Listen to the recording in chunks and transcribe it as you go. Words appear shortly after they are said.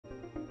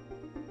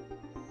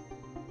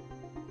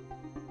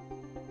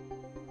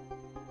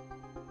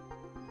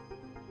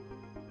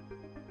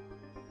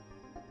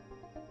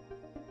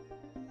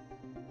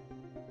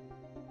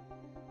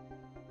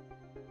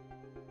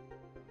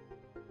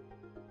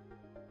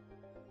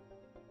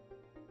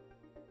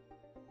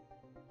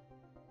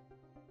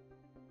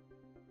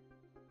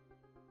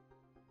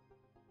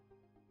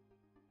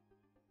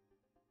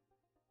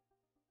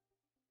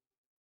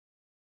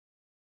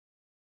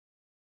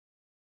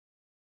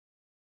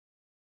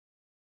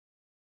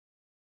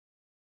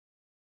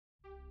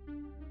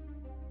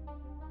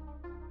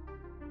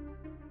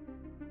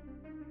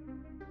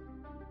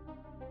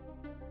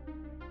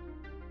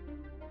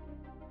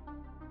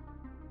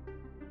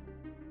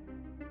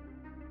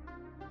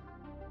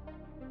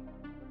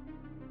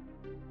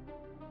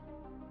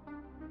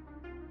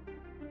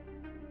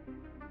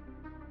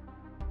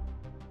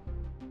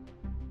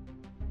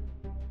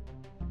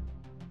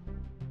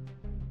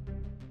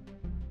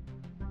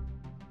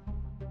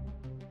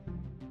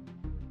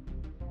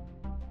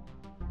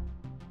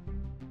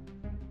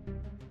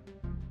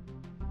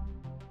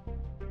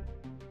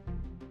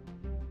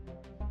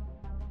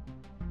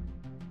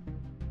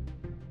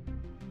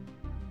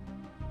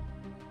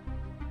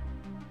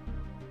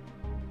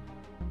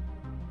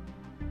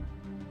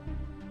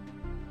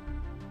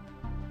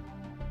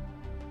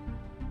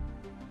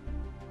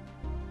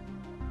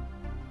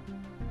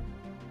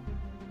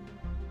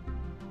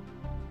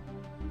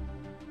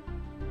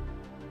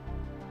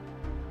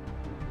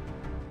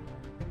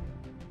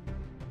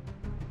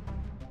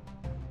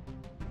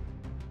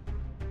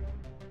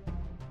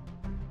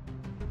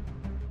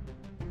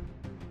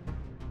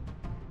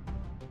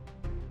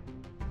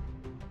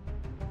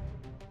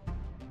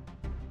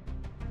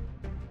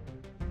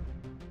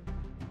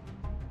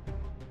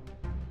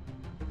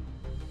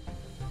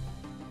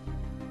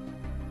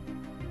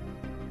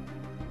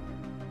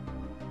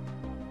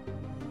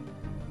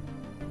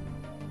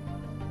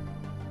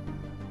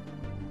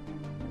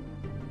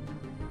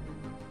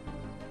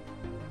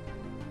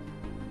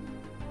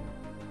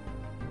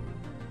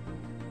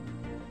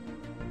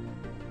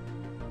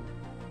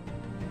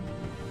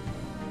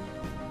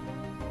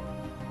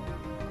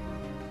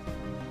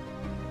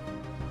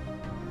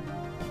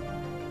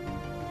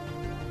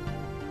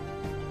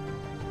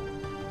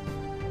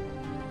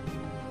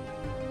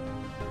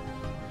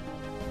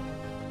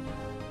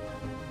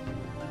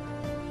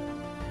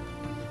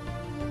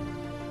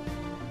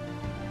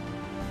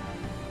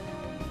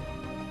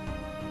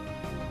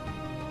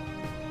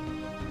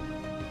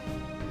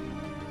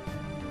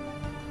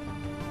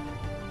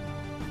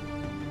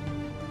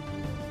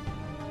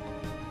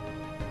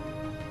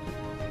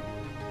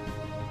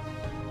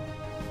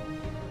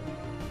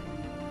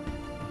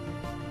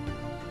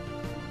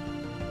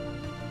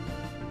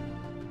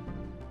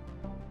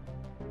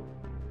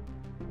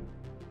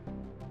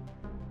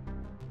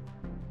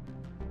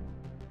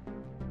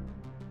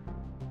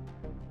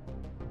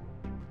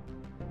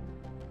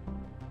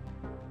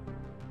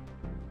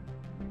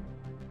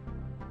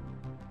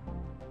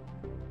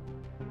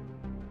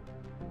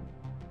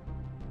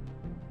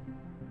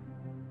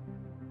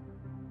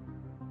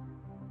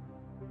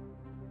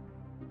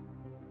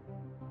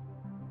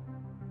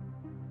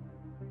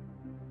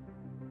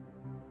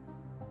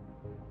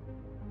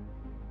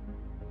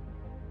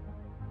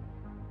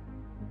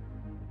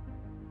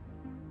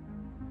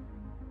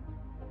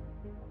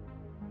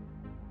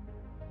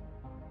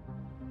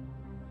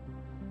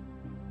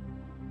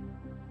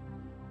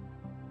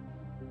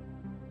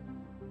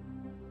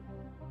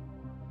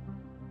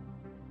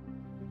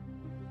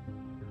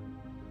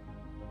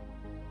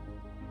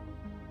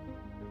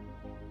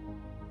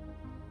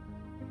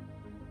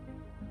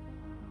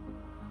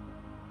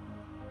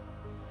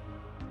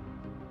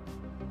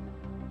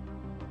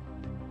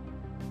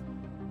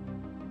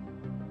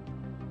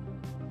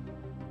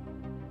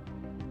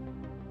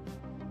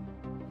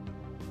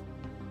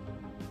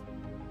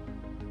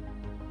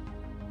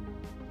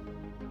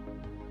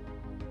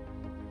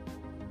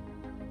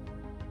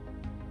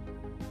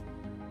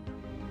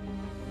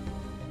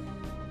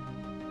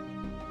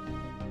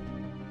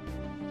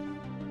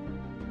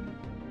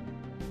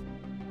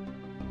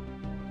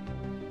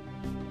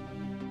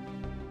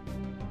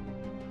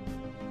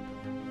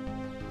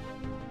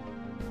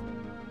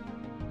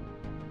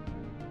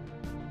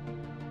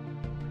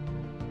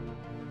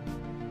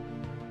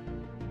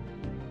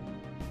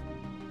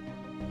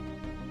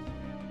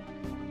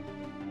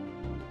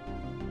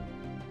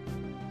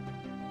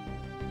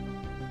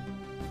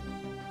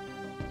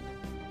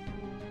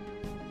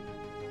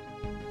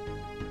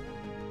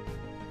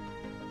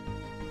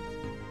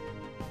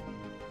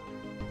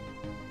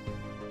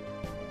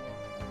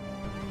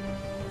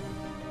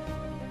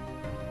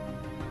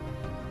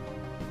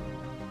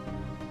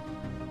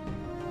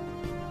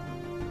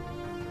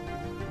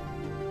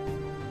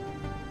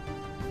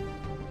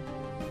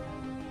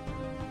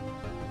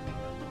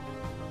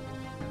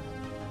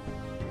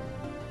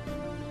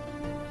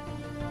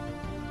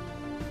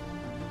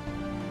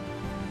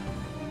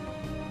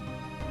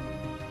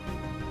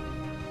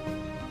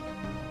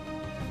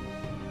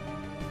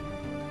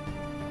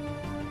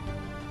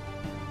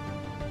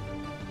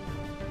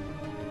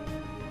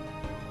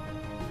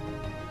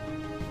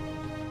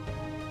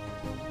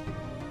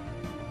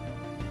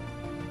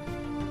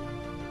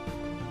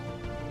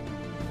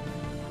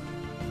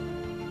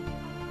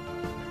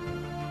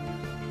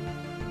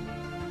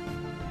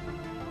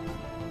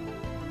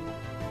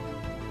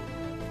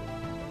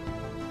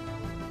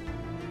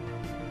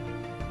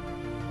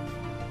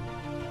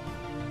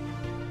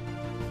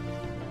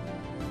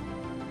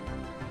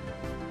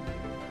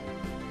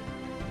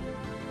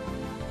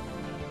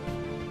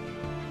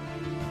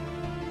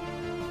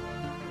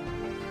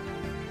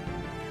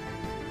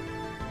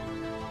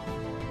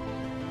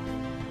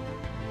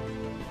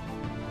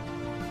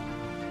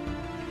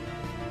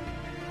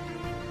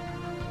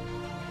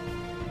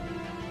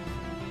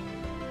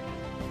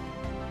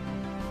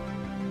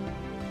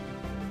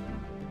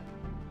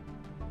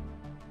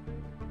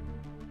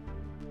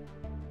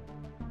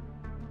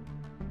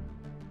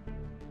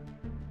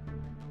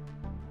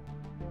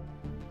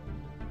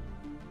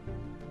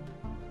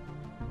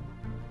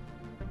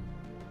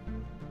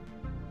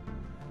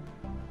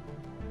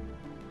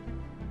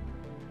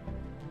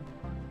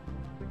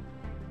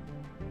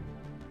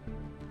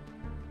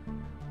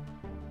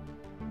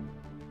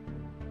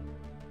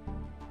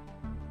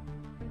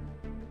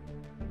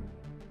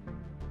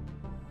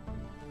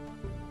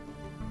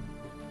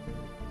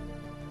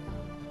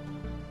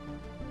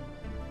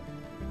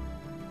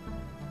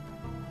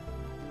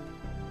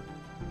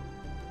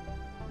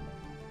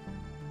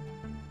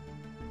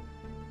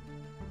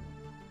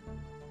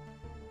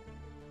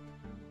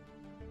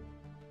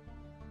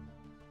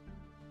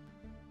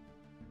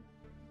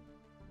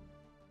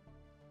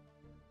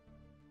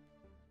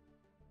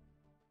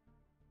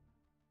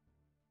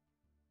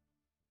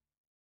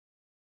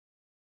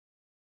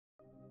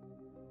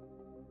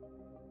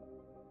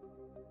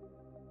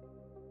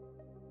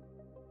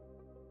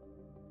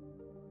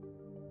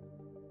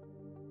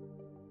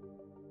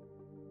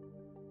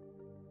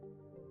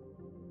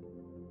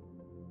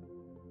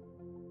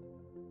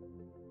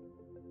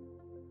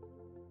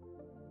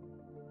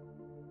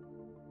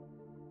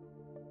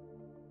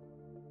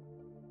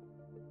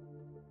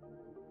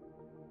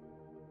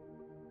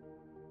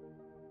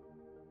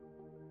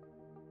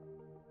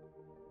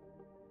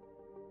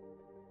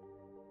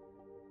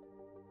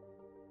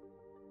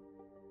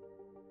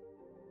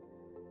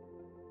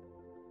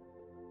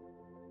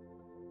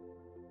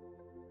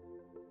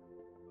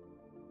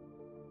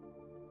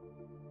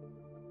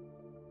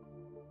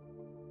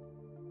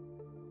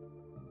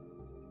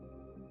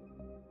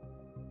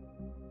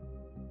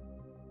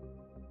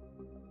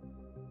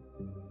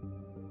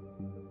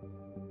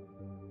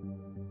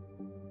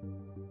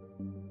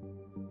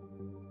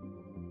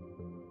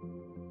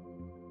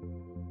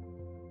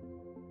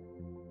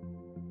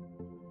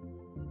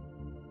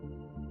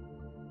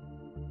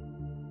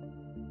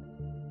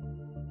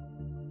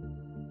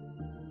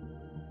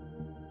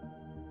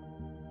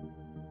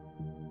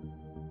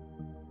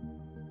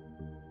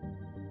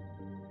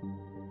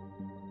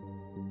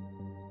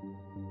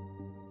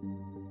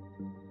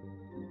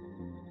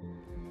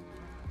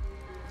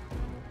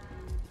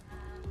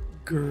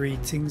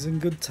Greetings and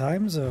good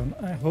time zone.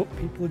 I hope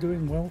people are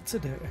doing well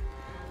today.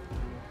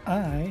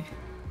 I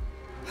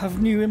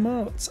have new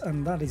emotes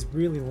and that is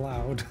really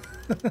loud.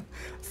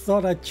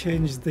 Thought I'd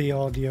change the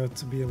audio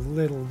to be a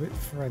little bit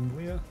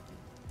friendlier.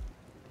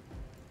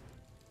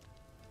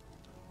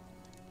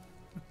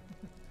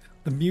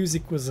 The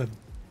music was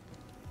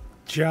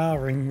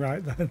jarring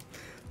right then.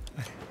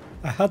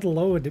 I had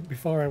lowered it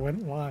before I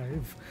went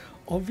live.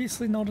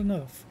 Obviously not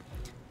enough.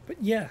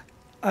 But yeah,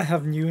 I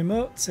have new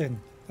emotes in,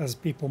 as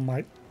people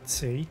might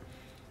see,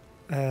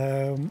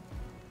 by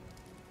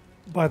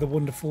the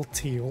wonderful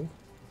Teal.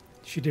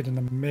 She did an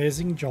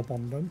amazing job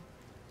on them,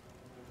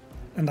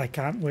 and I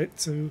can't wait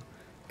to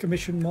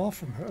commission more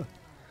from her.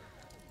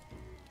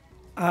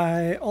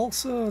 I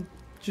also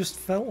just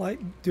felt like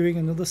doing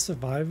another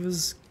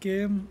Survivors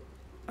game,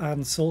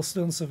 and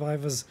Soulstone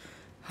Survivors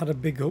had a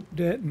big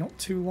update not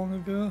too long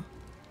ago,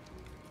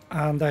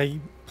 and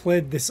I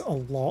played this a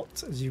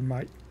lot, as you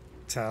might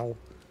tell,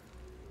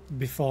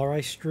 before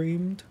I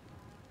streamed.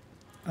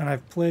 And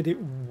I've played it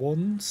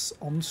once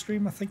on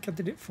stream. I think I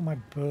did it for my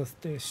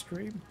birthday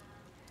stream.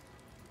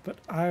 But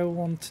I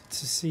wanted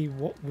to see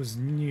what was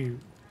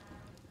new,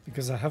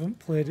 because I haven't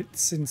played it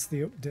since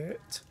the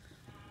update.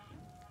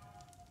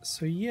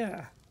 So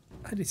yeah,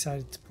 I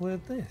decided to play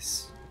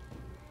this.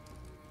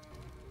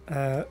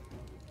 And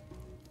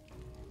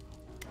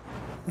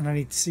I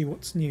need to see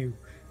what's new,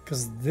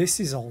 because this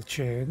is all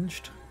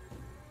changed.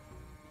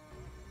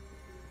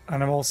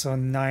 And I'm also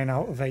 9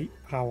 out of 8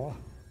 power.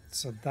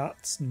 So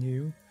that's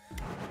new.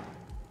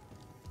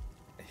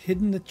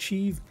 Hidden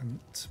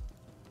achievement.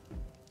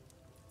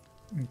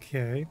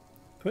 Okay.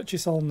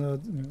 Purchase all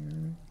nodes.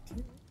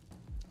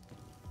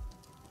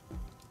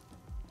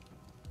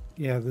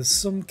 Yeah, there's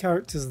some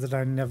characters that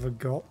I never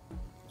got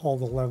all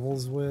the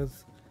levels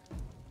with.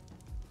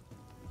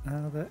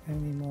 Are there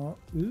any more?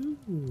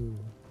 Ooh.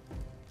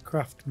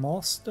 Craft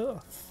more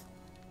stuff.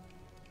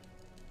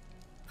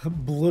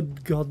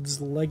 Blood God's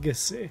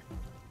Legacy.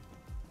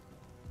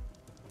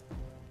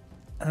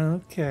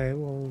 Okay,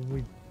 well,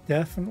 we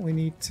definitely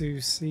need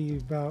to see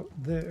about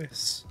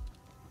this.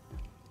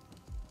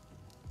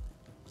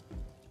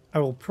 I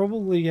will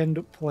probably end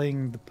up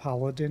playing the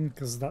Paladin,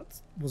 because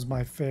that was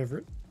my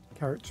favourite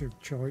character of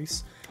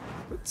choice.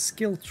 But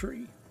skill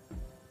tree.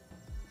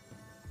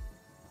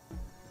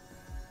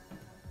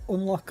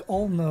 Unlock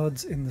all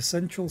nodes in the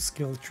central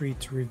skill tree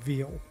to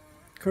reveal.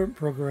 Current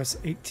progress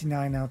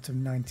 89 out of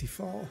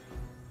 94.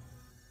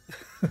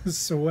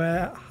 So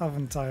where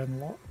haven't I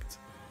unlocked?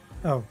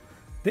 Oh.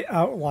 The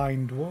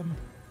outlined one.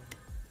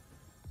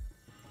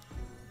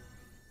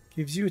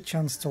 Gives you a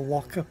chance to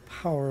lock a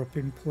power up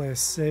in place,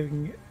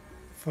 saving it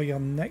for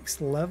your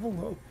next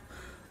level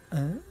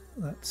up.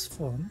 That's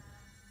fun.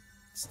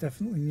 It's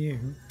definitely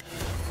new.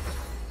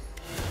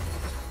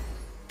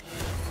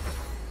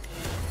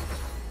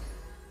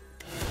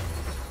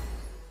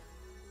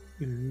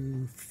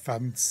 Ooh,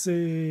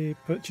 fancy.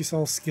 Purchase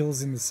all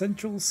skills in the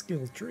central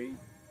skill tree.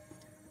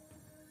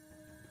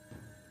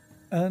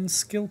 Earn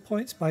skill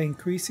points by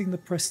increasing the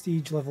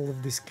prestige level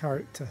of this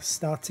character,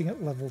 starting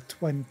at level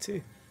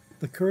 20.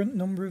 The current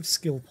number of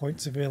skill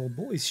points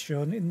available is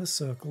shown in the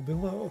circle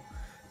below.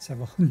 Let's have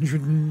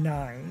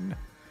 109.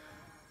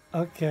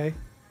 Okay.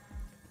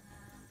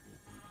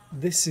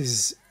 This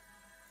is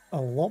a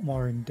lot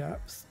more in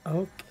depth.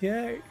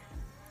 Okay.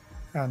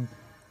 And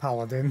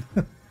Paladin.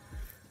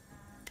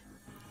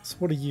 So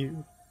what are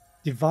you?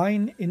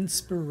 Divine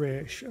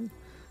Inspiration.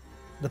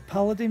 The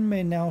Paladin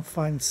may now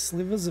find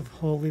slivers of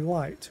holy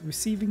light,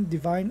 receiving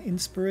divine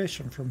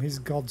inspiration from his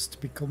gods to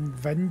become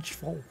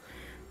vengeful,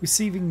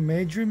 receiving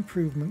major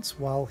improvements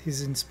while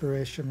his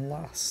inspiration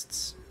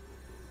lasts.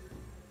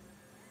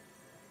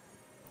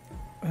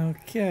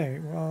 Okay,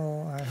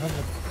 well, I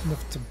have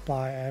enough to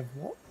buy. I have,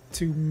 what,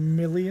 2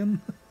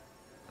 million?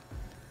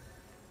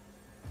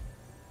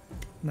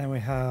 Then we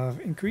have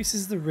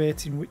increases the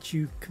rate in which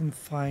you can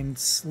find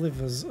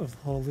slivers of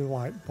holy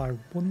light by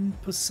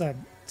 1%.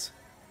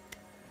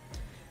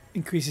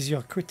 Increases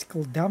your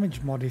critical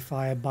damage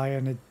modifier by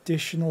an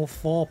additional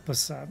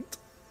 4%.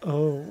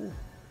 Oh.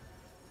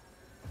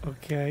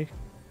 Okay.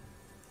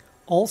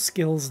 All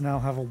skills now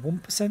have a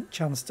 1%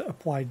 chance to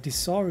apply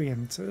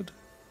disoriented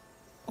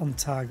on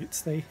targets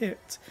they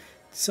hit.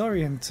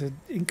 Disoriented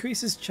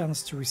increases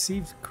chance to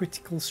receive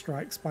critical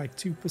strikes by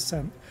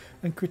 2%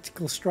 and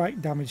critical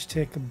strike damage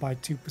taken by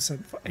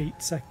 2% for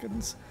 8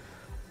 seconds.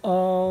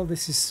 Oh,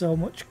 this is so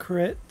much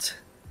crit.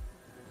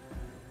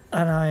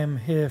 And I am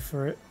here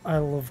for it. I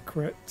love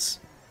crits.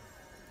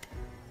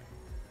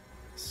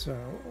 So,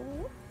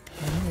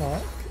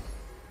 unlock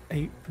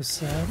 8%,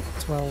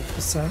 12%,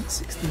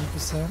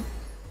 16%.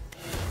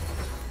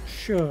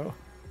 Sure.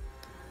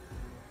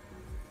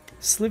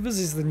 Slivers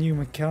is the new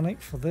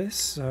mechanic for this,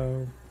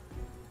 so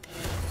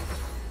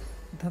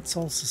that's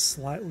also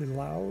slightly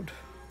loud.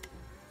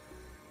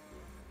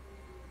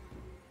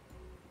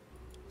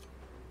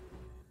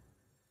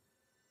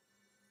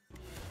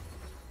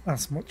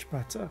 That's much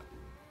better.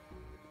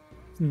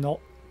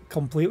 Not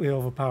completely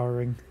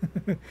overpowering.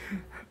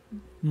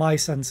 My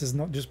senses,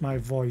 not just my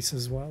voice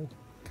as well.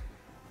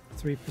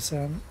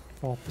 3%,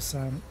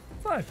 4%,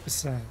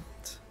 5%.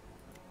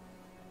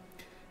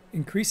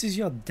 Increases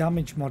your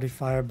damage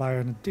modifier by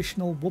an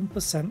additional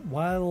 1%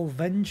 while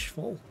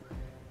vengeful,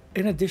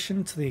 in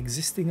addition to the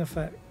existing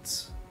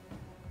effects.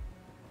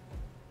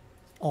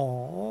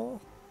 Or,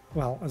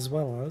 well, as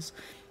well as,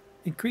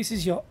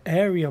 increases your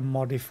area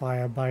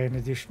modifier by an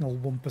additional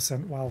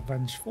 1% while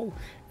vengeful,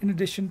 in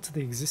addition to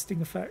the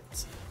existing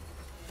effects.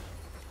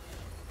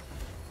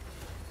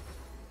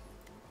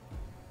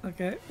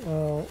 Okay,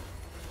 well,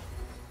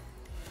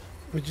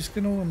 we're just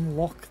going to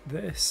unlock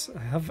this.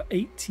 I have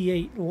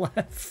 88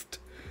 left.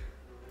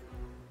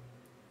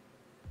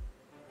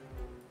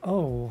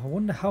 Oh, I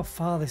wonder how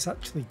far this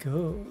actually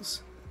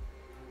goes.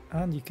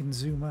 And you can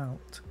zoom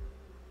out.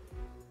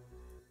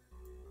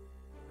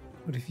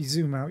 But if you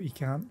zoom out, you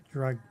can't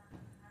drag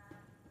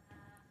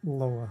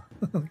lower.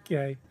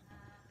 Okay.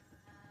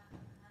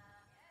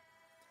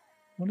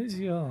 What is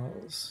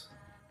yours?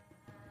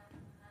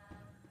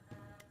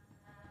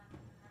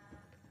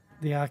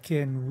 The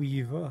Arcane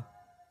Weaver.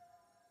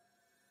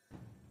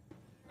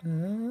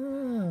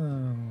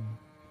 Oh.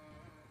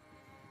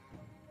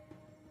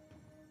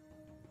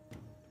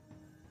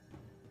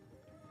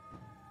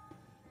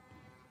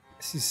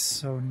 This is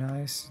so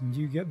nice. And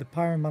you get the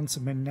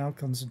Pyromancer may now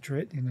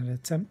concentrate in an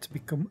attempt to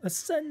become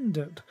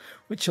Ascended,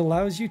 which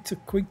allows you to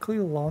quickly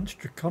launch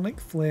draconic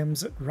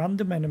flames at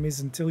random enemies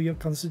until your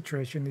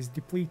concentration is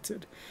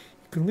depleted.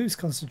 You can lose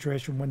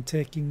concentration when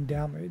taking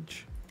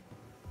damage.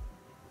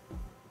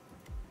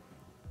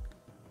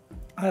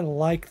 I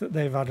like that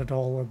they've added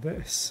all of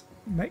this.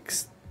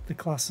 Makes the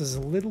classes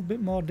a little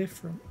bit more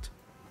different.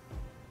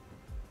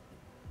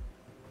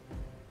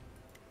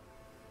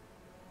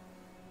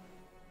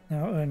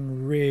 Now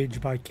earn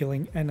rage by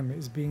killing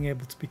enemies, being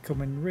able to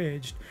become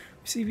enraged,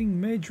 receiving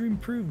major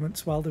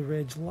improvements while the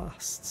rage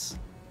lasts.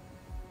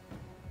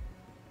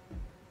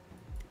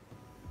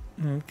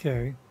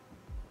 Okay.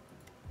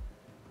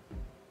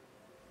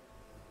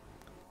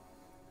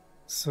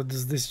 So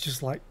does this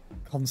just like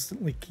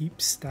constantly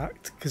keep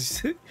stacked?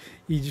 Because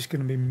you're just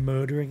going to be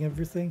murdering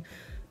everything.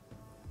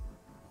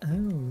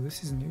 Oh,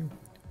 this is new.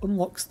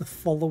 Unlocks the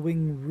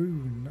following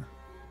rune.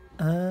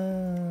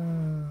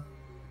 Ah,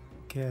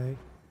 okay.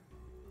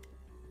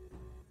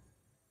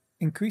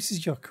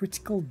 Increases your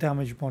critical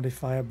damage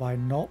modifier by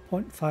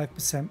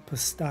 0.5% per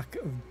stack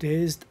of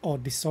dazed or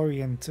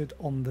disoriented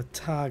on the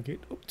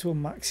target, up to a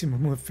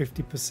maximum of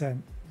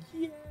 50%.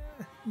 Yeah,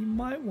 you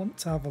might want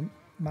to have a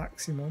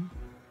maximum.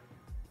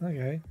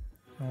 Okay,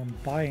 I'm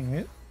buying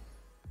it.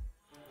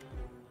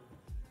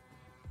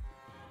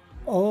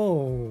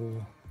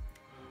 Oh.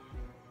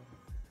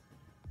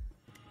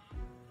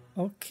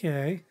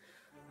 Okay.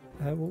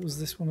 What was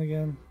this one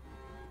again?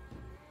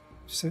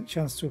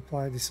 Chance to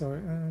apply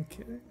disorient.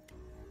 Okay.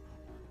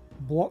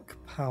 Block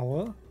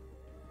power.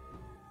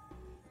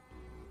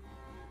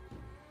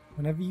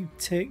 Whenever you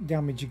take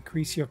damage,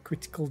 increase your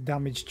critical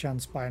damage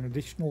chance by an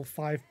additional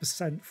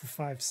 5% for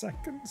 5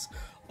 seconds.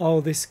 Oh,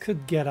 this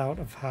could get out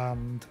of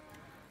hand.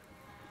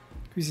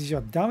 Increases your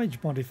damage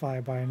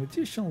modifier by an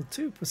additional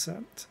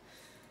 2%.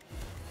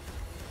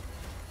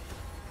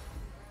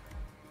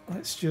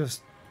 Let's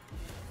just...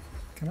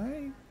 Can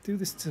I do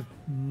this to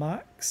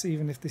max,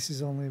 even if this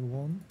is only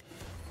 1?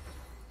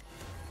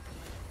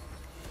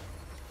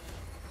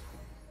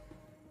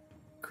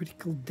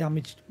 Critical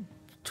damage...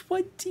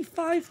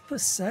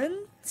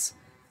 25%?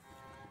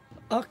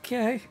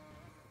 Okay.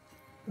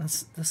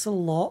 That's a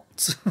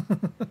lot.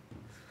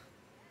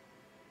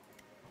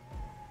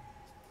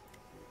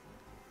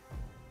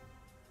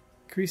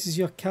 Increases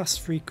your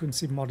cast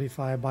frequency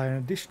modifier by an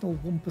additional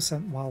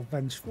 1% while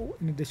vengeful,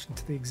 in addition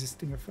to the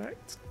existing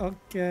effect.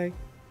 Okay.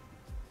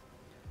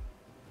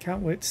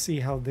 Can't wait to see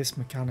how this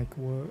mechanic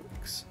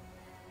works.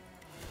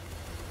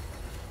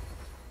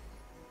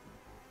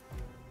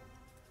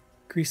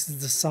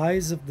 Increases the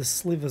size of the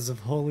slivers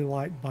of holy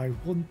light by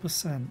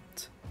 1%.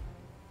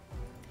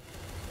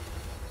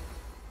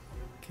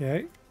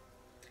 Okay.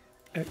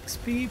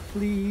 XP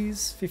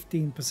please.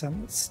 15%.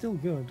 That's still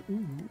good.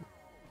 Ooh.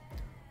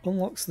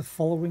 Unlocks the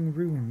following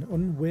rune.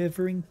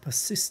 Unwavering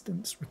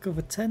Persistence.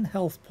 Recover 10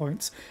 health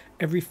points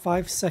every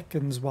 5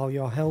 seconds while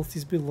your health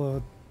is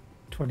below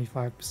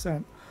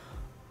 25%.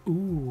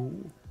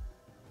 Ooh.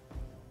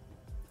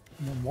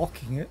 I'm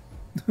unlocking it.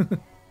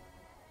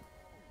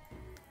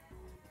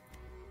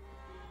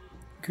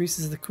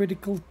 Increases the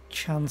critical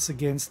chance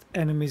against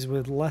enemies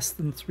with less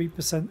than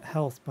 3%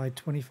 health by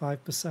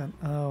 25%.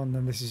 Oh, and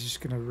then this is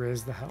just going to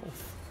raise the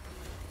health.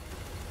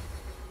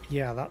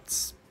 Yeah,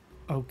 that's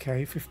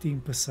okay,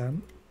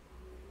 15%.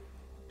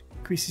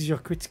 Increases your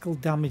critical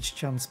damage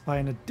chance by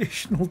an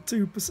additional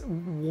 2%.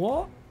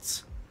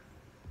 What?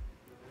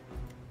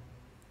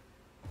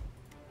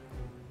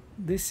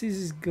 This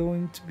is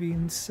going to be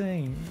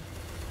insane.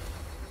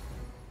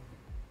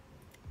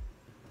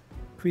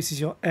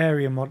 Increases your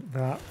area mod.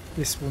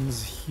 This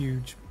one's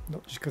huge,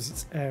 not just because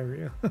it's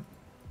area.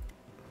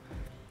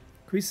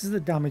 Increases the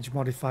damage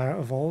modifier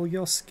of all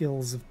your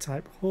skills of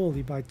type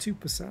Holy by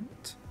 2%.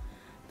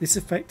 This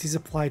effect is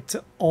applied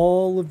to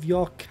all of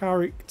your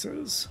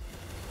characters.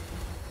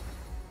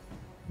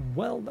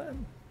 Well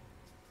then.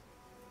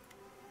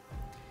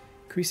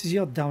 Increases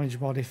your damage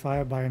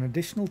modifier by an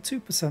additional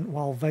 2%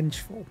 while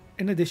vengeful,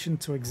 in addition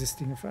to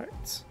existing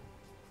effects.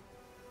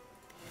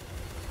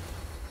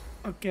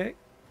 Okay.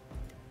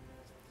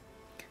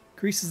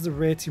 Increases the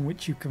rate in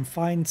which you can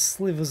find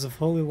slivers of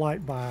holy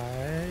light by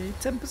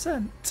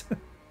 10%.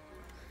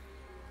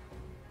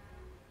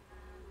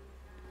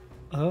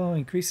 Oh,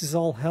 increases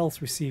all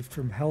health received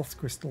from health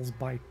crystals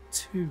by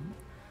 2.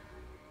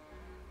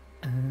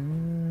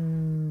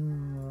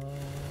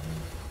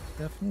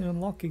 Definitely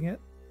unlocking it.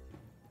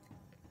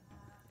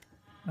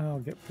 I'll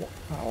get block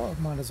power.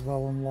 Might as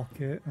well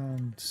unlock it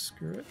and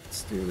screw it.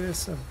 Let's do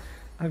this.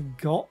 I've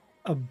got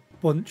a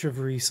bunch of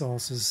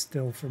resources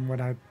still from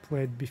when I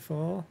played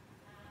before.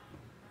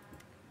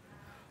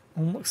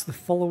 Unlocks the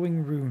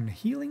following rune.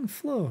 Healing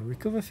Flow.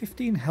 Recover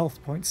 15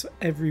 health points for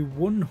every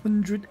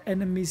 100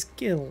 enemies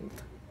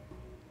killed.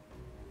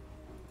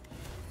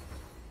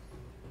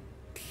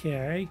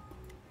 Okay.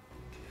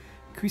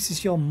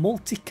 Increases your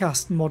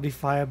multicast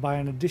modifier by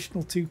an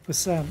additional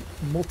 2%.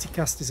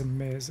 Multicast is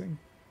amazing.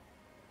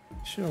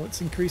 Sure,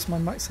 let's increase my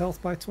max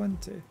health by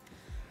 20.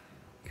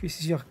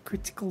 Increases your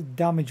critical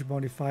damage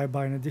modifier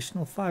by an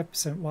additional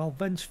 5% while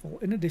vengeful,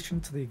 in addition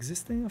to the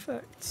existing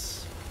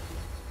effects.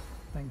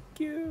 Thank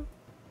you.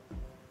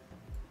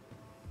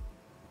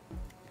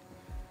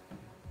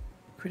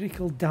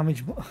 Critical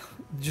damage,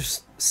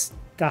 just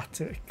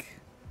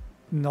static,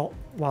 not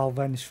while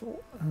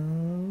vengeful.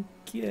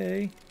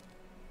 Okay.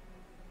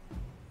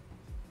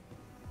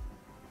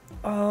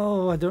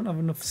 Oh, I don't have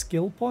enough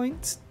skill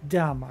points?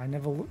 Damn, I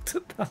never looked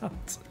at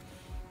that.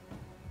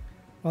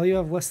 While you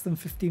have less than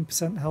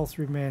 15% health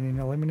remaining,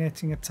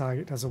 eliminating a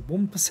target has a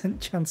 1%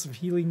 chance of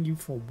healing you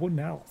for 1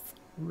 health.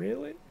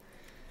 Really?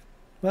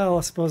 Well,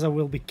 I suppose I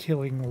will be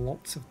killing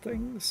lots of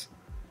things.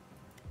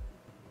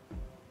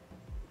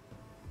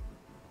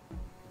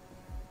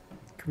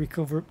 Can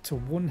recover up to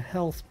 1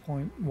 health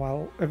point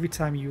while every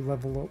time you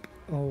level up.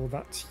 Oh,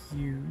 that's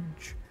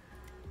huge.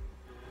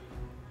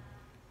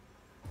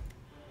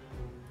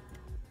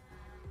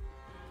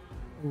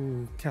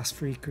 Ooh, cast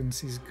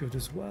frequency is good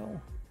as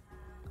well.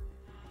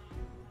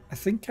 I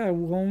think I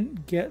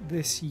won't get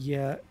this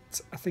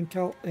yet. I think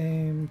I'll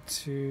aim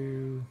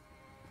to...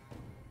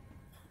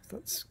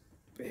 That's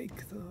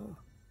big though.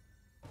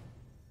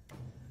 I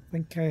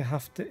think I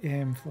have to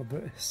aim for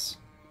this.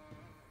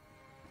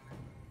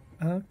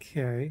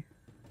 Okay.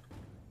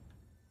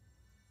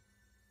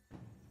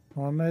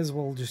 Well, I may as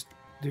well just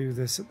do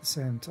this at the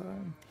same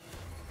time.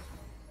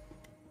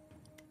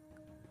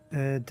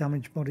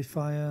 Damage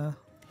modifier.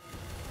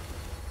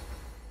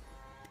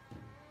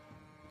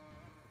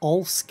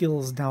 All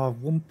skills now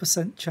have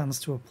 1% chance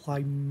to apply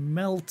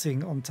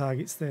melting on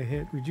targets they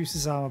hit,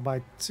 reduces armor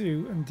by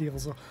 2 and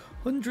deals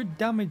 100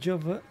 damage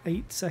over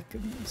 8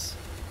 seconds.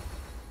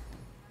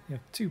 You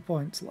have 2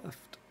 points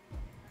left.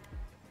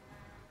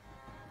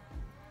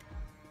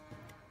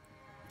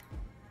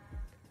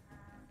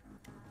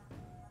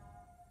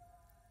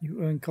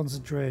 You earn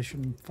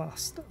concentration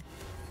faster.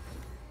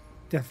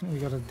 Definitely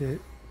got to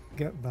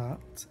get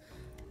that.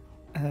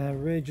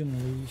 Rage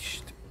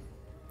Unleashed.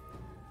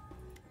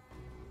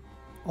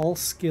 All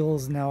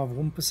skills now have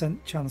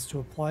 1% chance to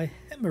apply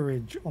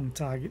hemorrhage on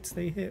targets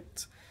they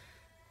hit,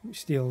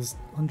 which deals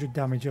 100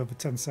 damage over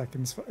 10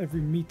 seconds. For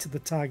every meter the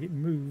target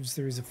moves,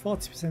 there is a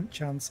 40%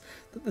 chance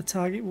that the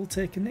target will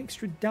take an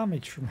extra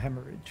damage from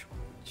hemorrhage,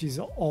 which is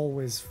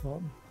always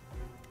fun.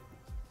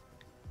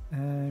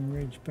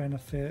 Rage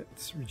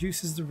benefits.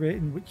 Reduces the rate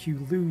in which you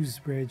lose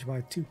rage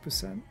by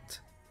 2%.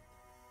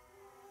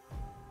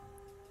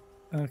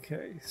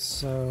 Okay,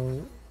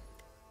 so...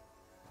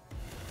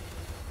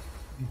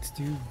 need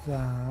to do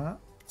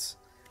that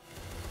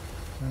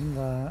and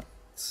that.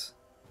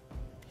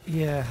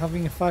 Yeah,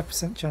 having a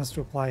 5% chance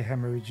to apply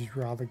hemorrhage is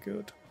rather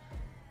good.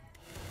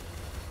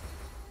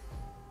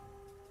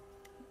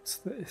 What's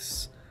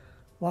this?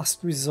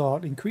 Last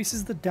Resort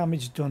increases the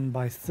damage done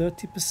by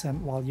 30%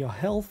 while your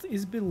health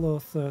is below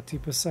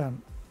 30%.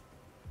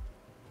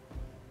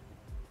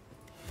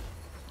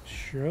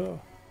 Sure.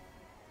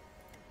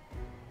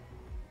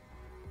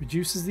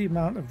 Reduces the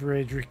amount of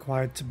rage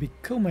required to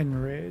become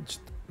enraged.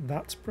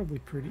 That's probably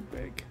pretty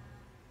big.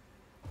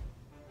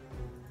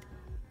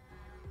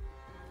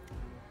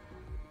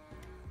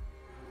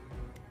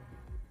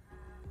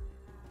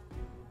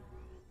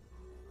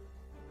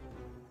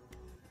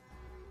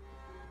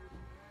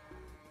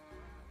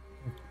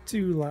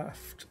 Two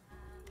left.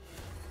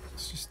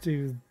 Let's just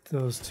do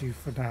those two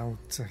for now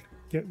to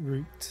get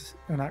route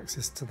and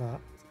access to that.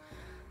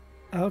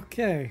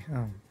 Okay,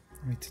 I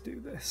need to do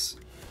this.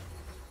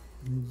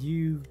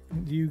 You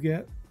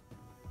get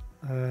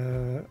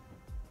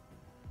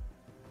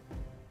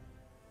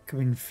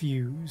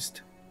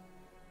confused.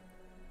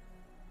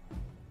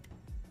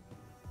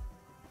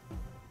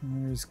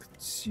 Mana is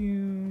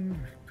consumed.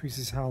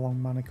 Increases how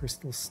long mana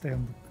crystals stay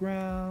on the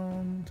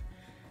ground.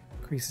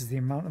 Increases the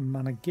amount of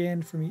mana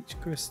gained from each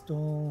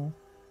crystal.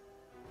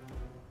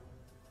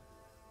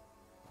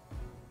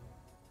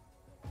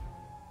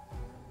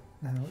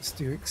 Now let's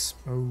do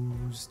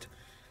exposed.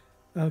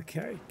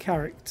 Okay,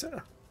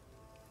 character.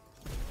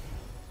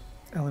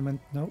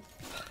 Element, nope.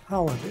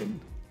 Paladin.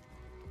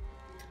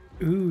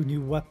 Ooh,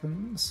 new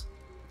weapons.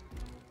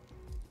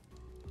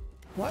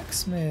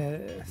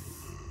 Blacksmith.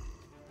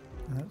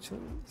 Actually,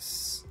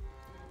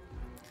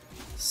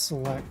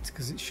 select,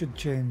 because it should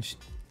change.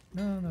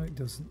 No, it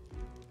doesn't.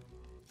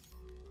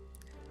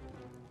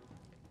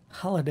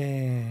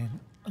 Paladin.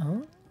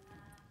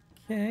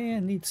 Okay, I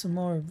need some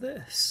more of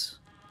this.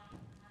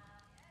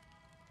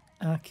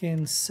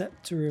 Arcane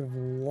Scepter of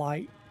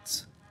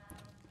Light.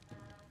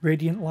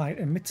 Radiant light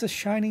emits a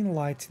shining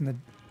light in the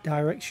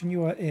direction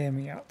you are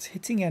aiming at,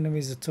 hitting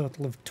enemies a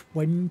total of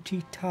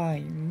 20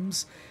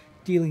 times,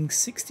 dealing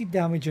 60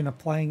 damage and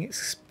applying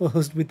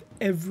exposed with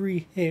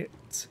every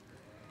hit.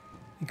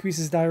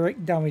 Increases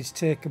direct damage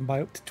taken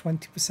by up to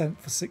 20%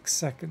 for 6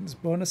 seconds.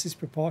 Bonus is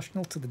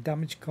proportional to the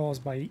damage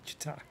caused by each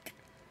attack.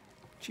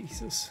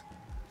 Jesus.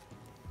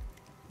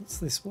 What's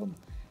this one?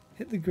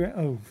 Hit the ground.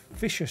 Oh,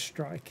 Fisher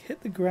Strike.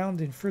 Hit the ground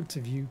in front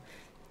of you,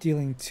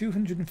 dealing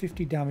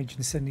 250 damage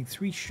and sending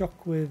 3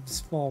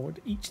 shockwaves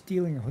forward, each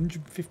dealing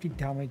 150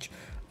 damage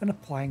and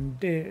applying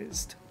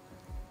dazed.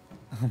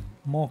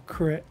 More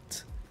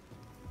crit.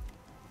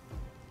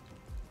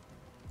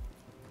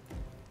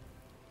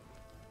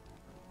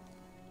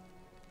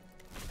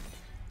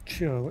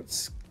 Sure,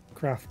 let's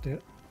craft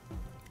it.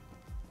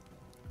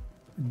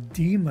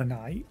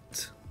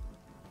 Demonite.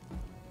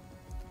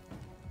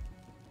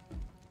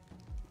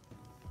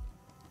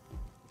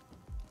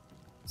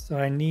 So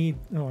I need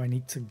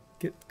to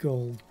get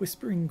gold.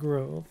 Whispering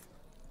Grove,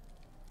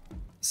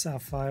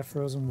 Sapphire,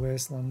 Frozen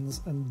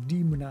Wastelands, and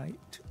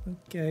Demonite.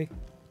 Okay.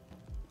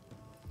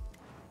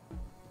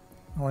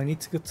 Well, I need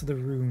to go to the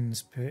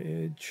runes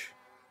page.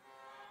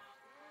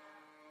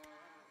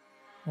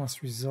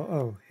 Last resort.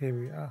 Oh, here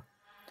we are.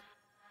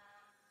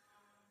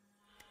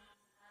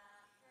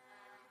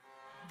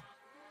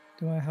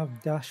 Do I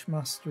have Dash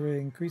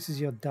Mastery?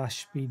 Increases your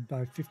dash speed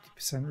by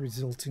 50%,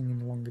 resulting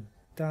in longer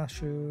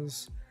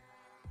dashes.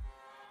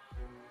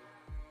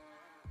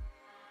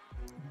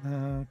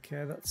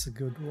 Okay, that's a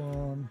good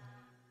one.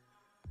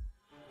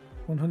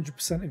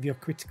 100% of your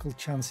critical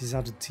chance is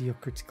added to your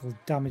critical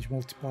damage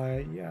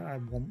multiplier. Yeah, I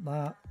want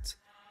that.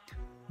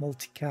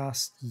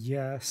 Multicast,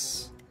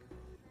 yes.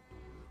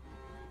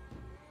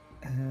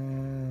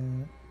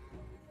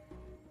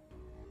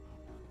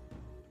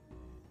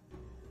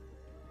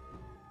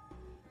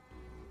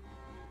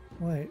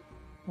 Wait,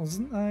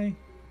 wasn't I?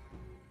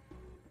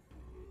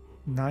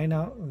 9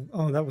 out of...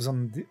 Oh, that was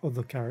on the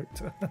other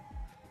character.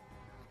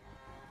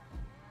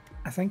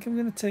 I think I'm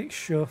going to take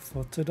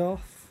Sure-Footed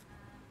off.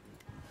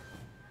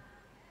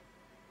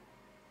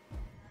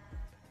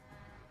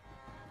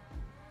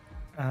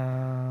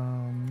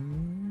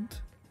 And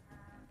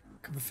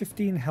cover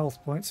 15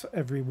 health points for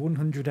every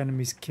 100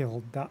 enemies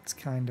killed. That's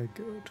kind of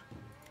good.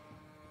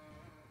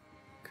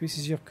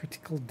 Increases your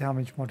critical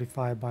damage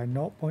modifier by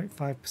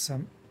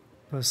 0.5%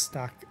 per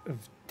stack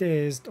of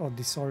dazed or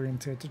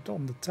disorientated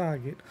on the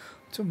target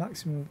to a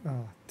maximum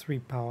of 3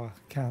 power.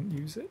 Can't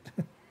use it.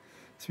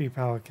 3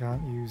 power,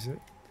 can't use it.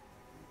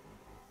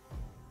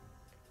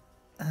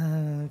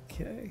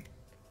 Okay.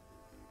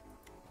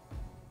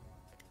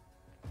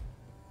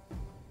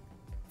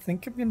 I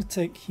think I'm going to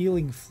take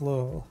Healing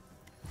Flow.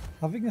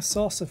 Having a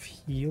source of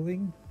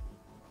healing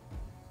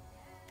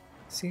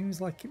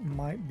seems like it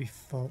might be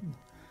fun.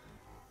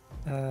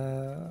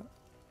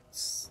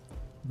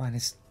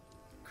 Minus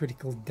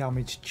critical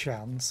damage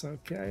chance.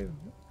 Okay,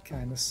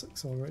 kind of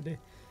sucks already.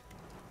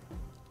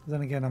 But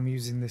then again, I'm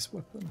using this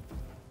weapon.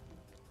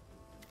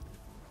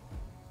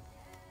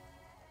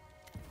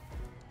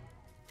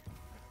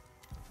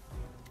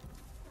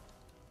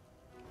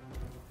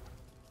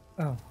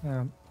 Oh,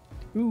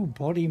 ooh,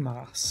 body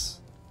mass.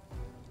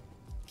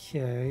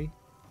 Okay.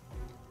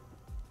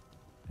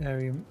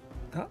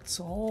 That's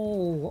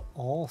all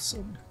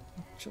awesome,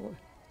 actually.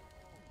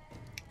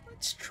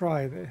 Let's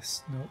try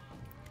this. Nope.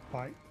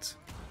 Bite.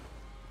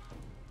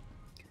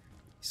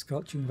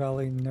 Scorching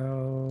Valley,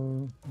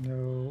 no.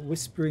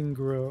 Whispering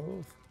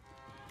Grove.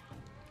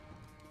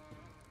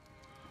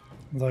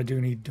 Although I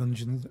do need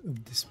Dungeons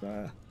of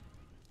Despair.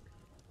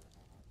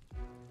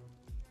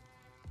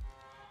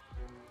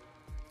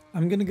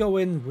 I'm going to go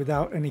in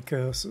without any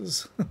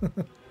curses.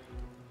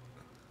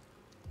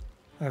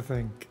 I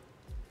think.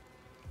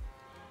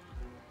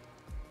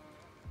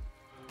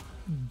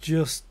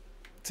 Just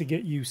to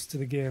get used to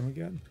the game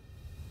again.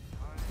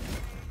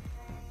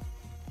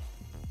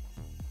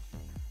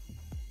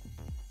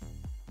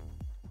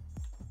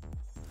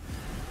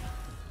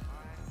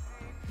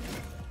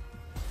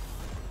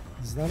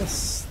 Is that a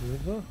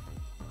sliver?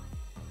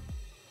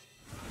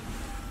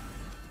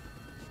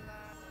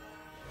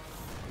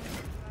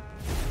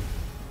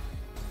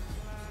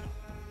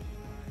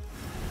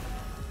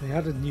 They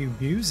added new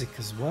music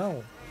as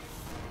well.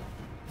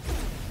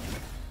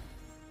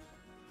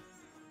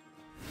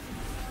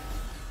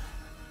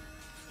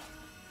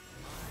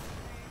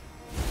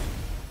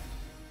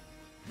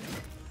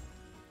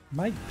 Am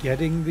I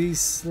getting these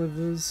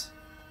slivers?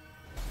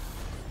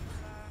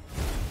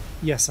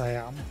 Yes, I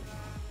am.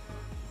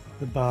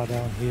 The bar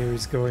down here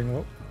is going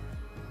up.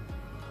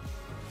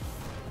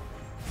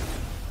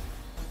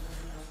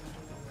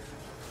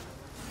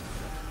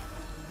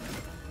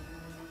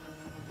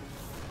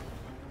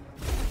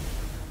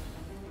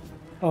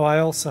 Oh, I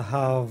also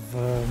have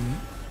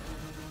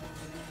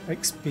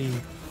XP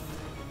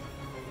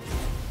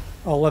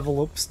or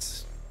level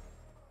ups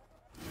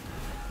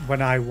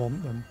when I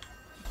want them.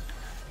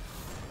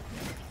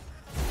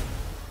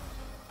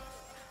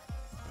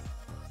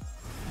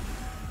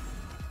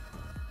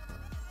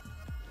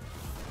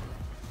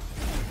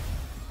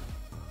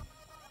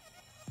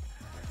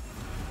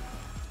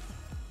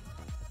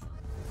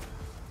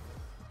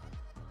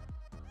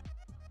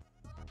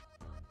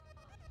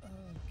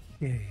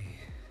 Okay.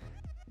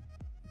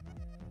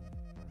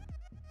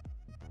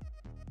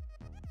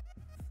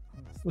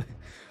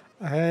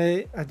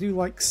 I do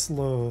like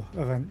slow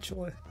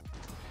eventually.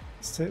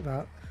 Let's take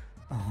that.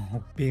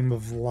 Oh, beam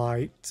of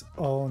light.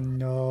 Oh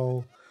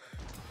no.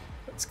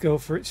 Let's go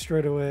for it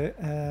straight away.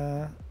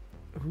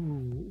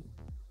 Ooh.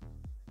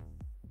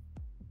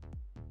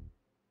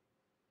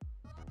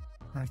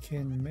 I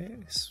can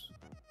miss.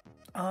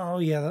 Oh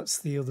yeah, that's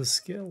the other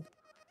skill.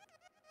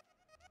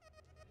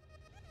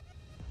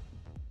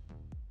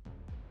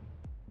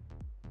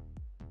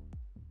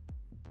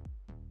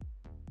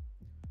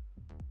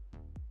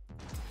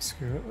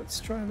 Screw it,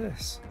 let's try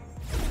this.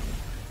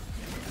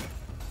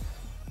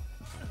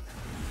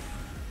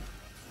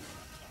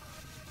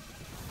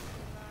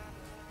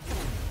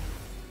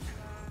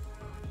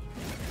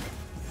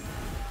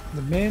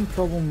 The main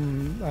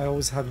problem I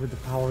always had with the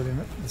paladin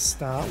at the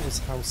start was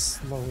how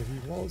slow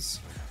he was.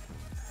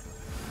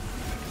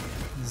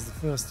 This is the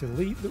first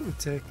elite that we're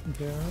taking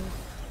care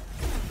of.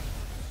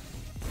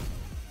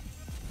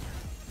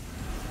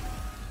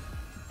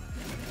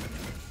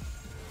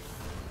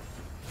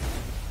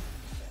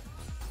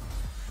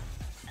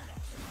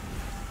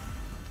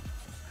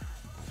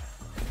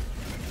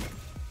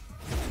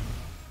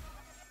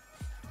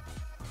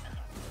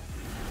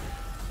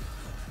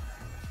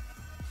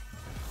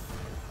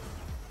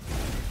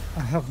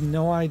 I have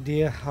no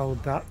idea how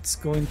that's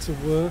going to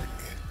work.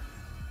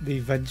 The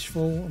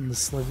Vengeful and the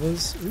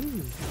Slivers.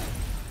 Ooh.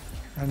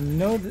 I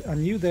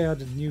knew they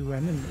added new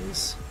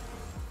enemies,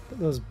 but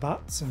those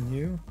bats are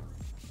new.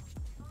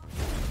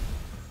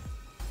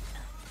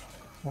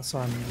 Also,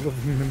 I'm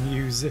loving the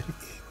music.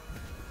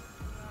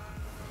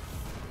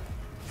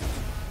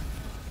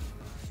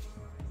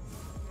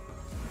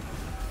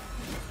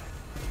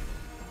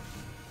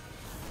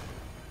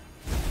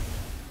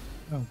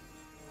 Oh.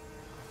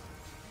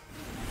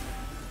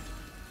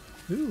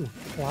 Ooh,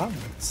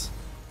 plants.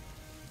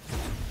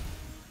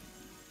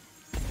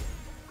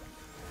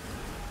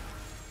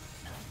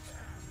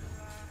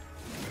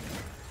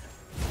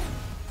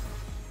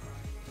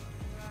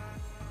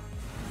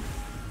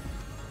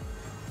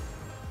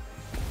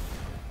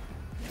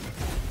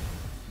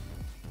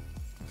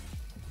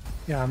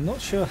 Yeah, I'm not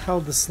sure how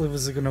the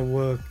slivers are going to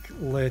work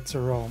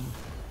later on.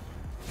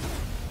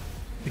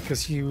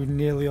 Because you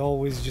nearly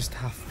always just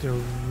have to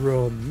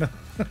run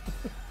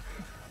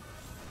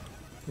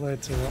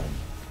later on.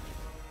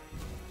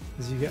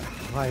 As you get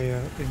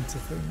higher into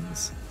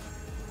things.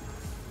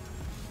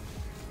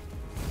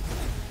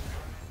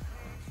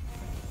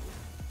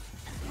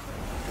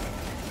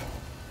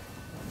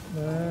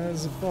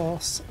 There's a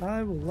boss.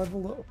 I will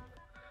level up.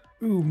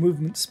 Ooh,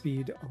 movement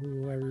speed.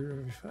 Oh, area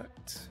of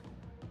effect.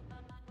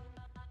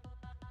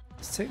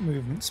 Let's take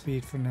movement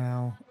speed for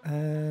now.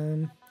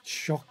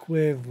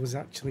 Shockwave was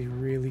actually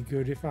really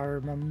good if I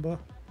remember.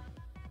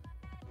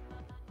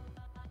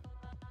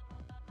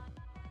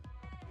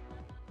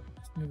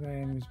 Nearby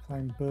enemies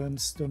applying burn,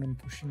 stun and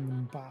pushing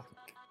them back.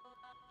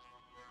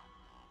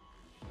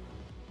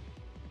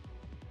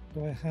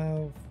 Do I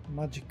have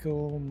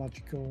magical,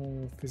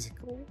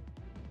 physical?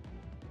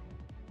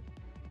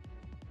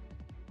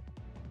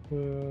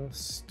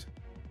 Burst.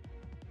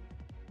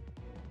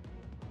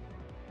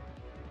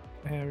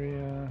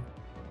 Area,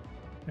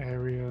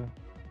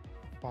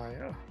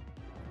 fire.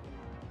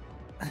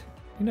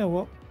 You know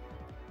what?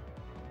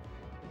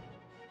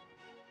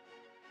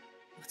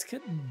 Let's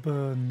get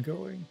burn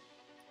going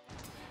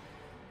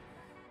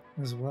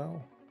as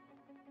well.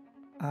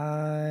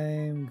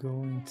 I'm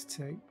going to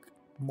take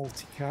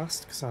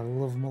multicast because I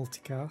love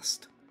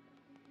multicast.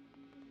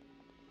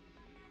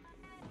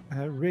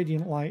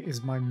 Radiant light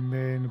is my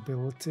main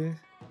ability,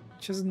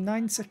 which has a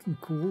 9-second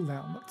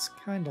cooldown. That's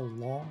kind of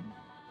long.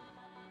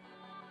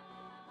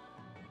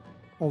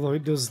 Although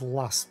it does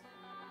last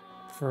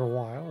for a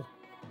while.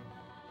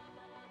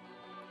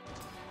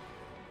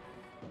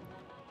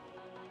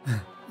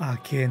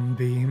 Arcane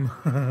beam.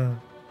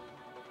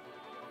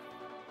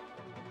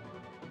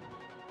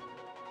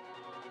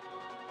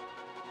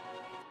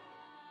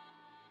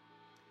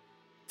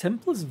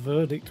 Templar's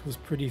verdict was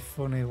pretty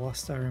funny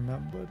last I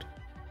remembered.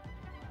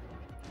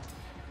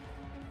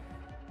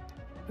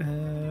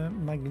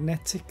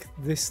 Magnetic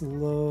this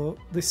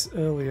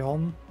early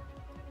on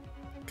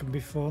can be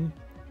fun.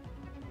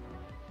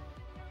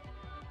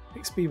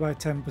 XP by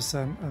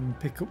 10% and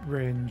pickup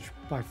range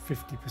by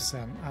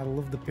 50%. I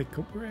love the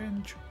pickup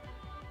range.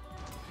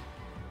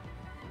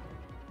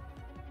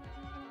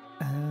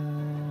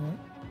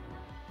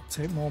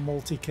 Take more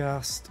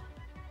multicast.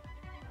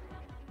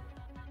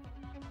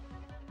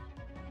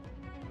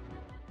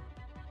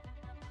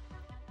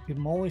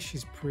 Demolish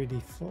is pretty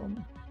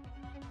fun.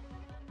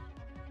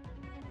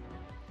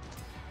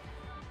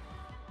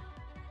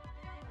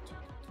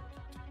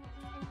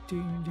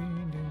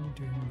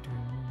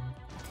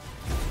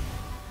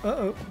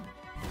 Uh-oh.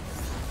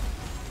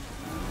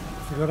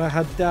 Forgot I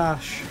had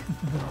dash.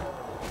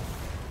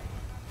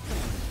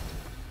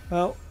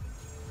 Well,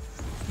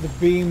 the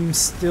beam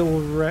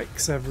still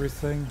wrecks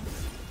everything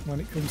when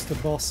it comes to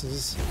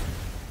bosses.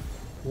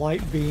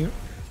 Light beam.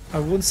 I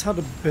once had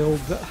a build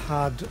that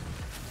had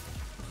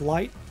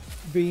light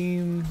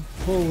beam,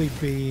 holy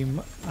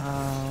beam,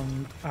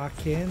 and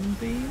arcane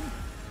beam?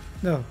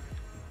 No,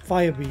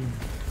 fire beam,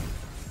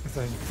 I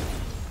think.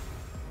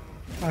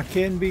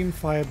 Arcane beam,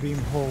 fire beam,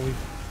 holy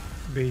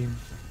beam,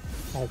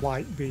 or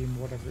light beam,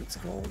 whatever it's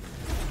called.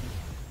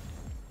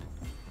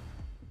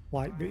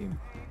 Light beam.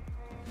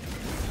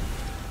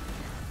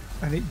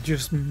 And it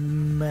just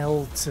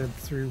melted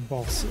through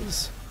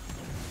bosses.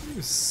 It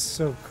was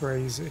so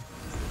crazy.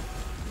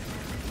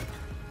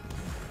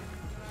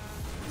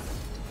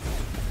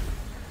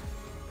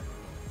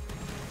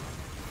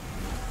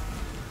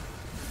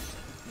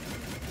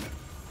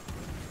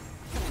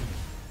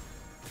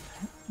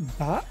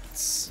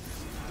 Bats?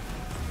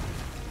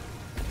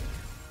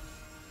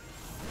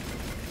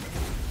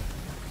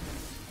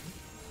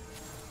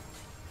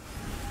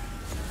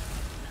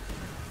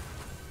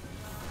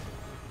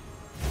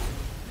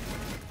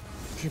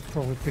 Should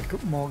probably pick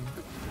up more.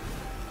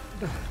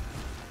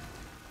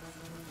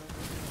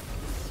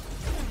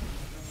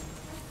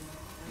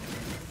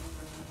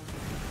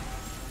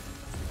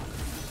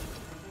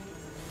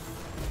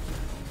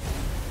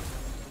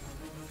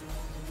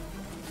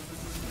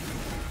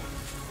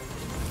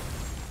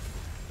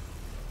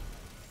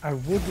 I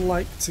would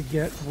like to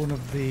get one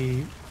of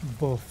the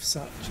buffs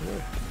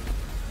actually.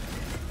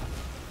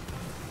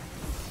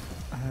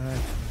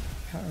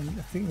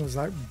 I think it was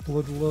like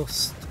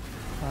Bloodlust,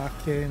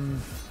 Arcane.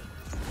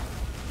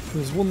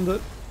 There was one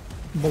that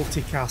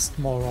multicast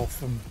more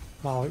often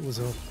while it was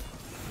up.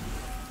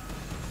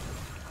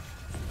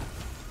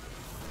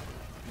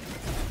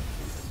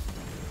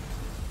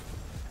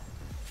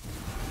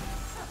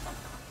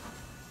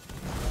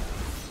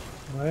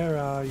 Where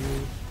are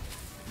you?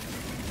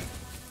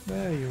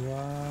 There you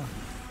are.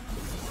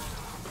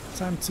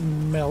 Time to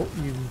melt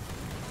you,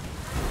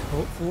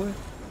 hopefully.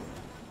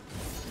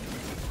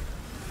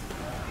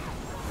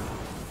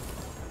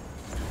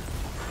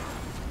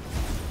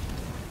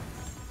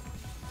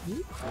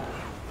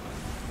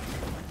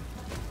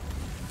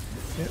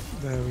 Yep,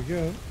 there we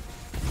go.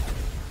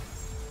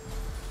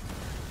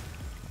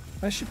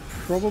 I should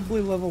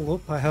probably level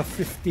up. I have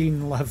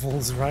 15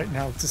 levels right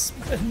now to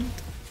spend.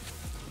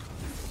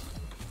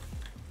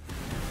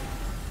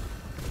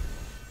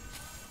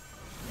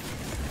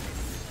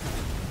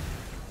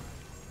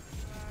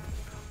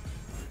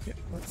 Yep,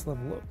 let's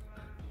level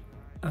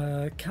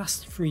up.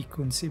 Cast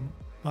frequency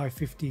by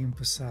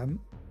 15%.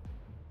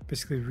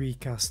 Basically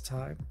recast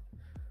time.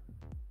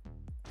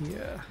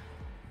 Yeah.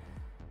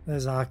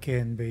 There's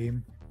Arcane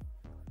Beam.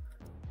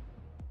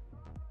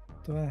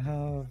 Do I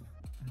have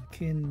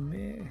Arcane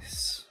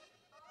Mace?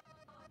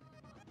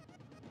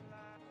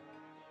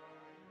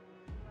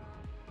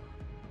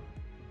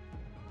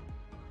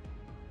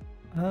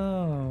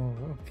 Oh,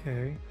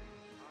 okay.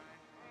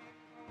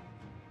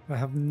 I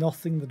have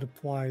nothing that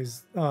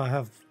applies. Oh, I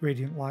have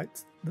Radiant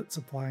Light that's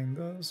applying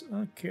those.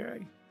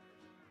 Okay.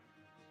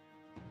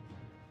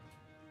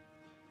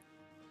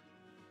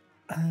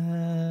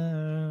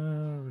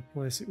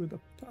 Replace it with a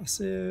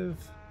passive.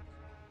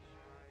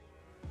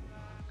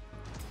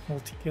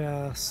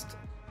 Multicast.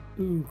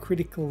 Ooh,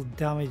 critical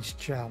damage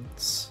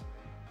chance.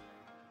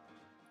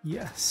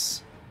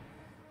 Yes.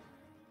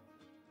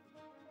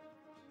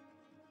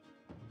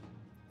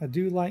 I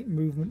do like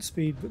movement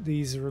speed, but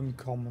these are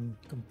uncommon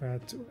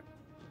compared to it.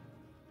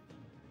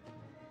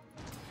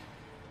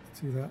 Let's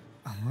do that.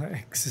 I like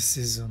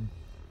Exorcism.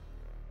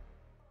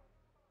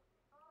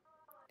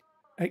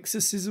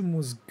 Exorcism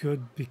was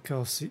good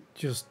because it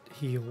just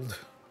healed.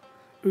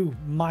 Ooh,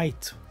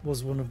 Might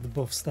was one of the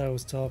buffs that I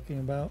was talking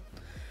about.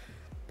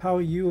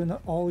 Power you and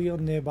all your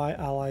nearby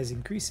allies,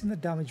 increasing the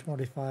damage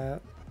modifier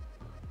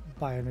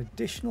by an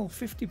additional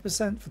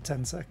 50% for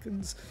 10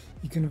 seconds.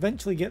 You can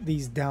eventually get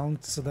these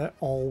down so they're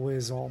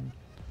always on.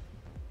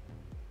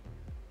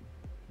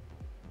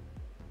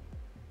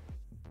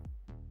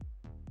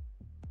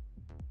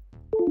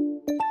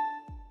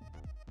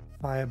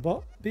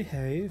 Firebot,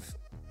 behave.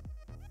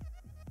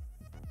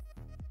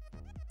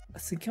 I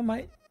think I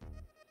might...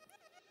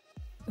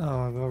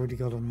 Oh, I've already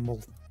got the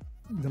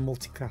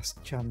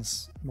multicast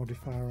chance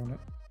modifier on it.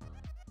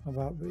 How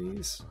about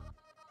these?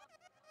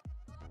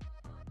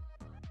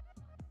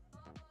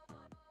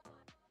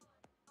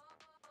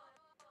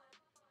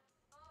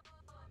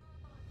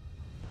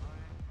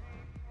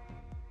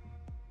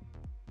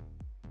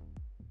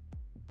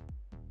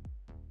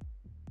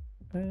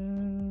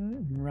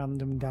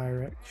 Random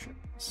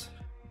directions.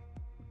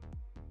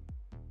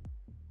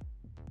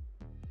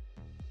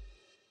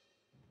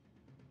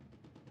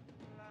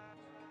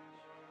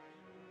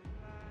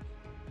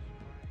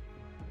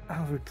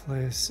 I'll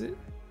replace it.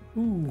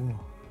 Ooh.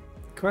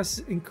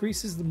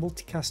 Increases the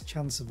multicast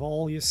chance of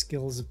all your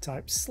skills of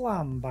type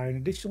Slam by an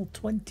additional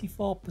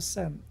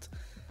 24%.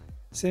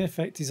 Same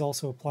effect is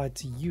also applied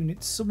to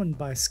units summoned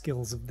by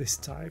skills of this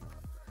type.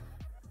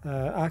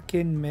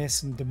 Arcane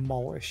Mace and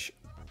Demolish.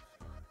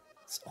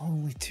 It's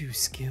only 2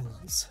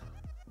 skills.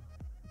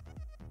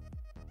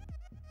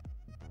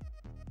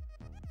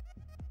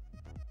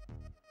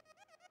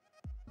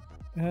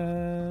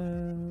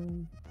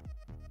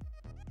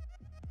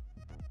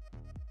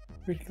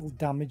 Critical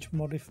damage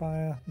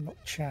modifier, not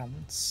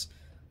chance.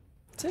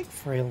 Take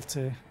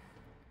frailty.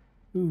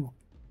 Ooh.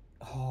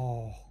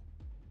 Oh.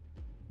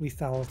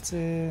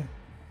 Lethality.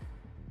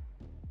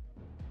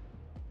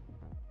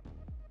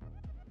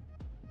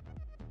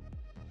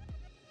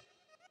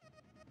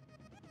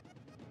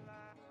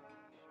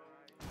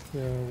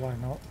 Sure, why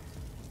not?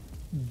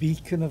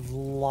 Beacon of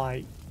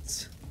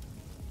Light.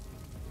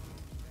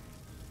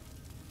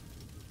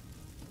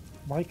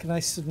 Why can I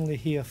suddenly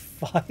hear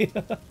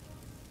fire?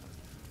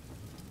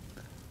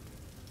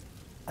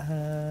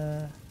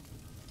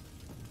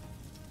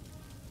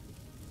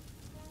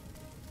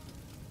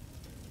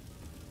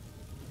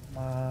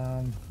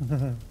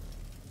 Man.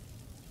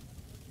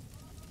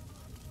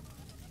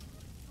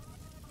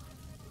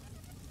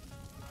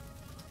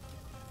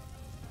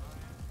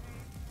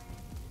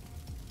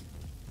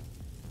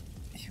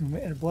 You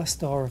emit a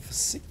blessed aura for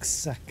 6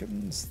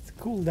 seconds. The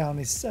cooldown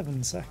is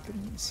 7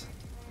 seconds.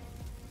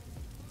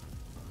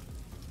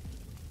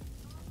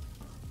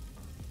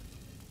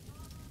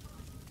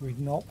 With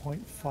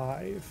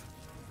 0.5.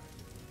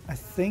 I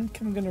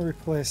think I'm going to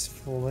replace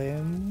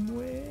Flame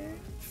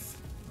Wave.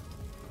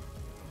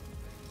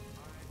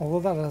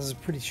 Although that has a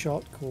pretty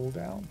short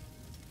cooldown.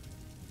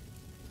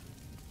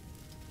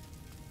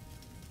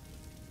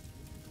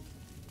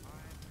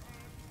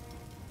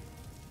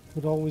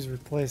 Could always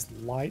replace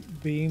Light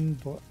Beam,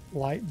 but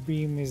Light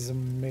Beam is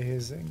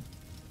amazing.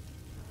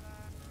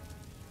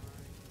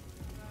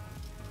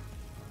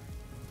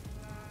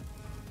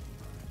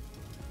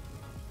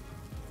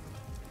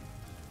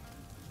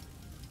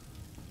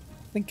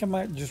 I think I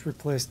might just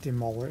replace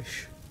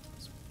Demolish.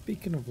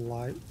 Speaking of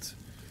light,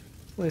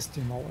 replace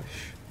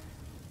Demolish.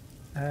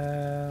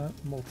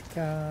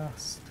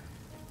 Multicast.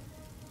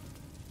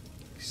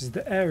 This is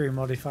the area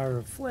modifier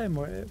of Flame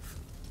Wave.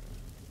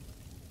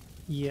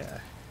 Yeah.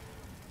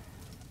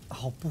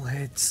 Oh,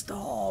 Blade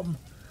Storm.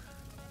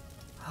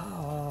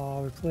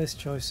 Oh, replace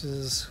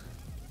choices.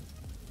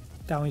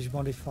 Damage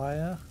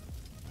modifier.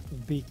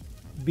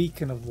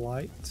 Beacon of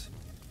Light.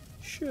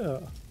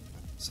 Sure.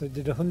 So it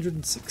did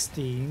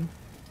 116.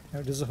 Now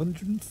it does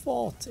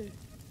 140.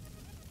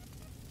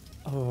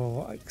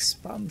 Oh,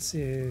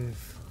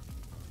 expansive.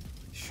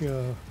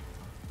 Sure.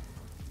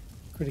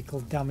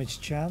 Critical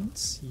damage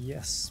chance.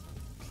 Yes,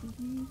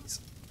 please.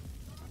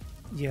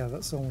 Yeah,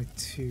 that's only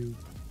 2.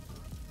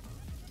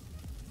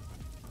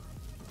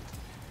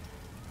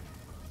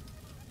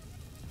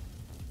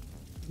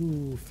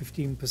 Ooh,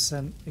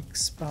 15%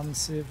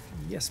 expansive.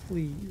 Yes,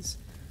 please.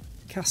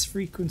 Cast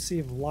frequency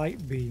of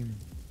light beam.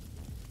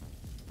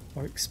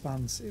 Or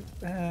expansive.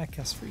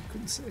 Cast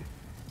frequency.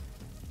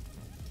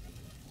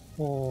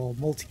 Or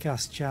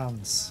multicast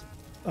chance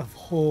of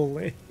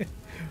holy.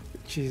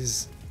 Which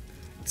is...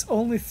 It's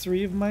only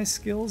 3 of my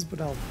skills,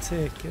 but I'll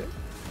take it.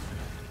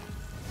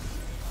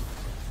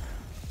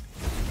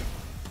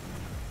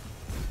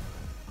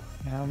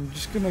 I'm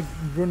just gonna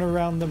run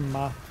around the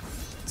map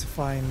to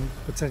find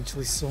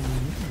potentially some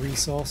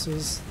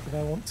resources that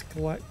I want to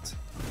collect.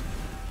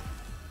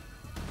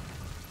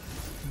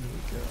 There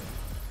we go.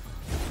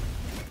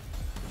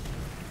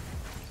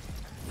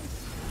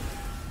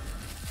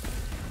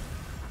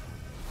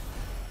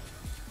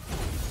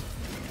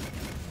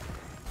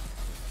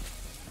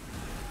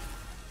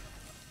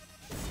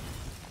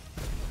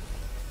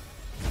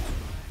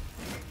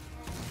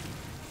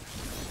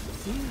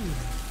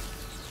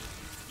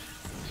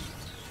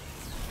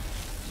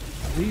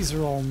 These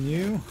are all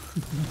new.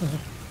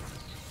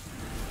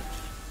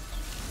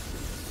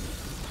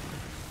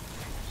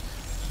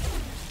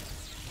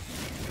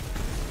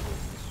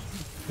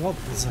 God,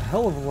 there's a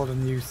hell of a lot of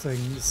new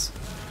things.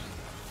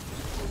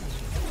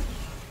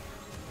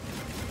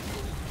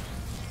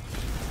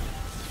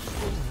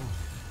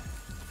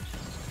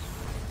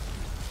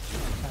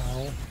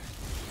 Ow.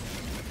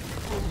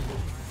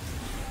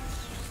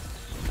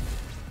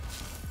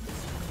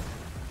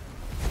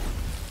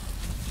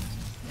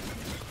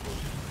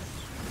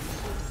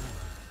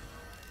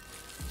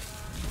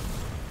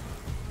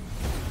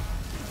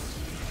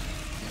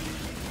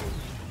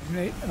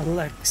 Great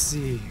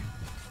Alexi.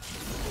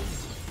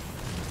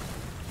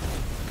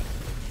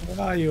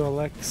 Where are you,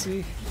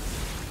 Alexi?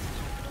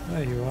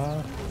 There you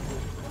are.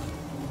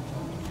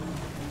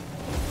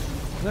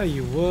 There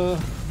you were.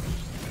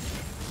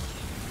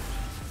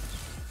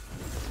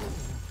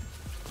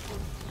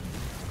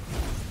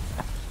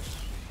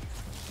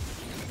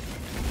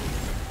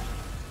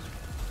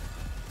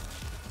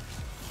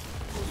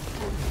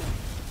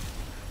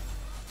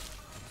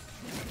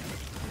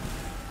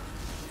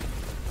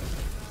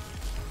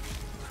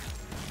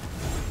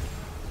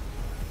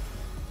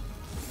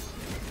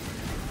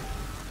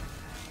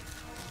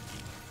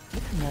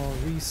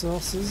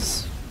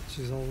 resources, which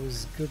is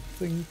always a good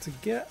thing to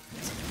get.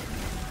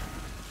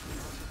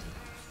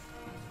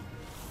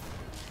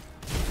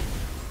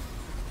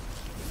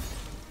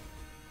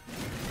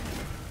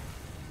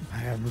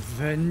 I am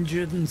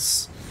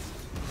vengeance.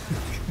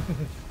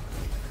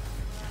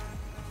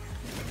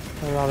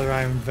 Or rather,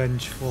 I am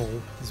vengeful,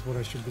 is what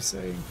I should be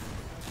saying.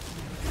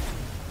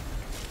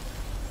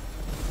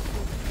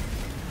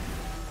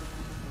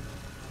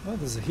 Oh,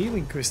 there's a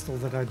healing crystal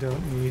that I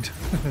don't need.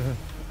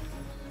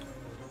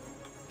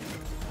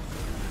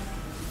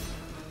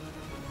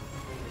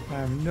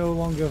 I am no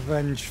longer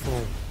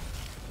vengeful.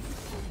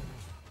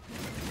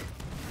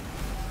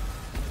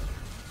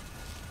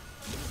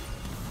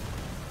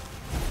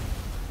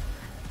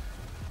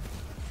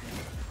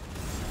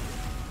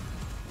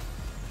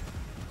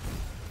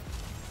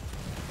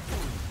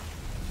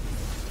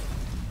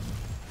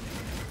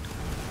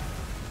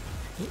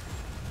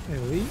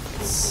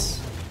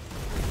 Elites.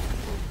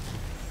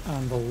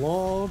 And the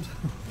Lord.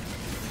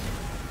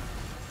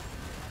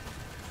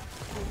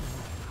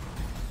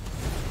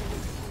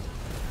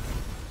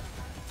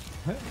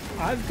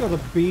 I've got a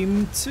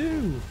beam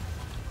too.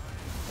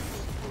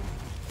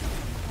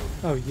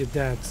 Oh, you're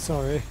dead.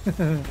 Sorry.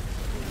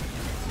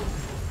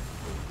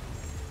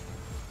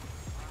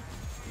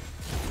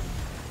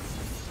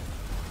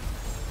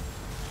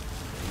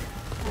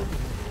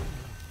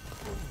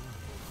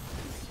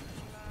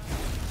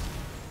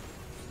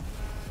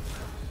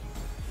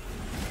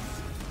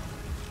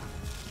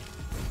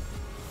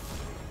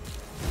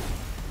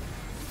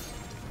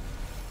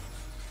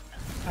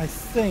 I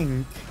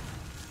think,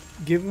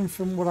 given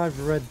from what I've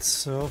read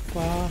so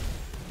far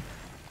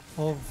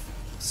of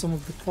some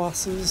of the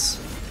classes,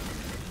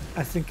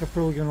 I think I'm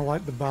probably going to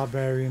like the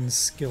Barbarian's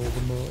skill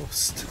the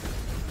most.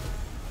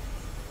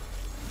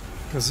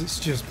 Because it's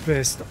just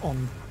based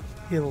on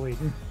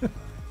healing.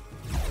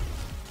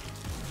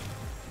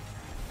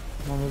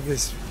 None of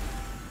this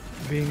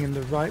being in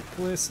the right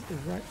place at the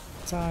right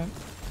time.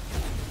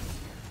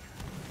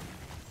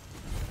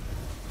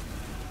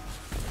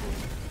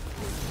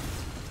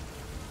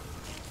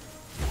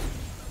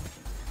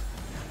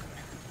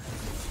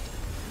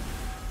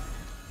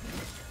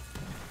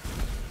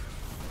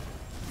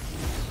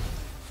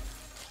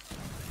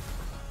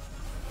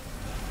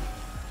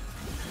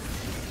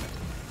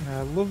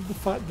 I love the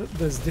fact that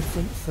there's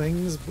different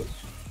things, but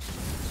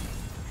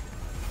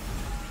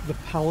the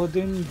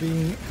paladin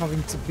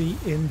having to be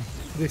in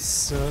this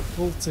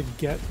circle to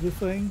get the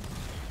thing,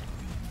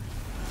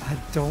 I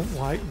don't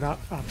like that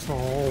at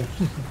all.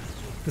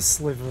 The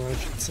sliver, I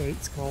should say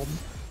it's called,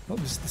 not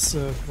just the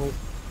circle.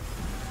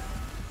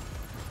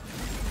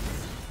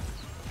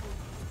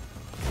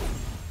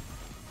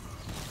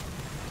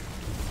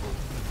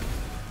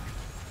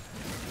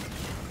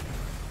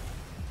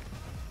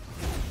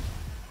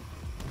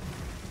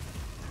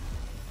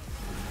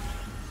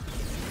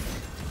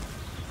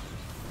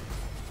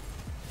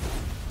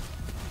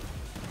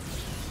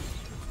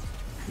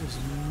 Just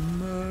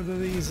murder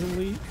these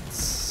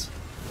elites.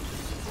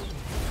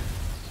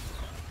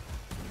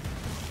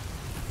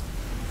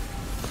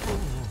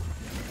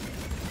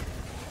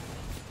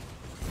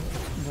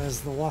 There's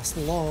the last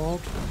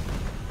lord.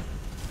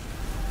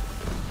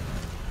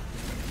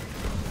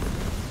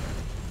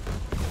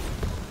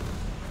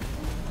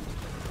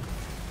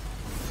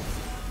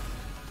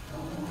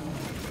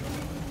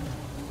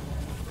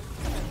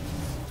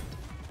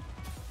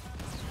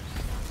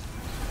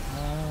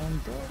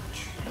 And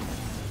dodge.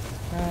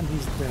 And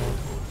he's dead.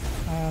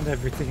 And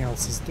everything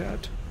else is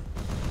dead.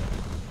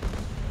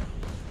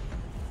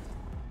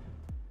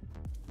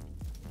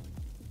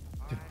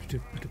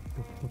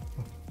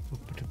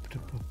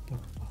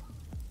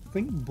 I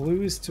think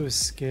blue is to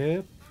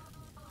escape.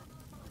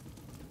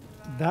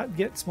 That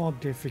gets more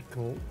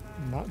difficult,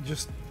 and that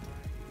just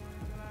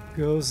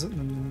goes at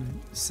the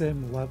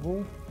same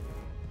level,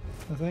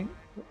 I think.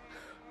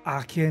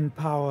 Arcane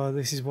power,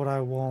 this is what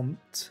I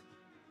want.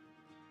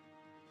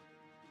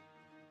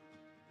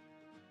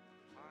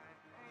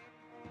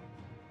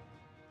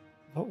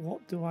 But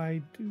what do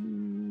I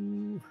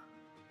do?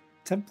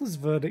 Templar's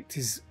Verdict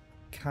is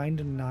kind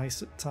of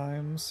nice at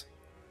times.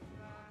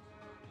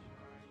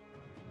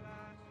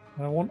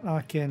 I want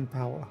Arcane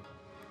Power,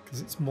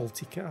 because it's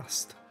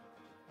multicast.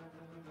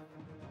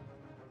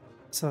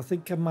 So I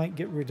think I might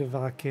get rid of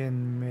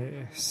Arcane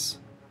Mace.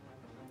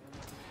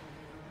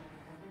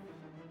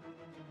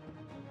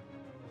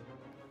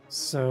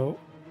 So,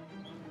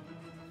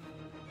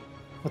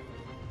 for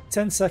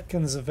 10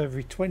 seconds of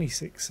every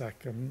 26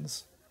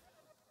 seconds,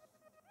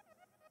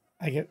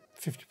 I get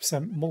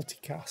 50%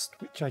 multicast,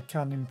 which I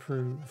can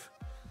improve.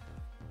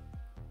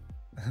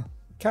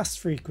 Cast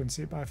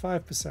frequency by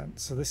 5%,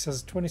 so this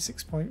has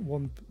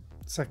 26.1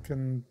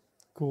 second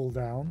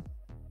cooldown.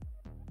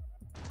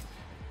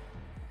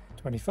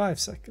 25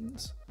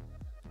 seconds.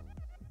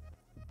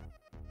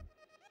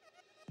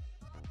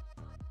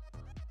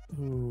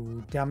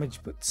 Ooh, damage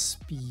but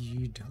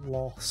speed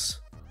loss.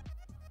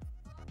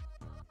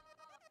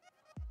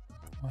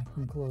 I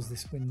can close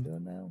this window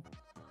now.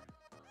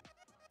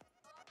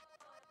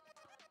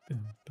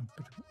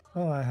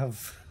 Oh, I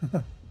have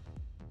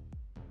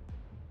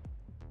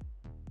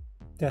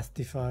Death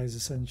Defies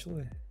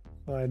essentially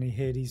for any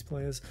Hades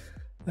players.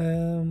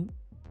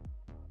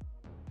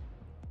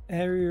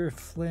 Area of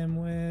Flame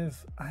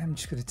Wave. I'm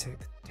just going to take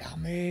the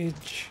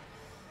damage.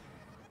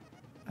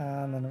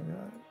 And then I'm going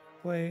to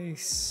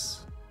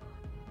place.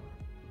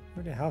 I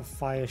already have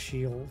Fire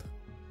Shield.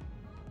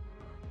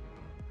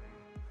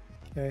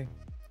 Okay.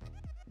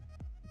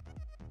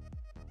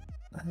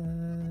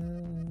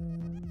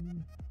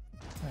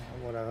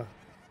 Whatever.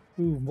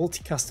 Ooh,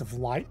 multicast of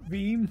Light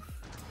Beam.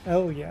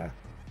 Oh yeah.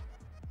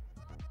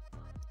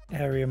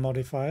 Area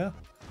modifier.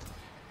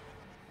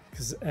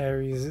 Because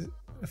areas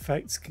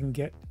effects can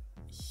get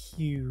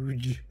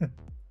huge.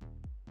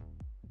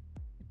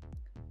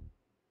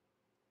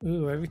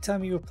 Ooh, every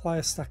time you apply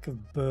a stack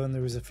of burn,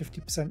 there is a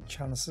 50%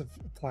 chance of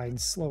applying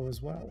slow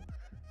as well.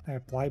 I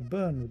apply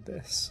burn with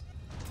this.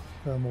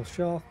 Thermal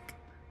shock.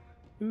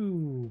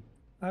 Ooh,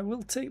 I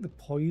will take the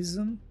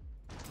poison.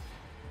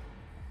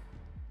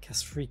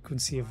 Cast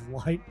frequency of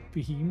light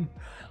beam.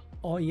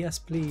 Oh yes,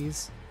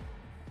 please.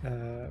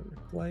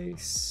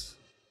 Replace.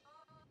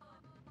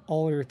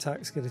 All your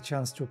attacks get a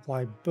chance to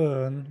apply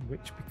burn,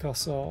 which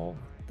because of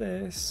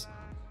this,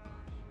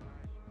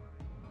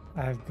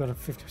 I've got a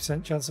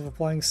 50% chance of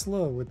applying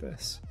slow with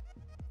this.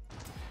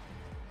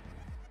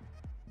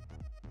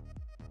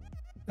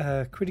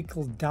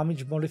 Critical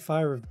damage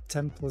modifier of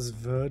Templar's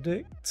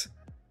Verdict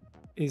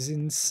is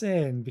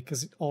insane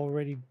because it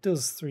already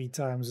does 3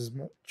 times as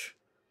much.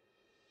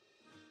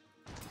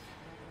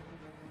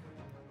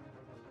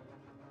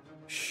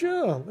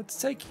 Sure, let's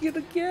take it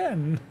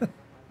again.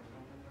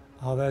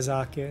 Oh, there's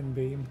Arcane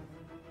Beam.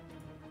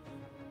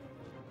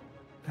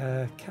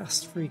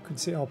 Cast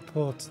frequency or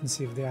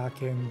potency of the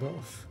arcane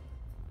buff.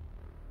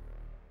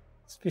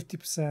 It's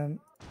 50%.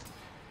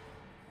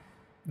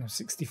 No,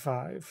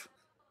 65.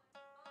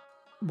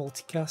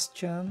 Multicast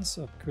chance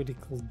or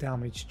critical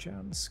damage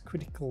chance?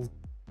 Critical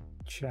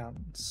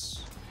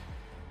chance.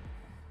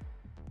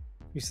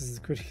 This is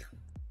the critical.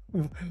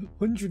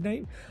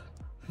 108.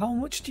 How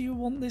much do you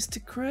want this to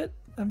crit?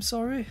 I'm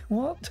sorry,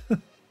 what?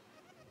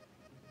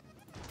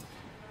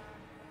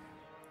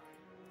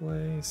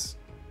 Place.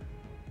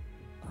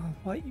 Oh,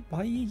 why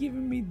are you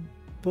giving me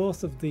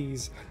both of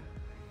these?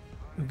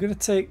 I'm going to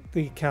take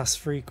the cast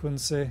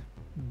frequency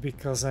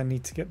because I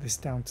need to get this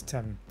down to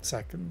 10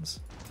 seconds.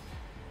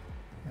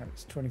 Now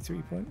it's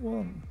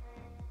 23.1.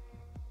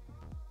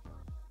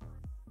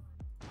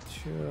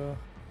 Sure.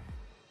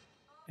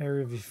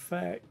 Area of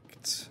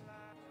effect.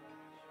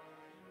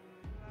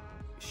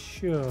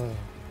 Sure.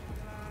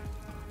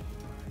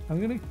 I'm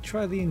going to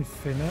try the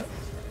infinite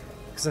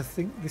because I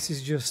think this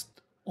is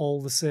just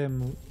all the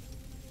same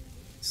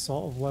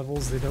sort of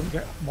levels. They don't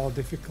get more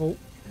difficult.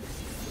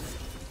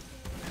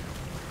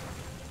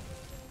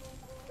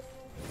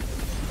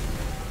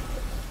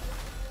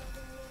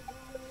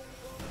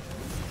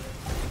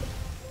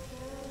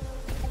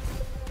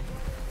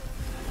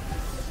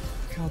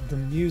 God, the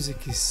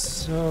music is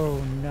so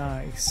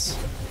nice.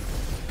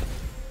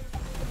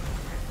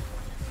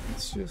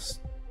 It's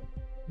just...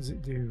 what does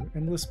it do?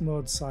 Endless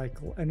mode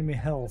cycle, enemy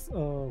health.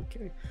 Oh,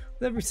 okay.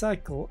 With every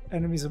cycle,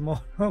 enemies are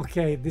more...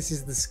 Okay, this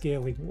is the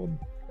scaling one.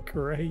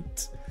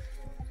 Great.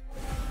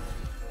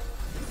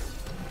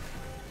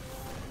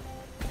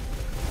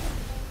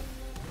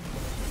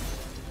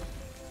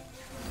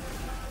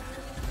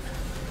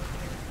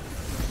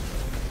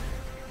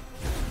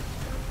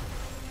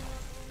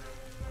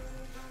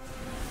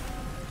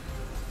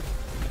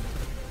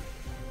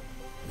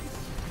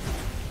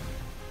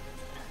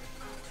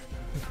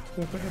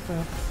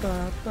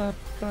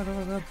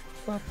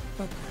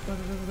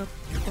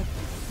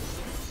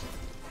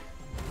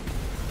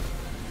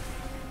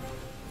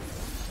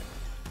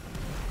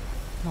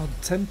 Oh,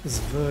 Templar's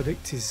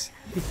Verdict is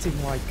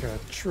hitting like a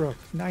truck.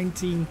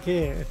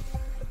 19k.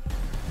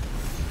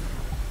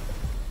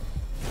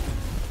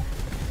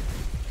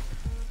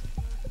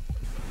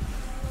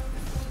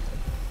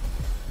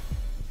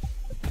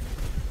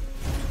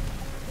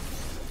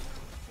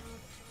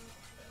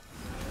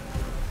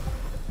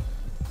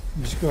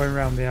 I'm just going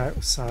around the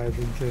outside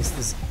in case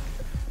there's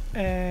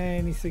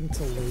anything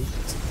to loot.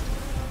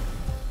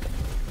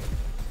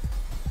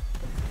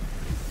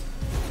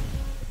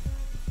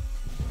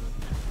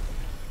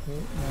 Oh,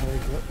 now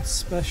we've got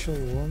special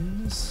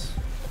ones.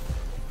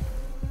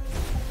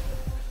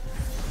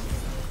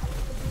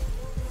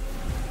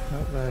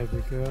 Oh, there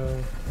we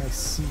go. I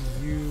see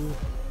you.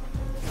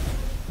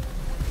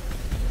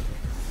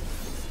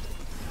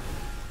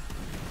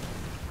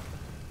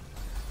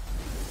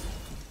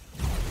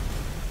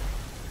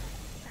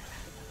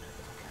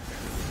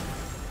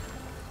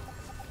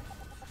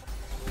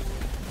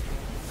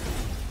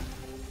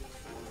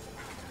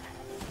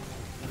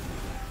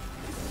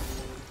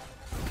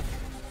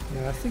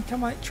 Yeah, I think I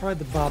might try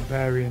the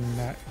Barbarian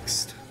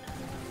next.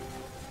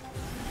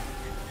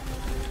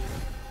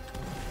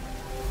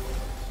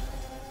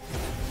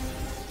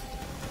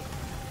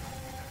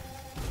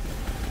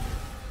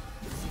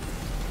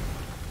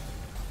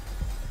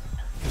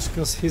 Just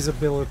because his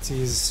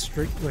ability is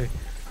strictly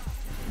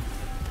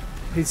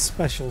his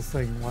special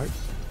thing, like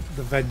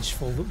the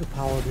vengeful that the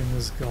paladin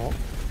has got.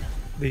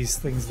 These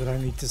things that I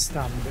need to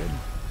stand in.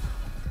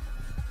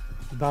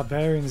 The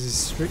barbarians is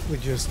strictly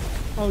just,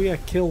 oh yeah,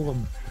 kill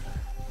them.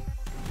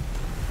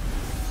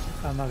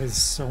 And that is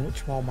so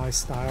much more my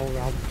style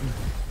rather than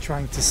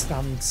trying to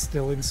stand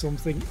still in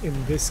something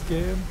in this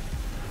game.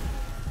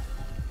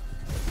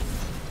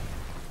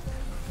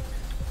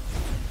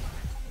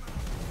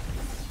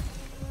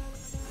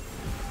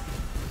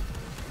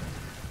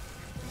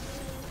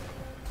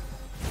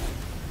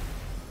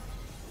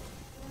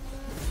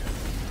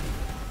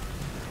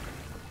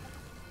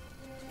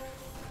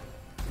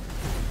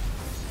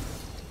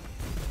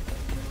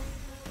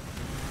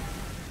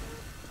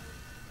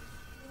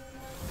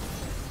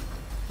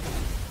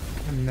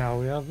 And now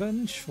we are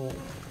vengeful,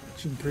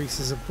 which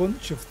increases a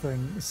bunch of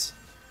things.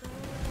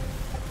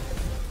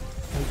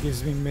 It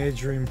gives me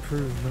major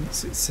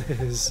improvements, it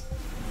says.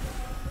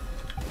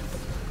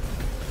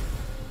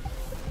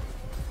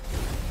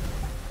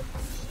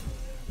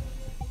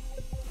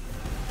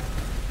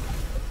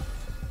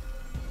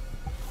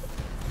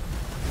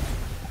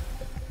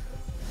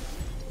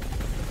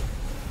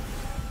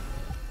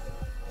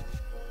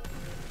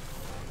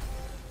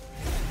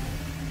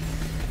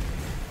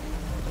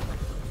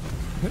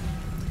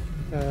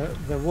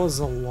 There was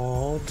a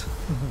lord.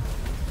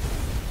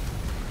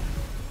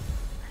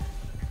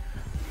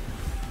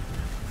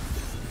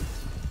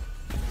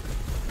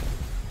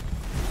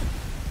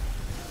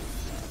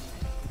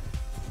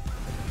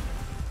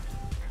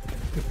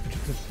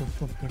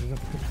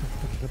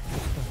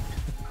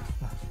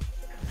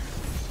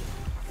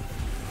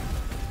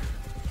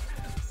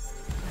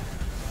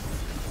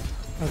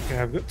 Okay,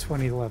 I've got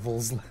 20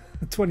 levels,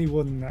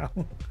 21 now.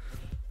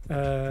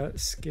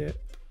 Skip.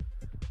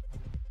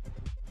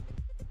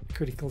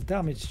 Critical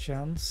damage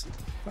chance.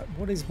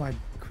 What is my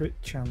crit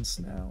chance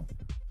now?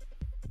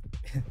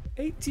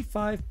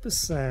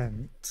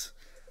 85%.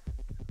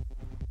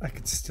 I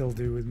could still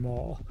do with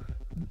more.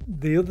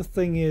 The other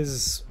thing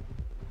is,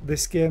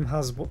 this game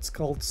has what's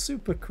called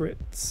super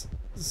crits,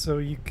 so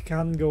you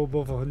can go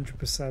above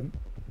 100%,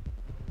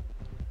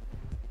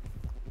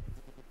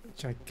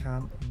 which I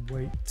can't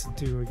wait to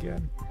do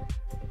again.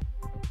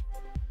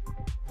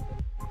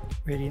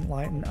 Radiant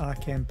Light and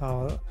Arcane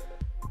Power.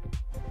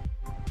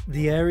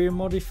 The area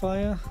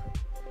modifier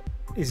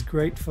is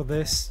great for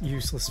this,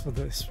 useless for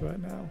this right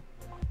now.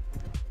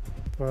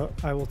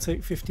 But I will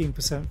take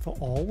 15% for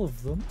all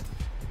of them.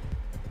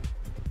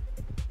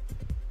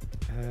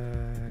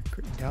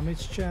 Crit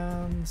damage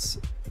chance,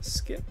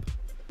 skip.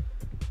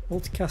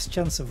 Multicast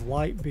chance of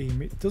light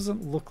beam. It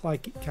doesn't look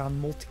like it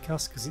can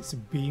multicast because it's a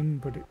beam,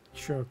 but it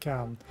sure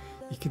can.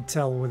 You can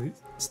tell with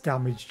its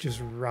damage just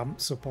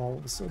ramps up all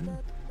of a sudden.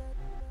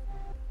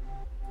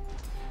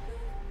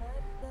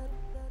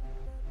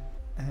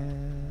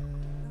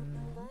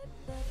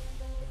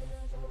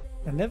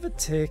 I never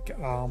take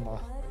armor,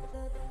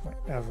 like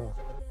ever.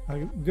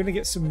 I'm gonna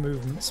get some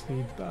movement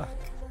speed back.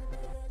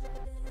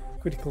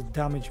 Critical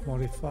damage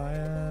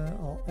modifier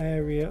or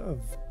area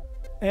of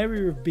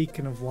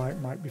beacon of light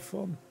might be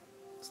fun.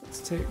 So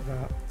let's take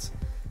that.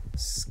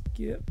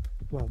 Skip.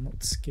 Well,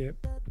 not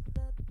skip.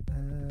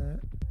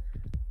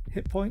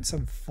 Hit points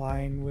I'm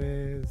fine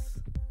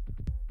with.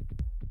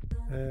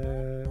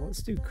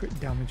 Let's do crit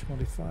damage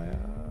modifier.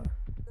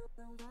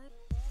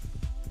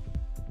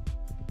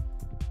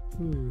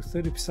 Ooh,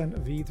 30%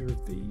 of either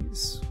of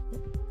these.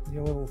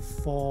 You're level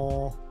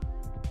 4.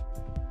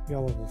 You're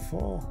level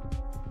 4.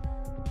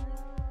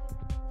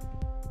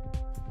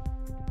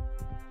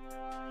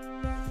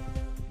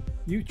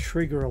 You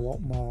trigger a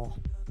lot more.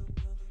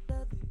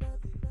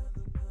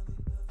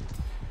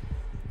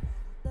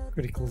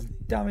 Critical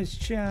damage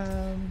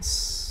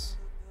chance.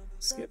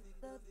 Skip.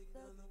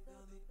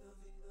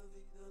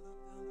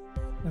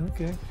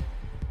 Okay.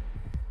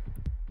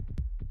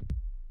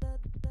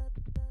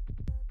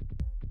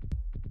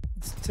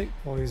 Let's take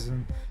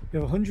poison.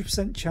 You have a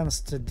 100% chance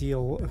to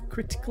deal a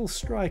critical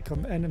strike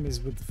on enemies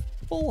with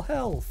full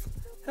health.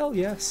 Hell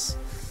yes.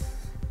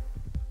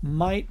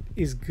 Might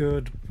is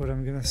good, but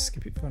I'm gonna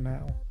skip it for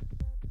now.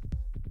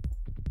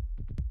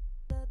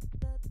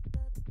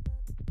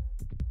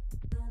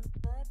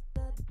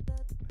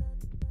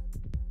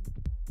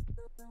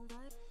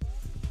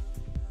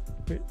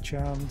 Crit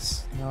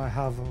chance. Now I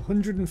have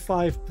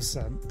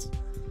 105%.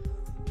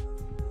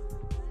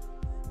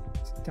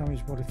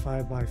 Damage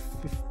modifier by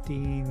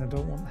 15. I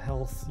don't want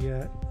health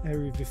yet.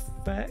 Area of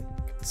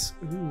effect.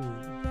 Ooh.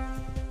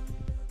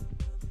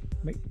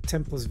 Make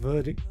Templar's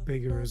Verdict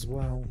bigger as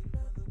well.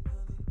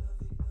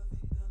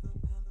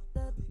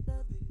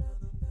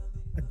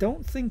 I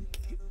don't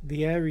think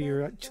the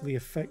area actually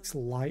affects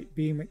light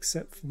beam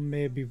except for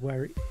maybe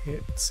where it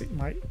hits. It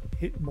might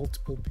hit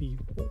multiple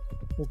people,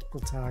 multiple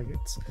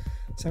targets.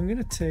 So I'm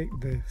going to take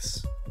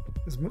this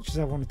as much as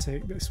I want to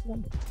take this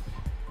one.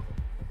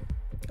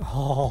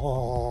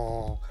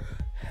 Oh,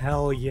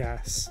 hell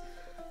yes.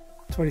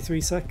 23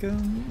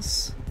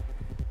 seconds.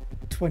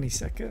 20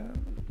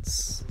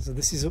 seconds. So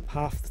this is up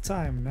half the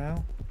time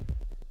now.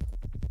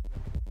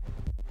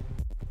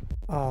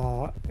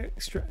 Oh,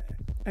 extra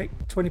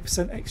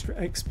 20% extra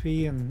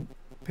XP and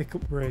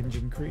pickup range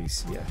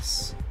increase,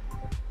 yes.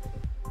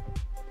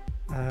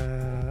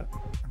 I'm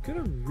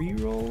gonna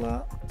re-roll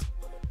that.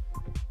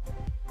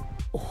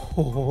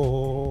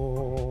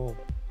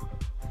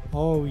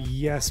 Oh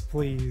yes,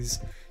 please.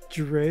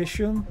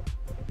 Duration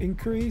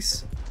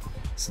increase.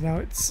 So now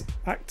it's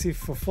active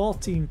for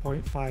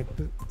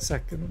 14.5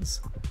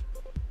 seconds.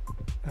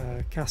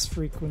 Cast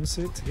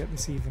frequency to get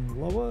this even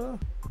lower.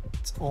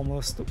 It's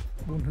almost up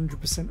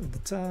 100% of the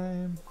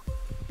time.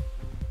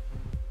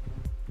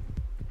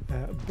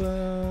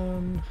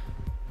 Burn.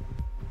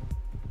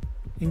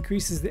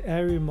 Increases the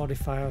area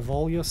modifier of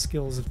all your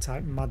skills of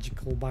type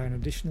magical by an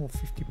additional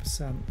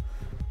 50%.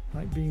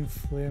 Like being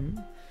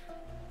flame.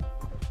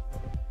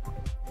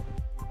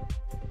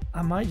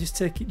 I might just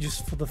take it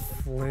just for the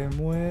flame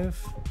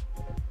wave.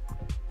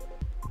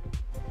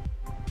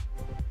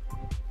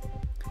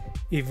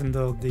 Even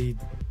though the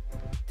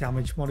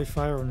damage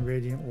modifier on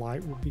radiant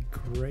light would be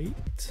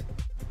great.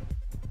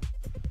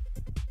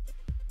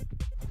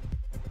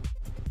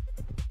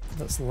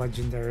 That's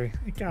legendary.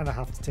 I kind of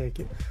have to take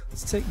it.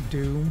 Let's take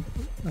Doom,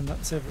 and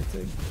that's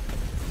everything.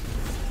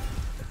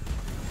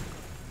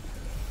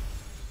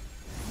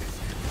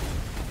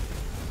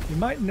 You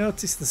might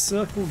notice the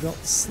circle got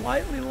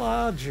slightly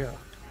larger.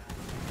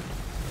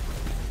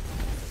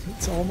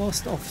 It's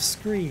almost off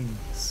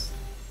screens,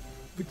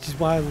 which is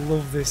why I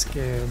love this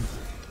game.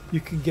 You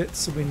can get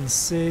some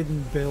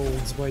insane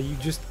builds where you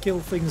just kill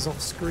things off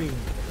screen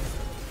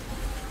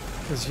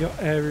because your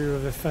area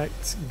of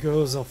effect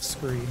goes off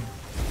screen.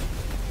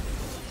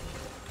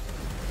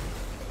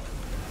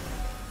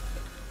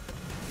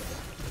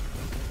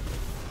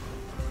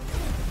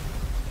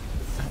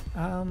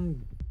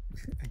 I'm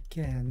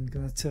again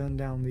gonna turn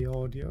down the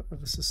audio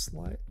ever so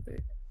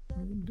slightly.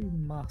 I'm gonna do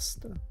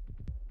master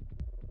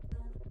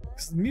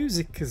because the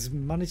music has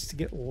managed to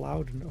get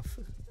loud enough.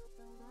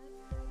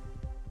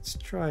 Let's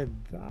try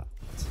that.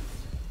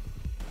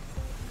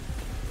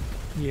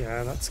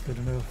 Yeah, that's good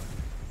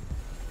enough.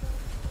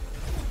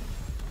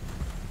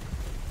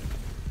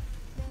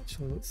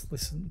 So let's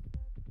listen.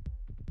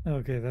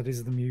 Okay, that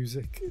is the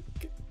music.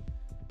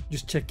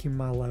 Just checking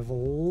my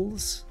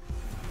levels.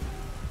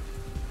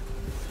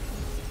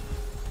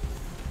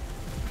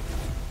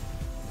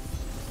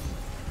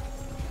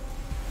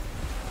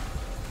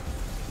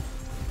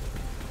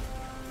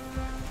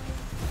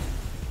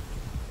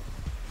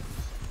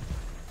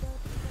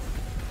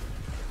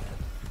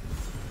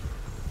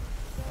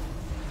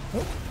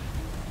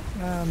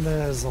 And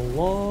there's a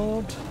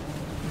lord.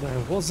 There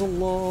was a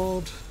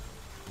lord.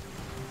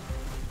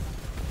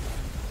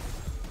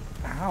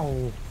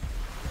 Ow.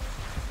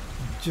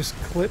 Just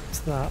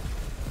clipped that.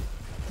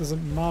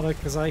 Doesn't matter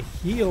because I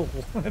heal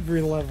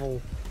every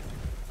level.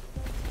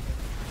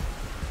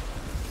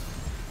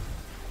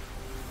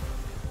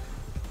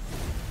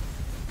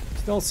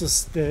 Should also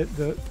state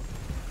that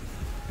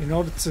in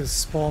order to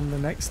spawn the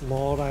next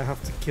lord I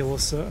have to kill a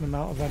certain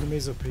amount of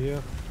enemies up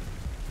here.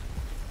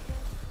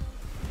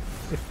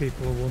 If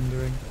people are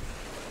wondering.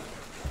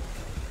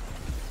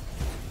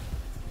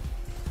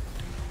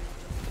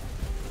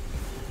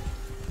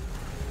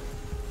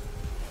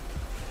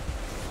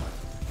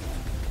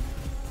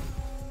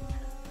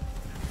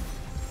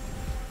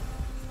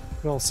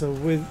 But also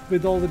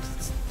with all the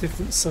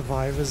different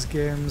Survivors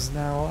games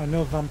now, I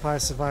know Vampire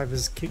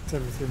Survivors kicked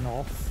everything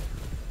off,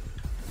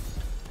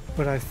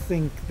 but I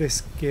think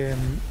this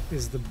game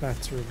is the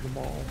better of them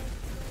all.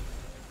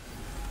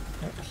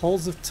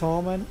 Halls of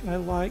Torment I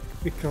like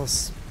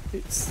because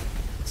it's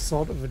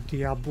sort of a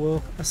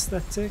Diablo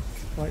aesthetic,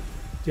 like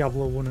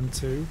Diablo 1 and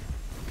 2,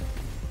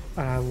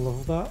 and I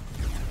love that.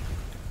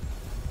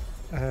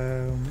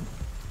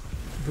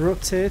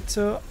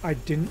 Rotator I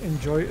didn't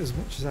enjoy it as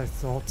much as I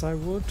thought I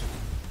would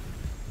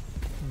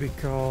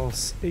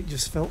because it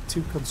just felt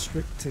too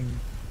constricting.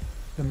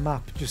 The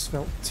map just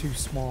felt too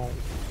small.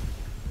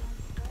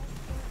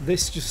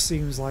 This just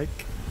seems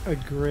like a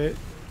great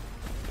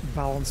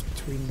balance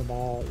between them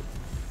all.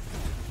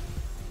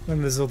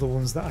 Then there's other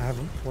ones that I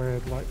haven't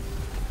played, like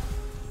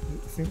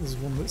I think there's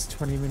one that's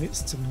 20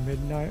 minutes to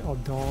midnight or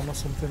dawn or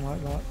something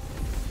like that.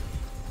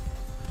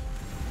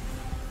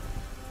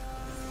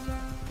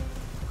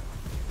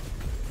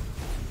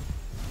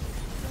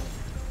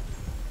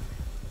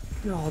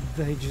 God,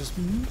 they just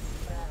melt.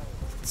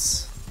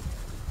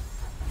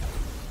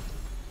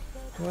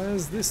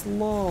 Where's this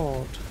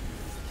lord?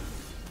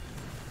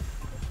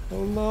 Oh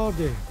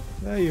lordy,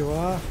 there you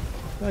are.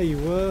 There you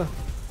were.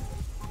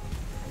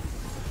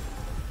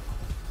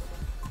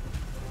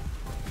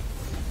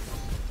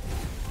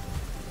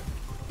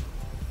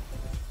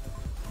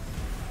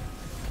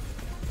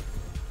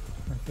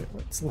 Okay,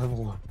 let's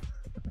level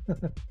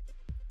up.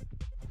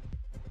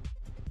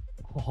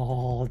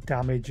 Oh,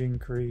 damage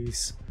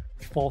increase.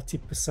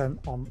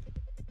 40% on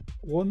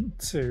 1,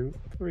 2,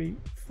 3,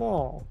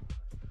 4.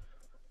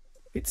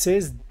 It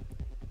says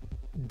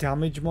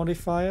damage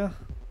modifier,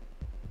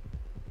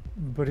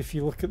 but if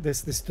you look at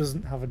this, this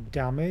doesn't have a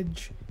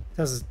damage. It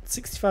has a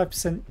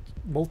 65%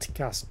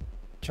 multicast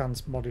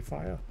chance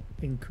modifier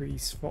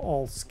increase for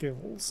all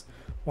skills,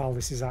 while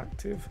this is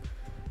active.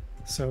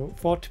 So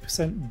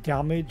 40%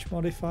 damage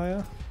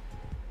modifier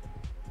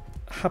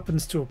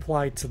happens to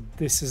apply to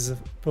this as a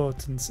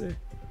potency,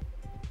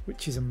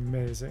 which is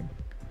amazing.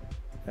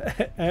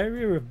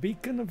 Area of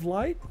beacon of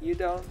light? You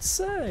don't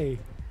say.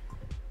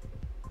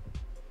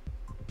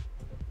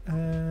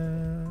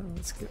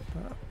 Let's get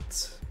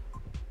that.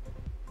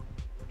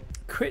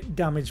 Crit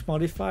damage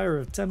modifier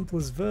of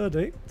Templar's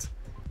Verdict.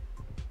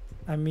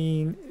 I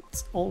mean,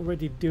 it's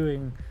already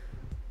doing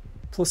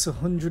plus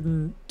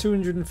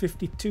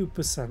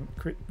 252%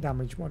 crit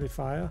damage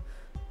modifier,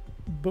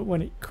 but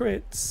when it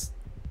crits,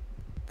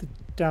 the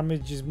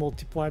damage is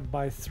multiplied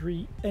by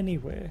 3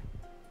 anyway.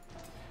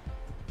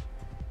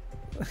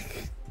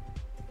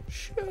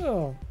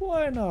 Sure,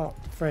 why not?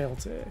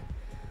 Frailty.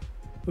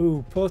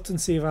 Ooh,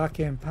 potency of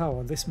arcane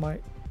power. This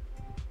might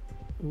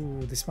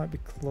be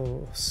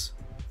close.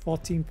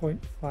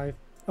 14.5.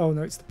 Oh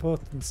no, it's the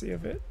potency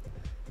of it,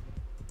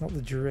 not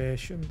the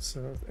duration.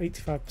 So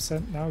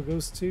 85% now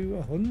goes to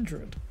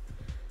 100.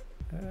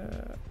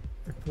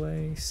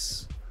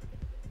 Replace.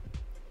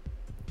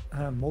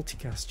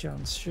 Multicast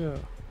chance, sure.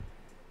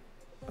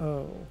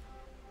 Oh.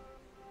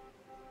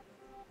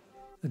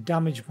 The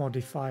damage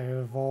modifier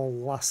of all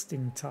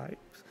lasting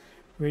types.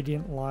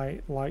 Radiant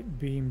light, light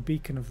beam,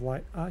 beacon of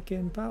light,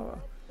 arcane power.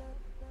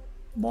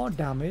 More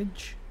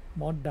damage.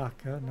 More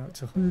DACA. Now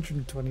it's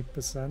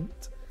 120%.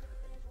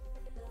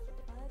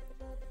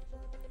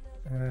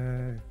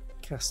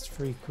 Cast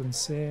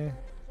frequency.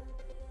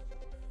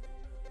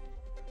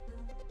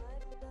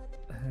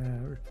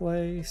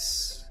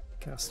 Replace.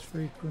 Cast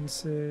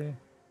frequency.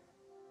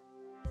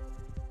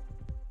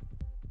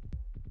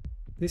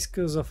 This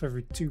goes off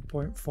every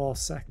 2.4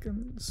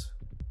 seconds.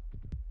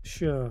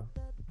 Sure.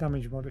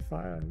 Damage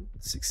modifier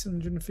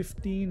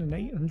 615 and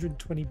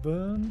 820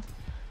 burn.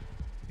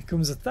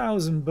 Becomes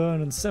 1000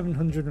 burn and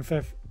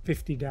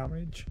 750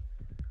 damage.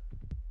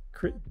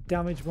 Crit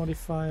damage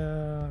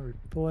modifier.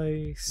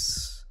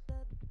 Replace.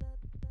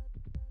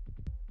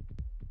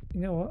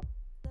 You know what?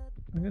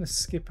 I'm going to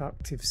skip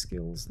active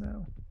skills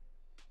now.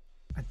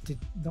 I did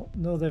not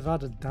know they've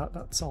added that.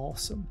 That's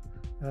awesome.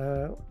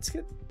 Let's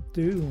get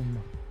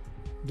Doom.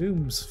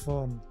 Doom's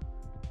fun.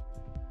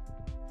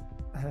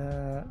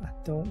 I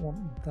don't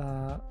want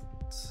that.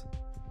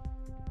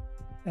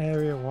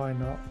 Area, why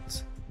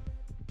not?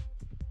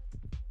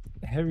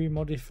 Heavy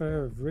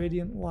modifier of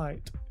radiant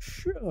light.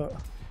 Sure.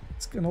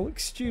 It's gonna look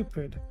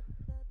stupid.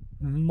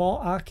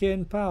 More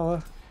arcane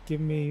power.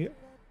 Give me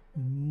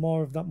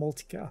more of that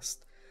multicast.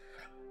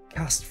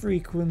 Cast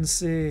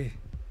frequency.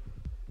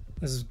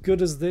 As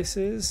good as this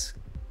is,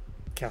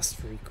 cast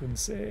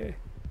frequency.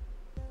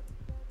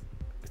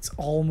 It's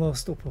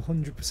almost up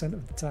 100%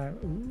 of the time.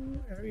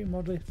 Ooh, area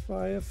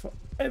modifier for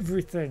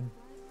everything.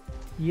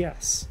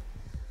 Yes.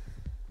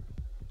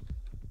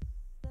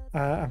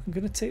 I'm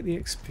going to take the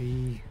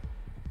XP.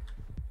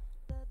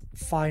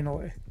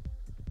 Finally.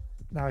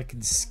 Now I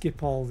can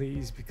skip all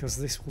these because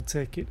this will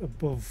take it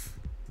above.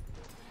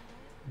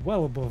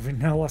 Well above. It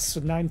now lasts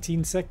for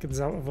 19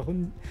 seconds out of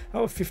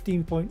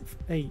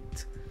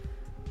 15.8.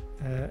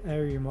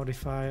 Area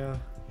modifier.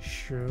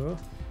 Sure.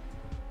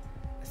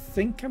 I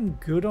think I'm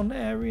good on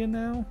area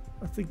now.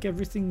 I think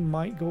everything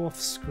might go off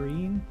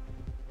screen.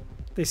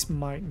 This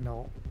might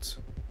not.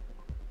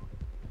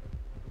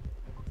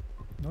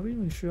 Not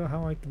even sure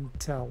how I can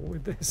tell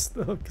with this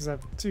though, because I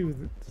have 2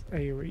 that's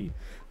AoE.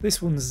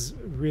 This one's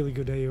really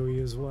good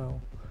AoE as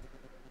well.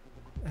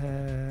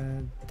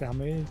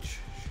 Damage,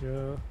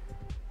 sure.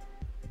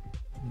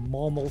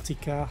 More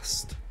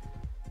multicast.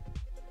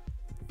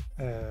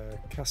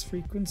 Cast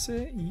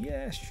frequency,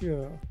 yeah,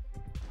 sure.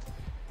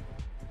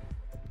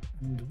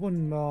 And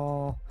 1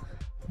 more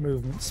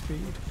movement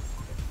speed.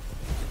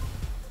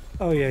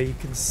 Oh yeah, you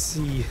can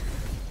see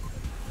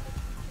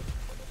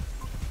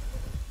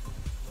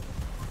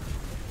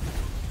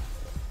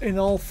in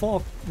all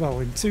 4, well,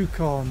 in 2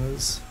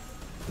 corners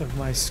of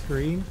my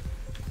screen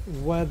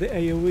where the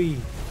AoE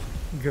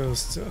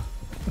goes to.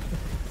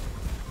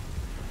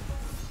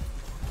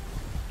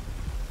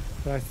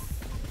 But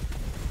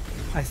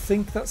I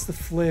think that's the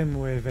flame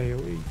wave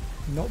AoE,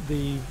 not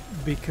the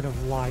beacon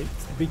of light.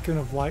 The beacon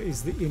of light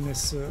is the inner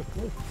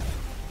circle.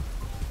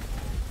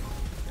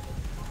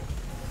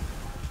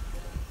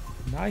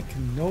 And I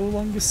can no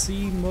longer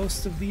see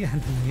most of the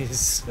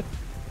enemies.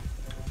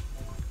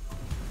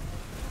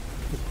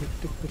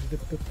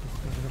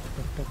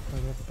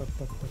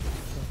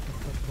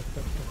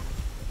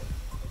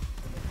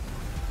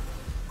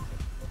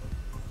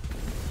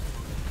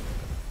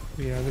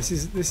 Yeah, this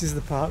is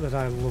the part that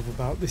I love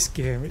about this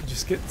game. It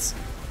just gets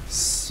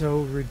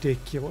so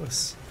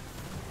ridiculous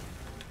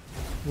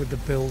with the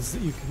builds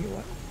that you can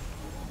get.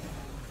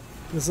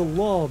 There's a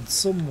lord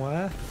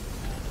somewhere.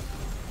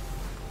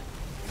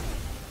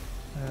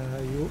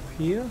 You up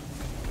here?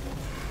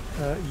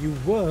 You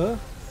were.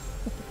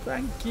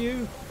 Thank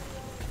you.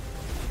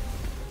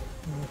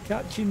 I'll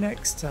catch you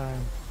next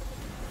time.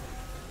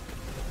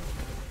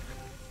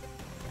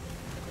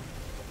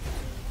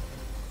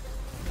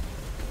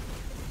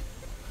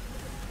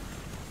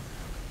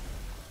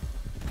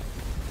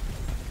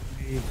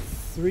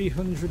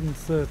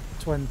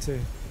 320,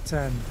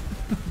 10.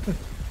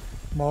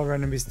 More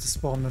enemies to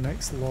spawn the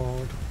next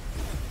lord.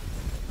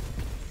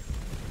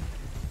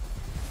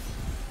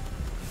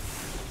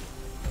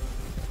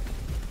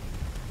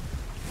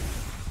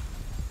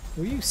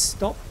 Will you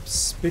stop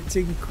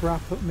spitting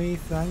crap at me?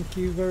 Thank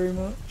you very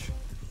much.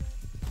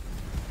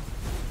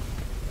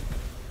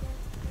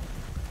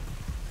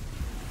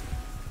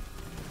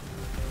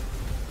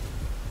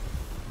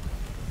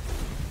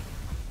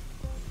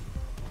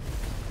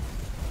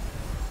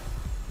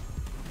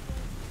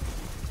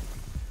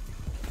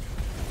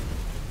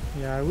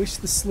 Yeah, I wish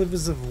the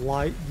slivers of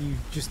light you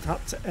just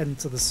had to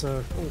enter the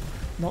circle,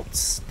 not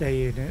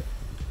stay in it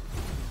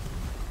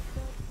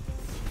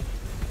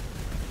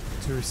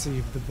to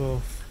receive the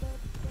buff.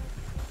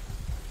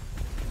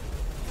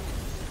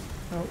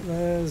 Oh,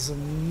 there's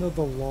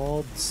another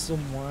lord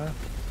somewhere.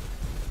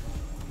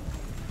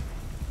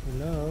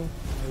 Hello?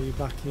 Are you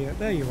back here?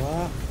 There you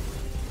are.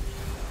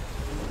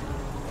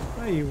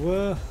 There you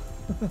were.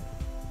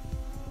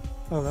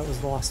 Oh, that was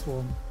the last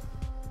one.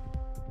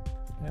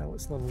 Yeah,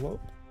 let's level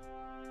up.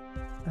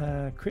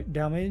 Crit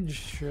damage,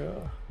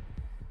 sure.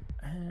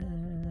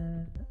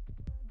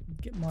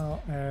 Get my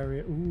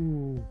area.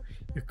 Ooh,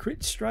 your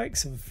crit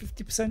strikes have a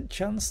 50%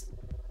 chance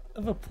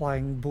of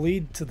applying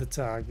bleed to the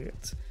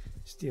target.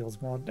 Which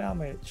deals more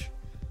damage.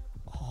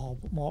 Oh,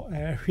 but more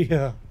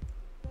area.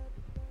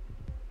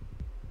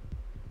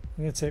 I'm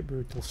gonna take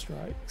brutal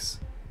strikes.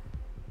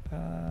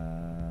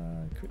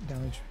 Crit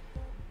damage.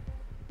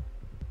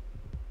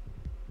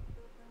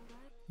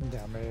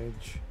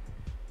 Damage.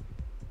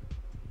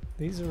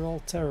 These are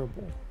all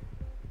terrible.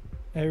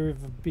 Area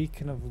of a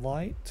beacon of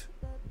light.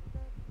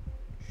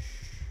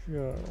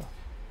 Sure.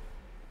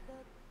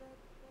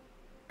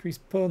 Increase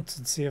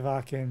potency of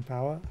arcane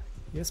power.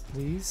 Yes,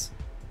 please.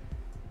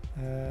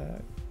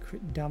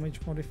 Crit damage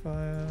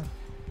modifier.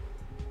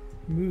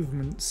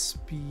 Movement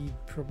speed,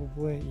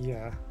 probably.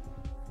 Yeah.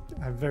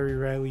 I very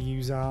rarely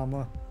use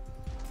armor.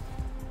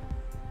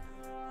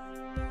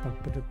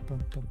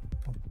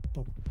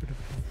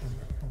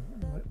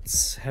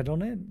 Let's head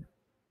on in.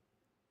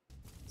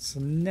 So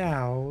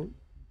now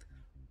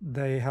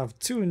they have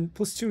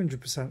plus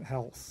 200%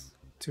 health,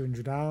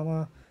 200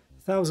 armor,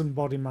 1000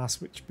 body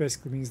mass, which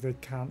basically means they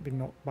can't be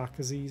knocked back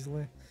as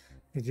easily.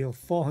 They deal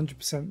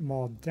 400%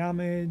 more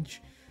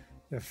damage,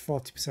 they have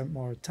 40%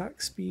 more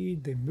attack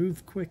speed, they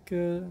move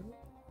quicker,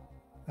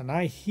 and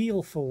I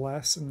heal for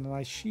less, and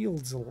my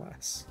shields are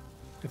less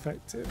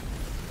effective.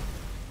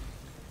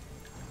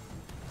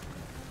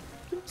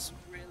 It's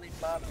really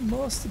bad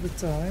most of the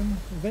time.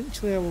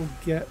 Eventually I will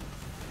get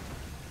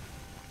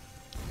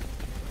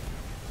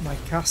my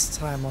cast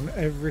time on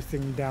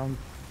everything down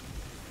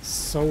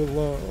so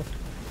low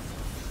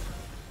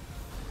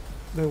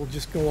they will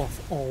just go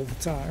off all the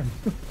time.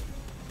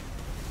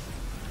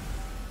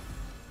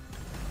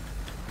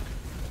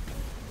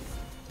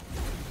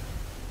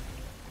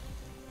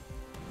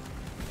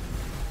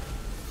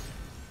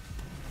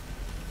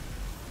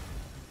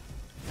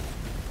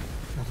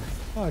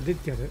 Oh, I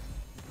did get it.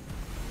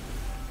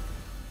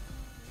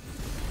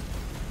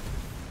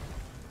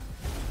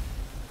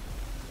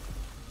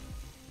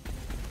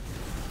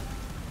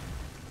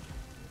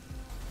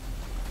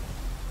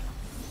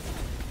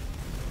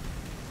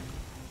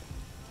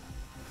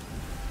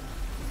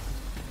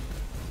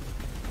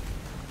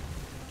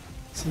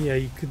 So yeah,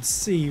 you can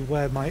see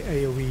where my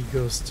AoE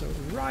goes to,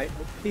 right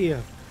up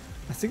here.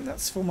 I think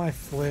that's for my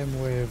flame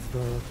wave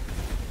though,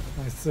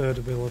 my third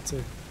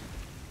ability.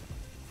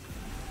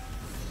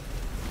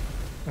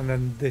 And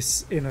then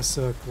this inner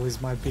circle is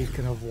my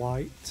beacon of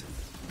light,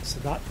 so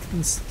that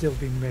can still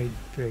be made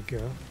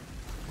bigger.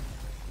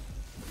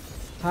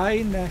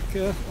 Hi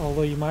Necker,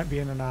 although you might be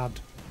in an ad.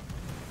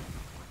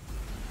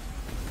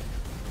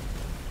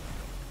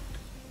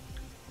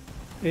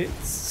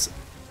 It's...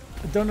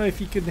 I don't know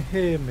if you can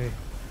hear me.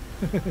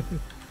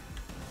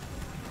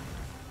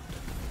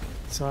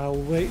 So I'll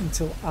wait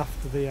until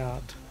after the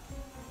ad.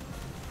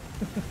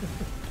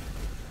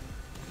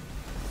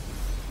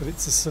 But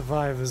it's a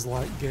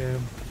survivors-like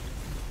game.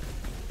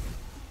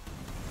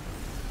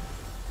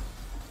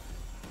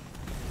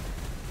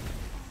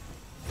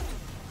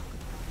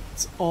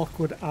 It's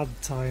awkward ad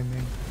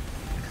timing.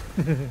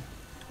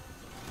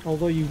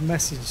 Although you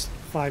messaged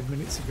 5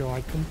 minutes ago, I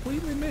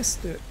completely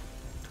missed it.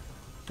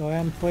 Though I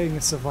am playing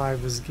a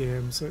survivors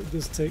game, so it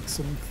does take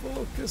some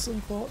focus,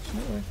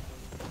 unfortunately.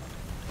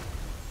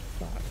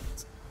 But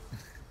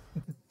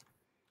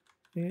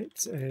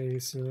it's a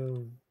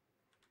survivors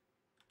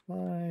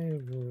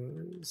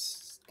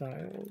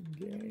style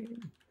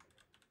game,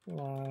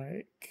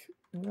 like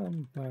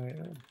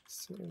Vampire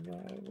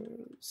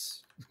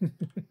Survivors.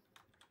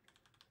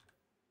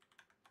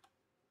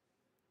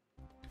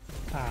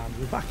 And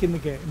we're back in the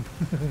game.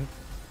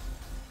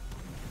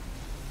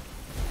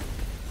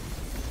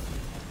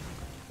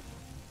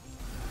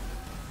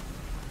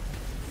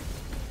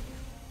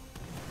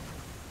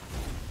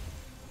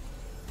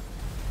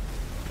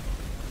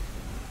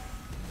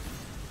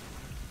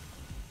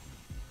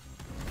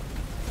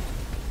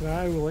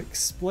 I will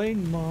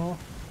explain more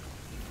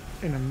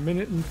in 1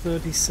 minute and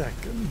 30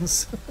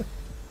 seconds.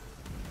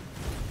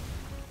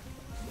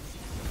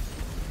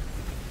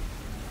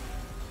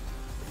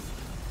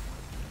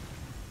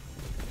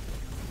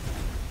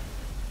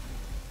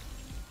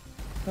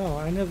 Oh,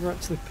 I never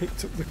actually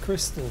picked up the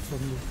crystal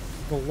from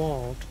the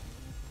Lord.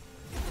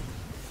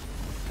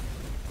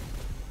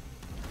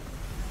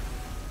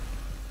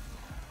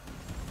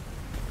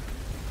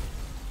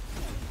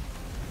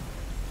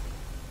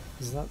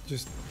 Because that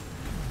just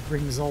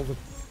brings all the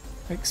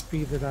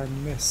XP that I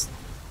missed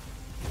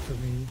for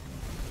me.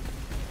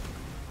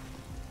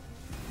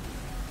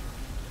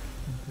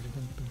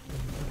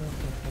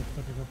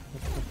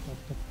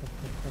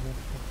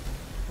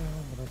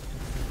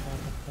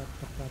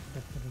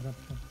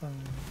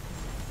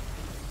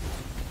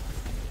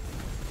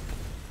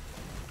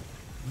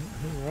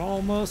 We're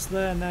almost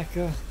there,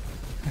 Necker.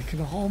 I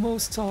can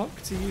almost talk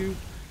to you.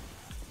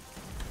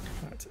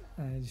 Right,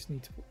 I just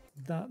need to put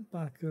that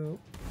back up.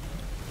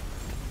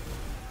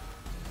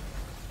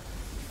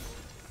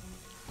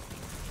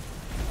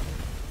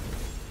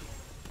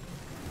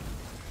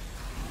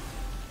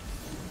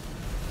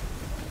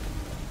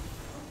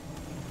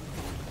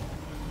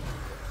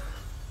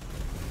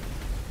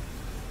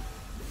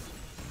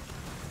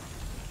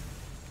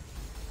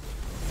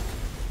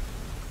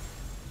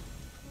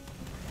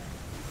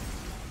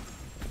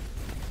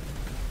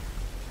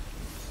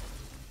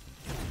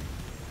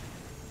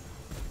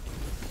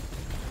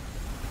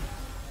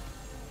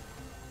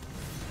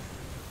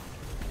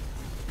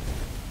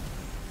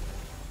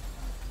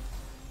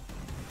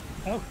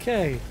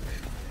 Okay.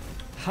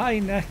 Hi,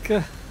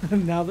 Necker.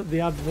 Now that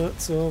the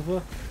advert's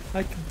over,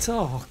 I can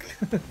talk.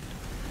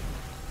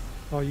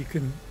 Or you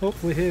can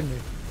hopefully hear me.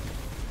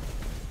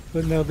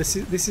 But no, this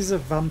is a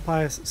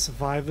Vampire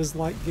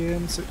Survivors-like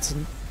game, so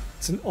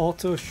it's an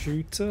auto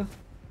shooter,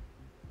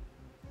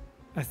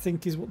 I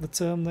think is what the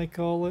term they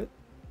call it.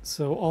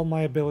 So all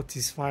my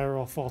abilities fire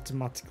off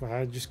automatically.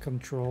 I just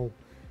control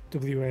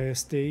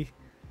WASD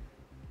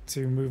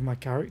to move my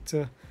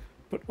character.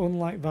 But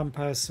unlike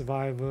Vampire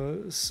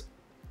Survivors,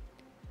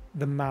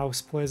 the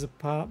mouse plays a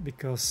part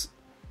because,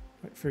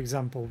 like for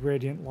example,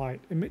 radiant light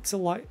emits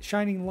a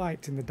shining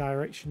light in the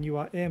direction you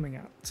are aiming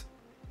at.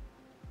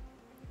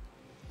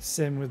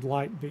 Same with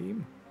light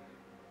beam.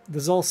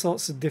 There's all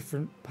sorts of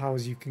different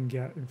powers you can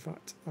get. In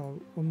fact, I'll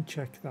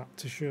uncheck that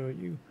to show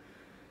you.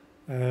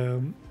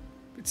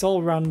 It's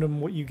all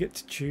random what you get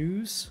to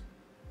choose.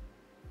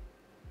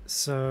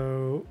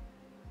 So,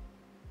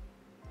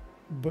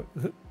 but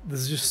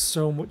there's just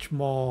so much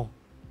more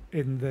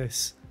in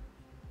this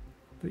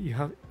that you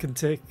can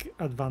take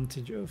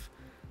advantage of.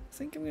 I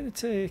think I'm going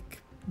to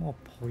take more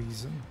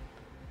poison.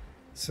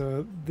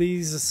 So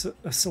these are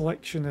a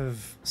selection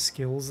of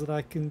skills that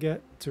I can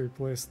get to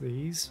replace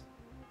these.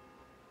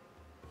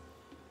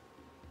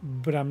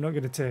 But I'm not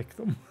going to take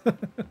them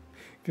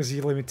because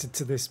you're limited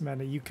to this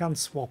many. You can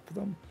swap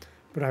them,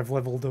 but I've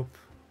leveled up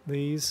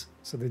these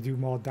so they do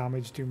more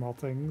damage, do more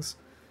things.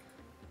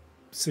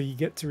 So you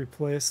get to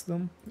replace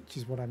them, which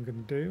is what I'm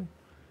going to do.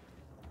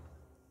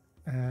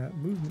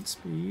 Movement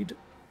speed.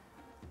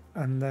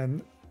 And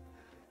then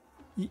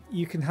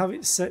you can have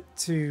it set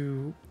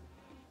to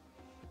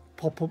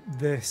pop up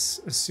this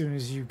as soon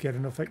as you get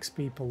enough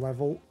XP per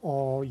level,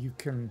 or you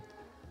can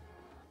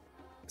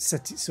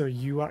set it so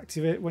you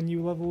activate when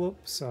you level up.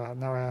 So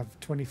now I have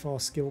 24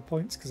 skill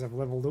points because I've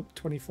leveled up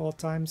 24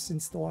 times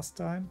since the last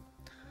time.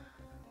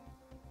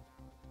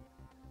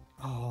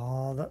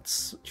 Oh, that's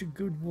such a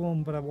good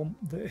one, but I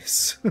want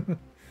this.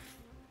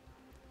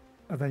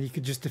 And then you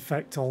could just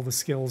affect all the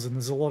skills, and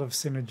there's a lot of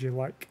synergy.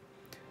 Like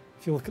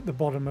if you look at the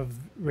bottom of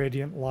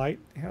Radiant Light,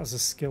 it has a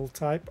skill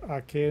type: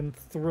 Arcane,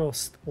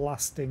 Thrust,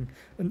 Lasting,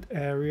 and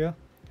Area,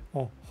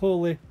 or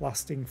Holy,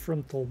 Lasting,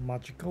 Frontal,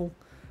 Magical,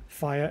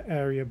 Fire,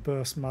 Area,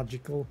 Burst,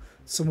 Magical.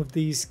 Some of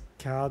these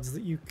cards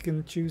that you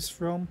can choose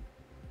from.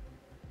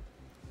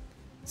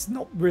 It's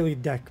not really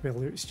deck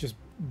builder, it's just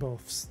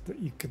buffs that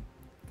you could,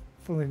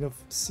 funnily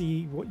enough,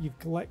 see what you've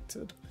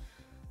collected.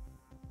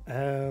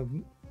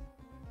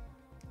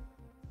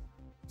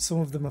 Some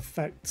of them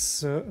affect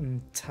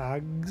certain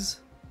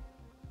tags,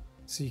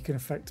 so you can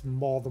affect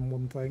more than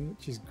one thing,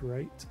 which is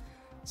great.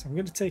 So I'm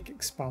going to take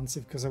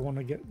Expansive because I want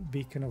to get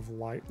Beacon of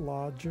Light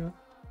larger.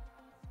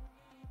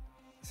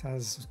 It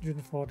has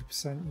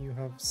 140%, you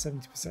have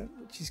 70%,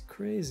 which is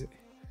crazy.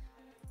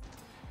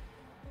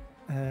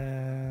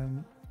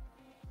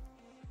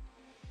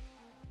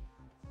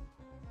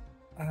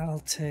 I'll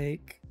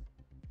take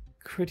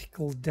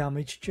Critical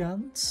Damage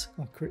Chance,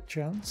 or Crit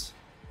Chance.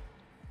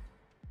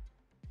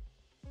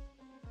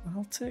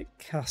 I'll take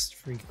Cast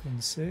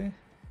Frequency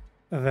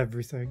of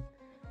everything.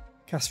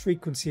 Cast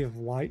Frequency of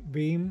Light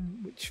Beam,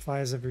 which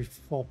fires every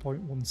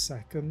 4.1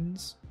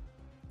 seconds.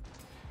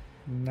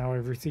 Now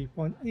every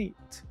 3.8.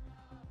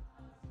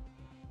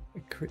 A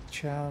Crit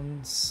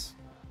Chance.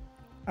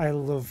 I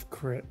love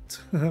crit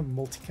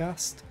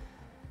multicast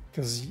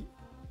because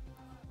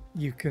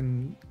you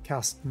can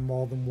cast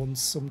more than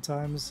once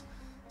sometimes.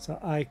 So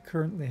I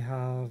currently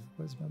have,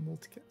 where's my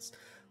multicast?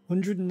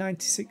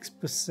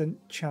 196%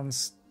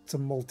 chance to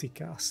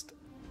multicast.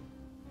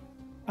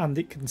 and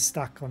it can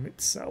stack on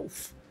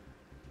itself.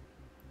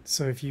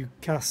 So if you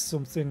cast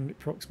something that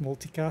procs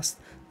multicast,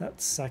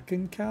 that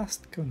second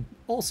cast can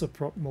also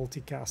proc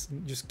multicast,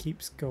 and it just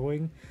keeps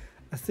going.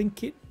 I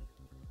think it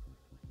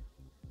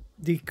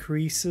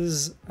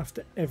decreases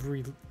after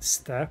every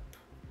step.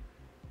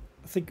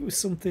 I think it was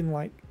something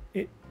like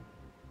it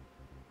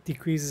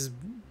decreases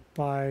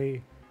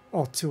by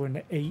to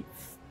an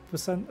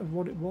 1/8% of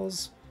what it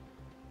was,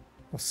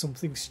 or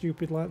something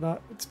stupid like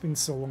that. It's been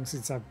so long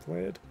since I've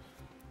played.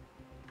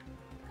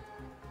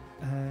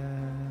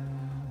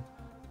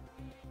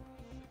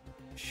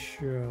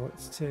 Sure,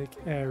 let's take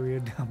area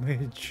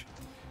damage.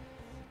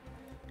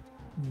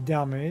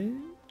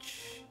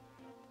 Damage.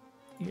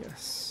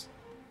 Yes.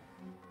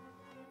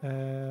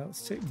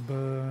 Let's take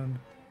burn.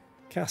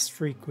 Cast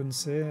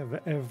frequency of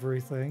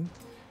everything.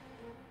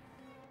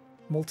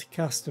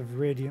 Multicast of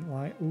radiant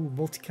light. Ooh,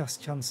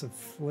 multicast chance of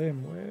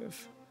flame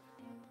wave.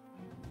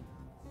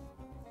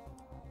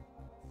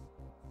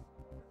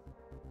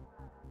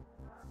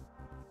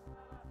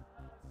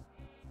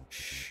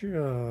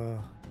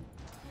 Sure.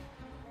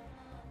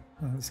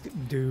 Let's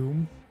get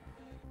Doom.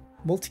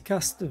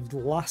 Multicast of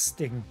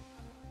lasting,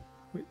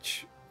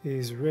 which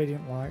is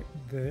radiant light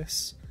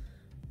this,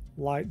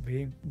 light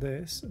beam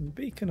this, and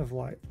beacon of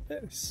light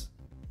this.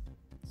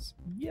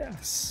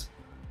 Yes.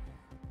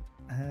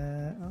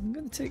 I'm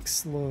going to take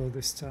slow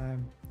this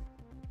time.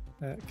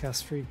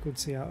 Cast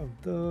frequency out of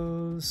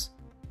those.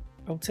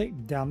 I'll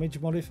take damage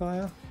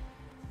modifier.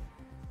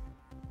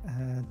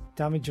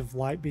 Damage of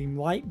light beam.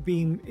 Light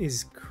beam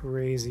is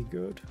crazy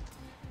good.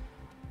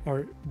 Or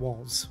it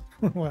was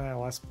when I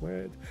last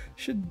played.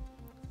 Should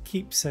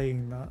keep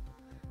saying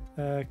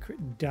that.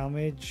 Crit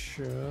damage,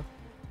 sure.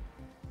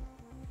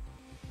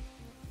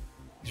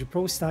 You should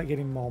probably start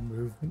getting more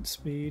movement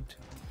speed.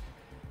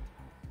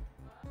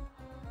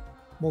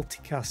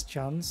 Multicast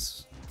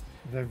chance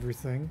of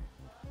everything.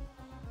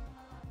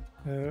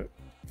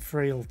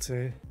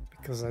 Frailty,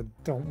 because I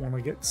don't want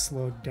to get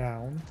slowed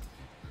down.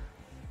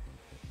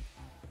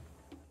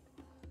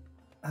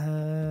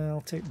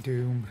 I'll take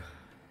Doom.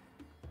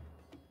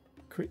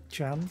 Crit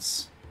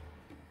chance.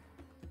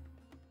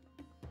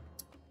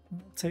 I'll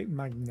take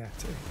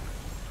magnetic.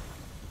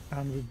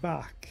 And we're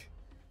back.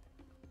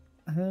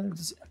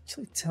 Does it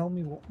actually tell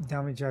me what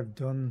damage I've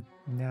done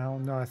now?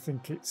 No, I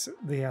think it's at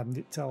the end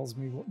it tells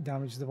me what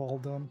damage they've all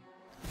done.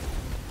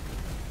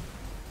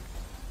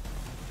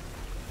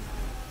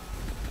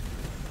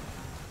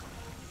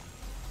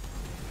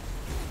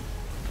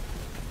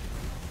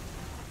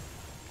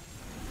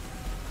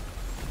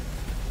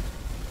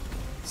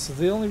 So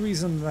the only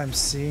reason I'm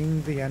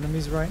seeing the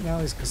enemies right now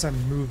is because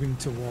I'm moving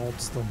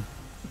towards them.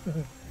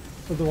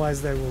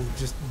 Otherwise they will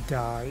just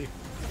die.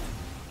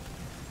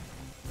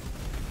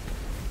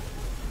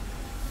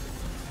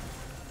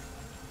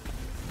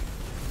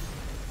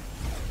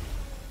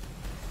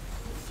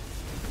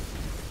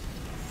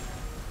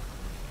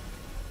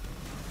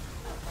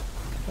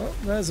 Oh,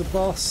 there's a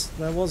boss.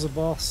 There was a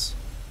boss.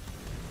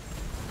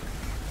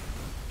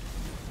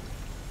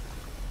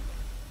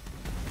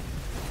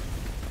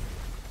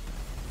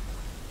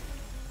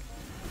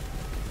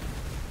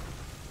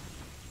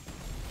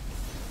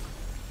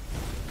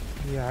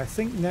 Yeah, I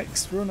think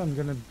next run I'm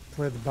going to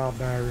play the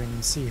Barbarian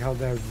and see how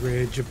their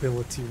rage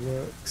ability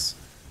works.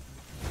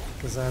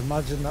 Because I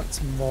imagine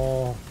that's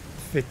more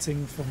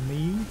fitting for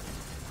me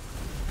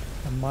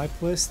and my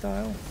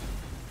playstyle.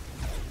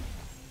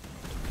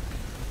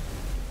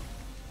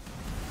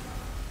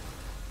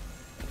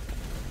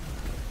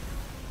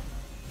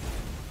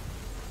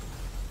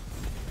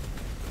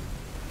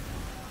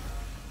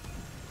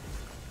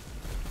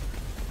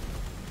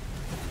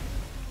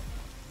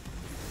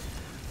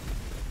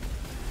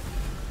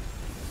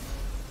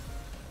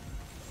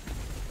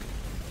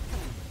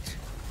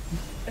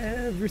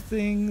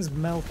 Everything's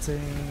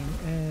melting,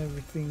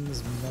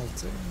 everything's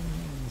melting.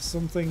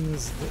 Some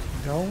things that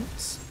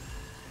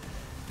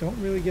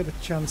don't really get a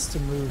chance to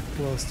move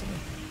close to me.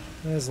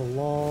 There's a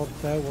lord,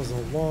 there was a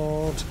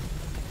lord.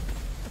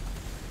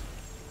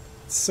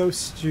 It's so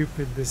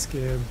stupid, this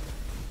game.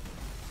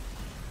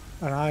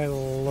 And I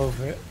love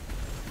it.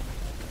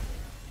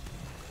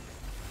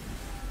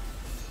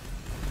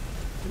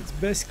 It's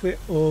basically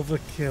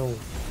overkill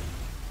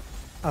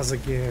as a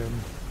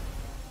game.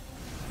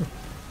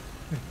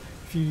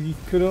 If you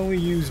could only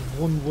use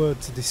one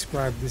word to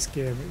describe this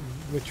game,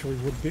 it literally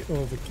would be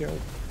overkill.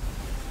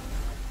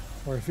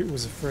 Or if it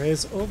was a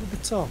phrase, over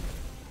the top.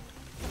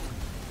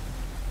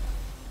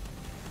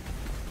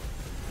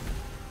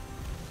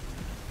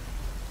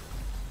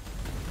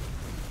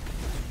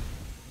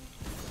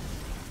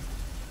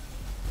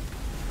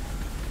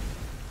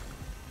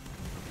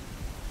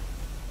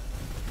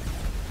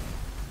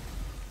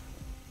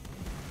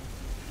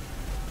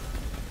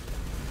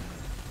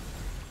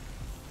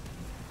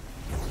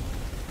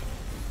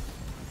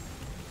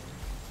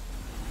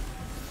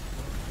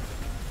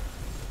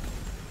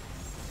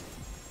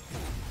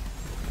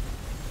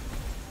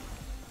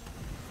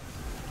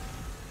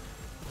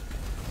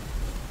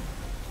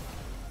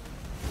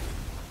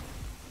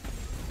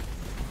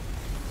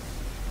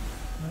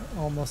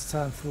 almost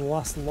time for the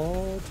last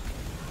lord.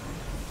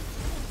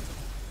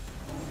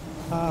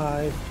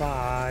 Hi,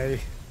 bye.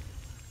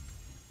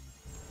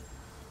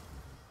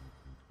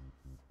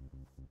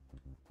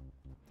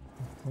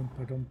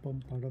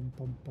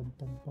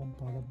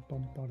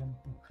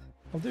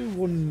 I'll do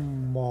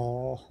one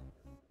more.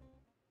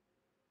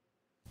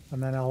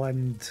 And then I'll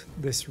end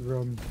this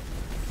run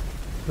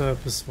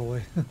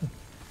purposefully.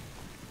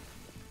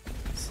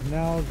 So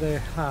now they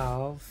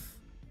have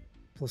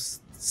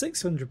plus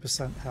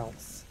 600%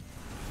 health.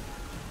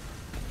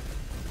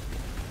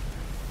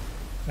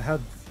 They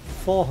had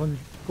 400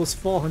 plus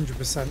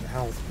 400%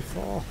 health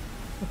before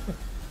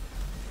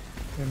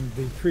in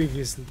the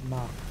previous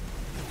map.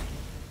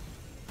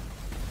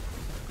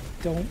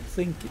 Don't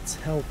think it's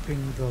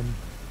helping them,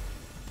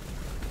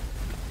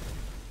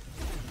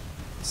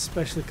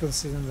 especially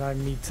considering that I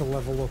need to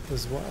level up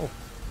as well.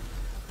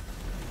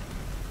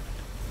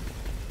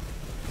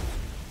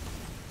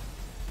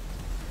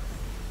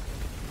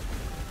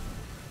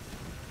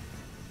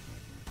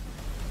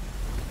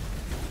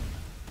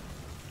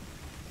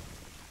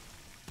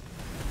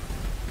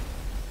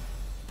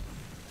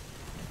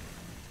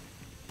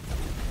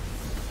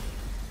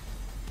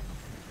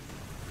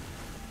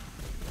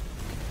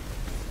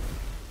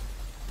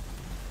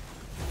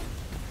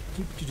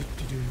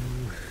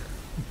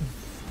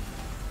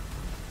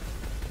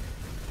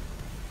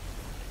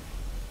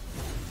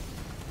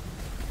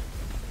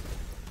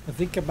 I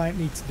think I might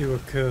need to do a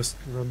cursed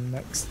run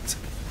next.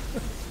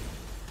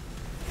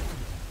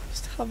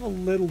 Just have a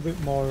little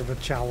bit more of a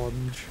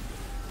challenge.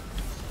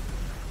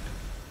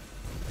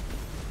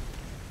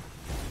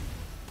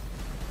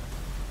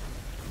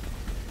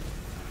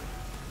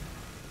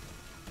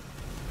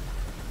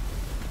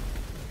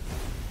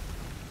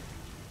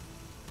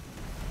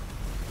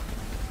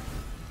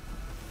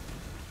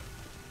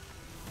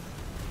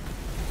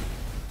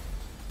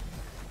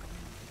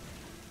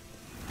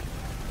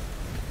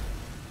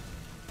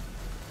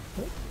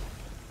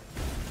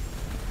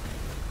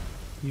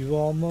 You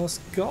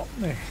almost got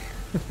me.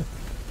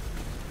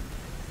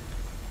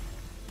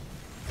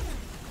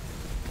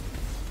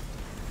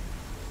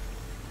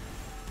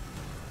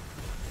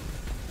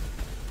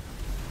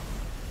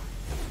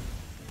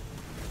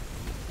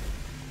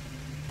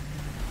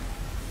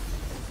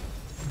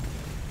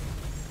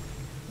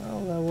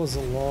 Well, there was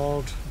a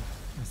lord,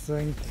 I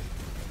think.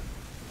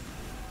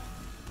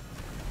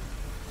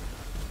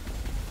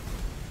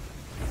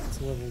 It's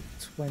level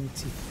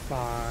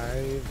 25,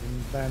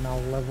 and then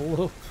I'll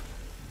level up.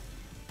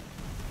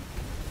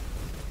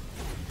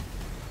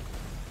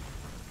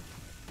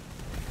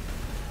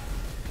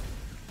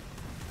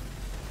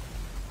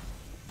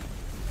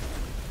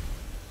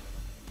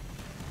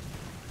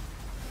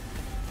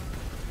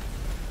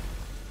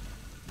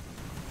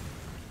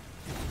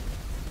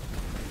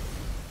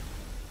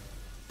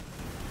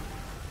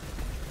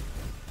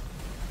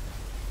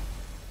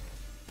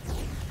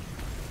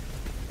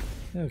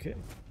 Okay,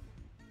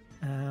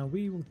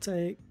 we will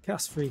take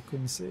cast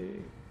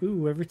frequency.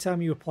 Ooh, every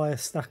time you apply a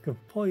stack of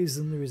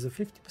poison, there is a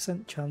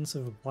 50% chance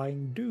of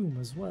applying doom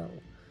as well.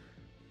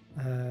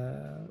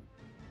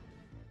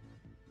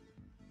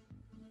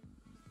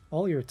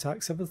 All your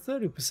attacks have a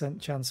 30%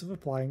 chance of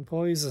applying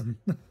poison.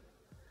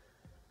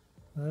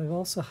 I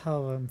also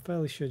have, I'm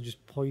fairly sure,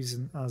 just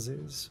poison as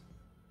is.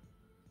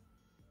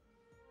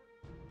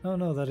 Oh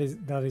no, that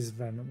is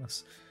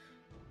venomous.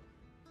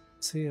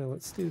 So yeah,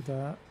 let's do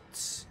that.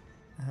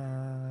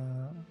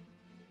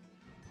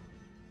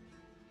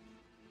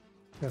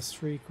 Cast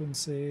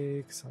frequency,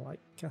 because I like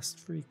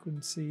cast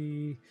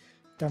frequency.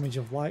 Damage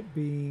of light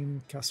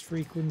beam, cast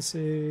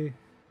frequency.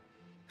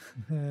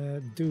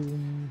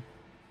 Doom.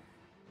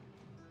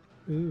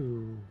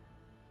 Ooh.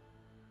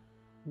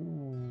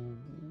 Ooh.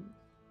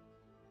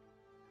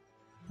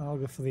 I'll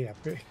go for the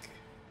epic.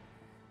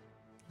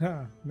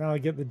 Ah, now I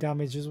get the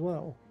damage as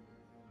well.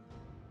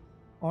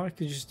 Or I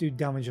could just do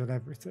damage on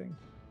everything.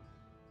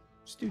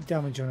 Just do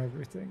damage on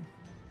everything.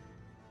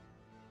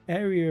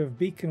 Area of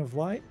beacon of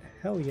light,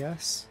 hell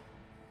yes.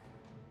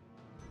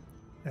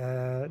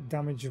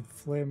 Damage of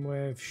flame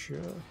wave,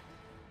 sure.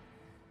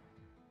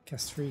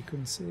 Cast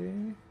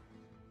frequency.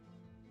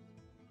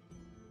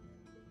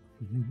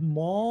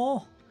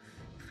 More?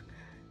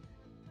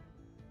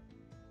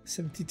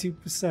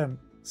 72%,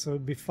 so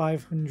it'd be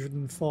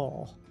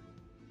 504.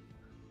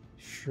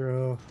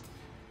 Sure.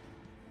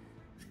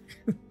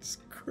 It's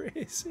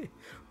crazy.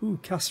 Ooh,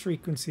 cast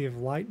frequency of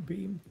light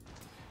beam.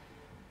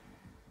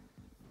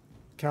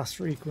 Cast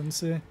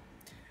frequency.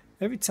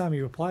 Every time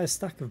you apply a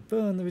stack of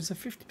burn, there is a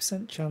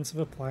 50% chance of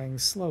applying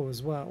slow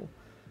as well.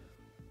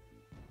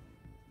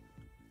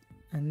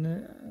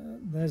 And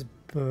there's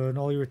burn.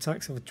 All your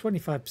attacks have a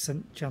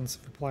 25% chance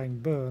of applying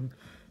burn.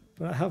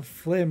 But I have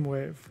flame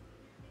wave,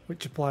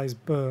 which applies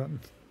burn.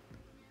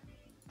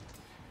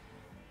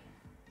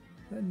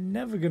 They're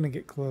never going to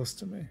get close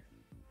to me.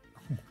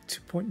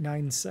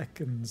 2.9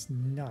 seconds.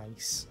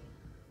 Nice.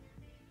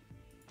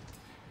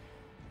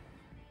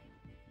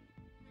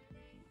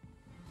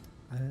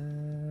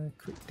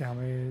 Crit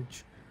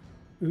damage.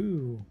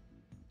 Ooh.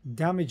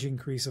 Damage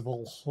increase of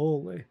all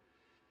holy.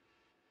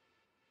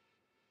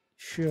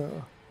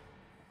 sure.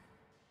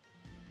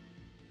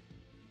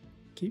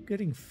 Keep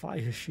getting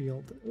fire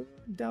shield.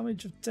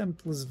 Damage of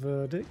Templar's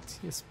Verdict.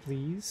 Yes,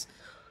 please.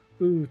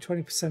 Ooh,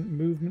 20%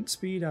 movement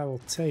speed. I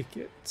will take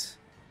it.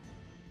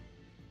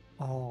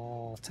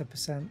 Oh,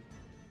 10%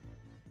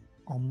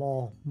 or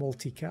more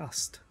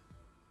multicast.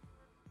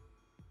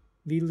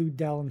 Lilu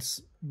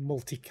Dallon's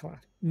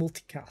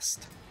multicast.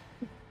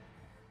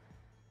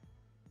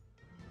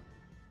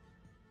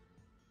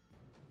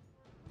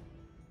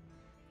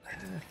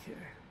 Okay.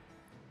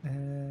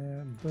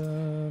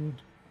 Burn.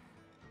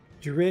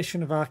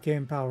 Duration of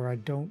arcane power. I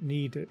don't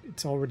need it.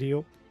 It's already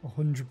up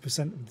 100%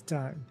 of the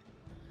time.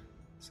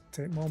 So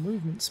take more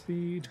movement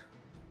speed.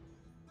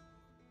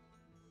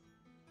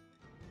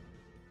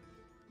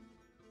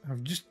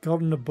 I've just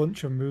gotten a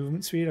bunch of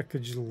movement speed. I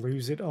could just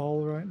lose it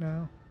all right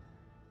now.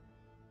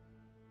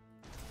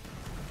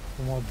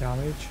 For more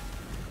damage.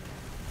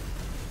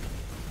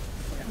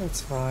 Yeah,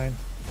 that's fine.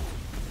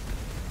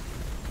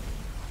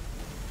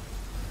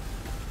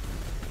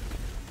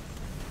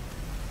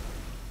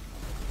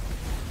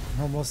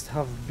 I almost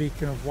have a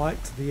beacon of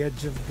light to the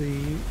edge of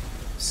the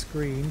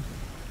screen,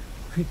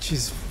 which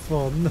is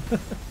fun.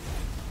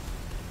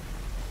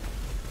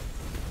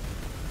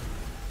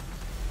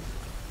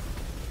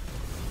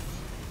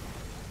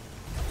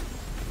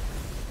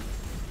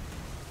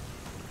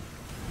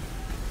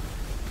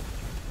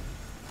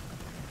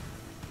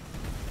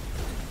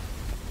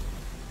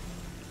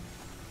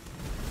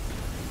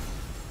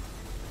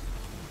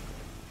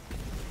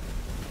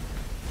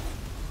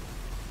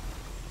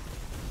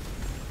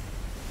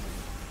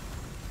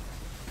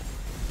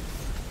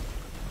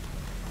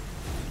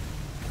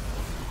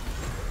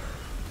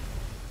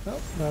 Oh,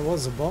 there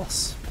was a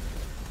boss.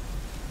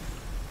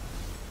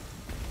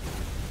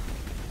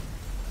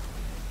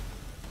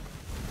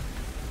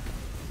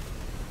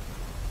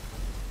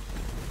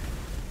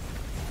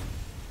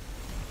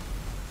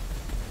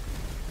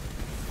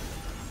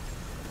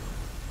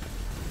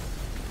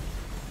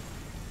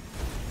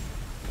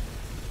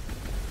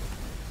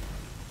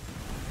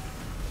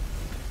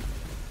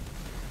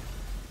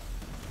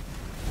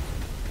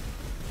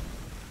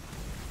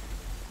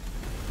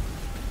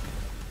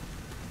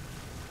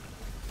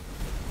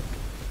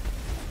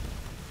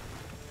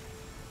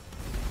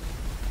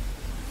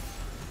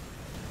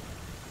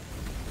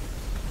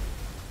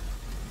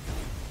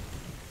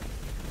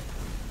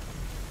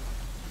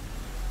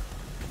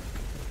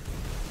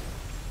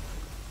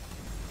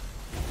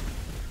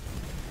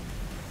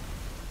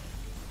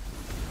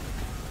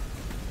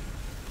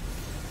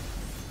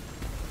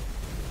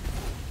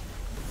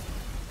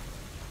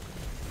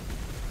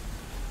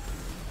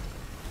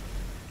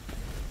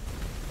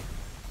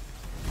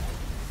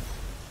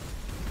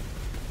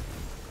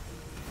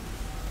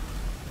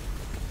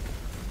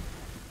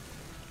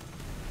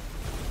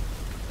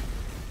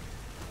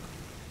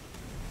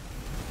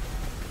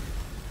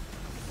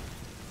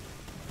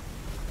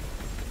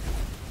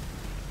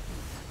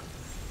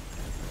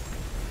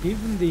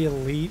 Even the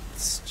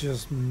elites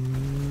just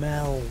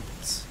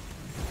melt.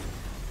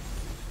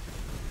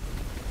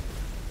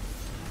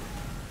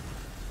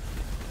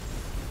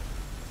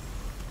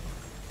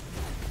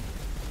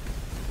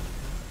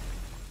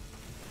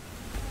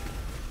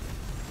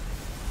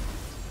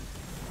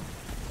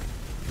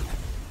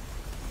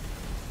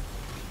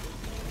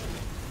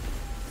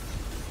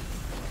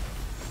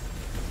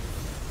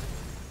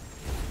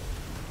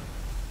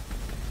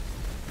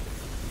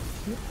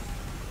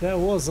 There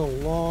was a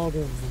Lord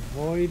of the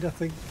Void, I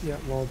think. Yeah,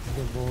 Lord of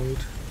the Void.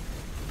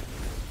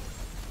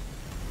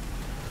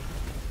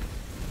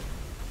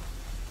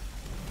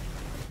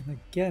 And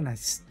again, I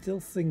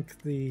still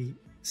think the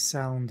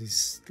sound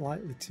is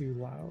slightly too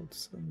loud,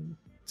 so I'm going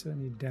to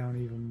turn it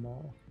down even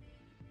more.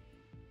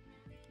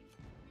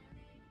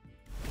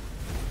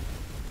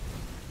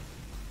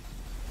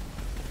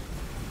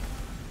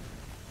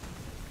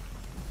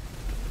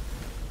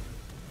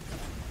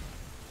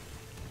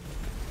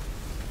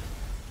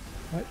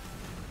 Right.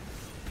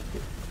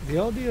 The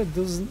audio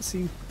doesn't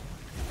seem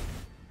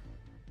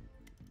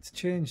to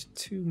change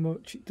too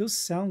much. It does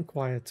sound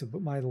quieter,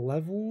 but my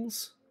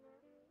levels...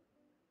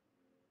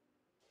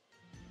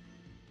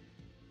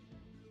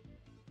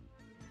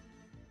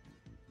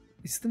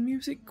 Is the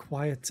music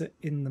quieter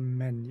in the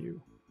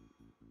menu?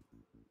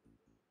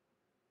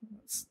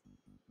 Let's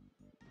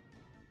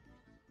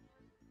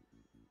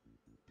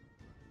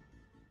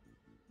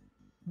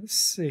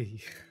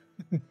see.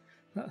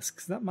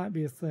 That might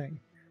be a thing.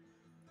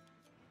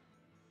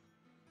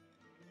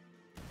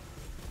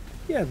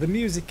 Yeah, the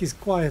music is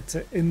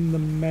quieter in the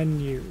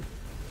menu.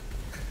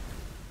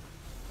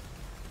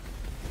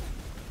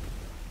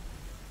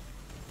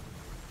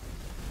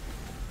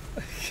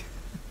 How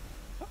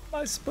am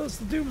I supposed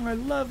to do my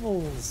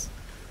levels?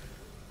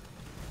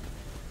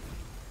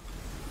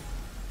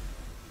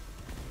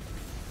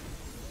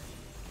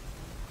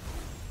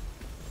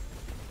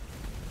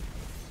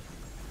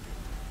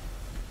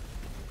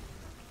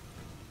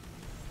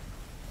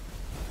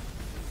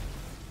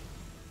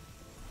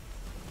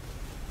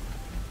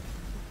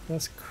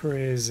 That's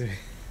crazy.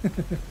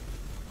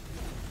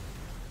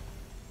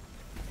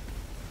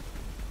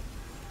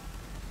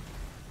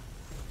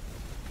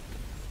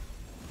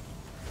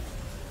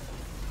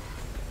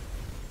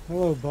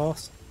 Hello,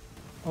 boss.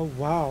 Oh,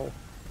 wow.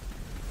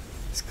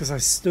 It's because I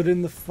stood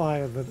in the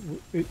fire that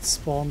it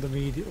spawned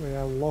immediately.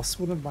 I lost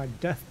one of my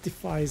death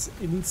defies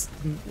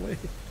instantly.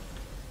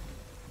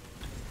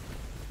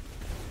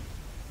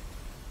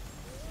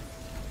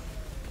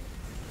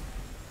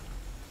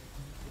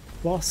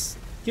 Boss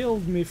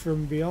killed me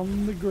from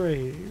beyond the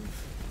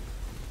grave.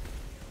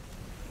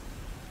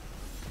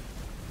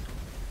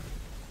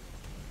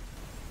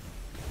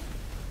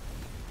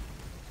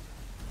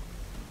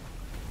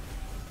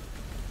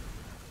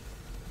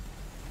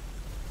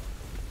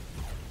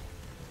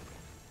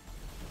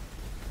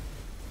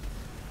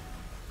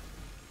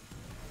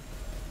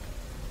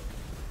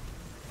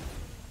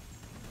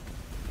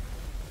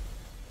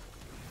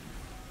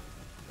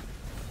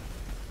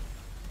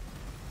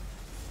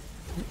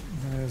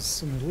 There's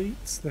some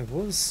elites. There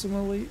was some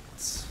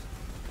elites.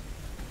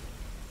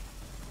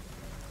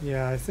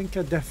 Yeah, I think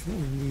I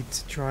definitely need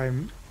to try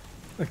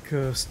a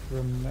cursed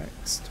run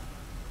next.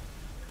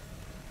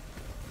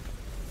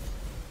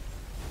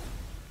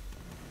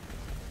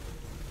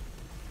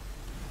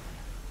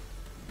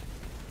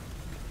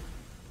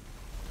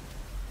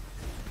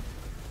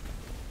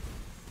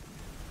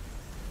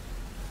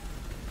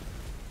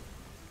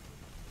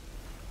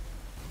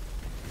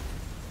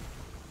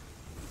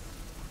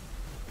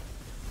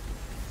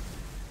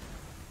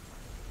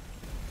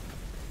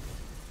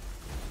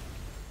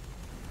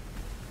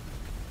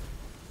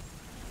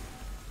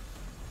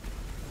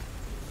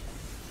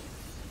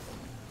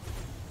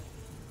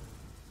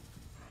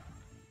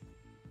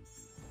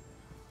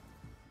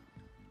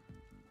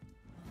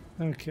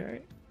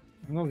 Okay,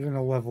 I'm not going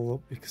to level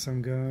up because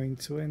I'm going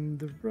to end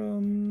the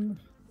run.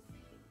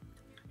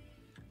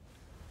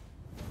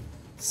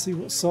 See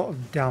what sort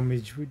of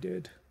damage we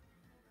did.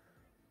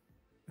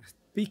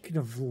 Beacon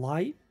of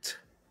Light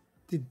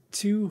did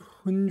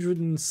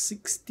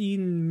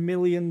 216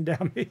 million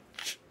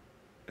damage.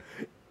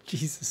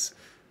 Jesus.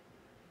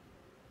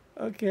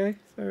 Okay,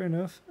 fair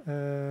enough.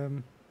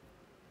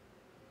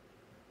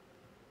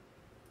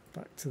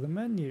 Back to the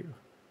menu.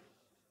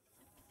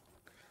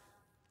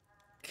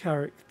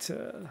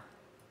 Character.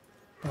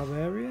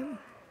 Barbarian?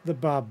 The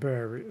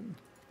Barbarian.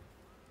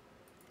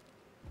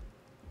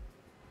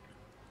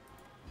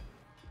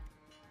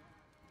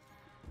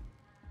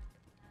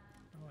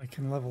 I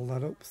can level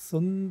that up.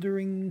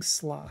 Thundering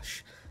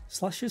Slash.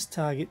 Slashes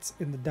targets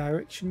in the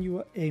direction you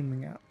are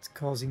aiming at,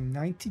 causing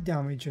 90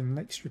 damage and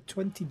an extra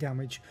 20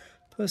 damage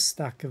per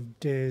stack of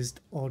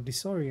dazed or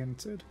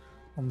disoriented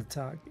on the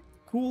target.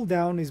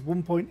 Cooldown is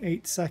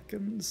 1.8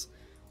 seconds.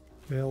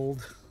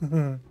 Build.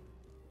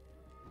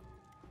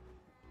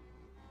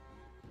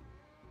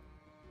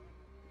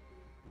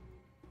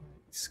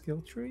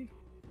 Skill tree?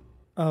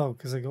 Oh,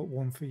 because I got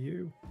one for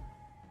you.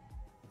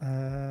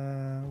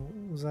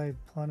 What was I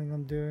planning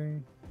on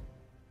doing?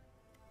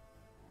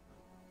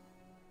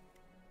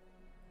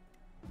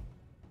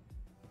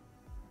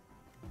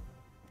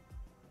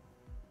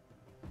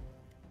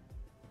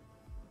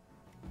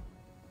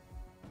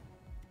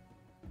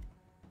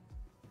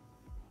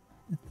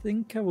 I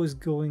think I was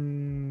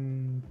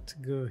going to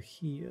go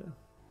here,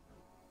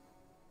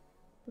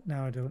 but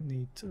now I don't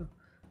need to.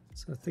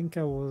 So I think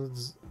I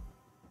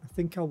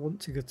want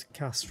to go to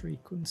cast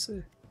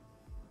frequency.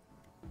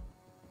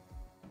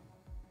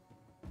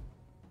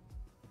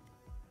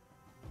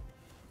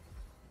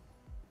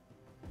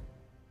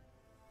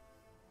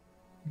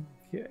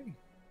 Okay.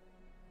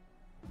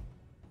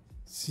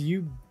 So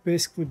you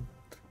basically,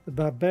 the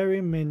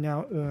Barbarian may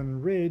now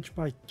earn Rage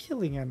by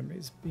killing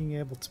enemies, being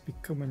able to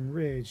become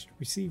enraged,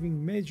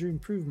 receiving major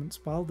improvements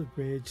while the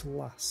rage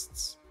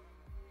lasts.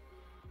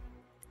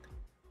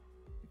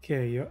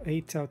 Okay, you're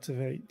 8 out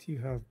of 8. You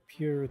have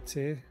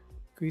Purity.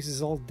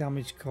 Increases all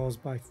damage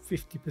caused by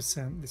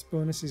 50%. This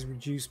bonus is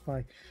reduced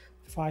by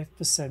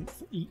 5%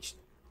 for each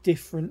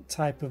different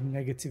type of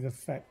negative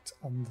effect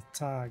on the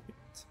target.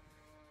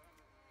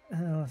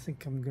 I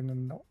think I'm gonna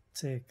not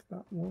take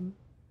that one.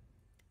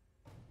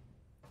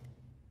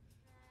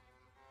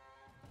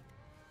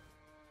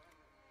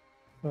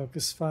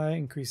 Focus Fire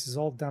increases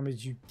all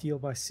damage you deal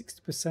by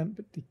 60%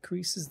 but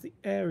decreases the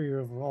area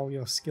of all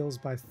your skills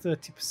by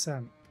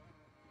 30%.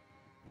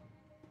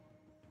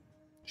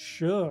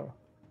 Sure.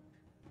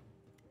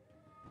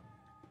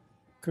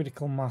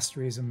 Critical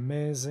Mastery is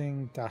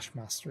amazing. Dash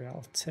Mastery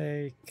I'll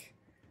take.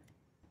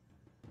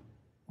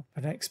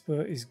 An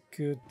Expert is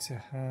good to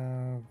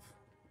have.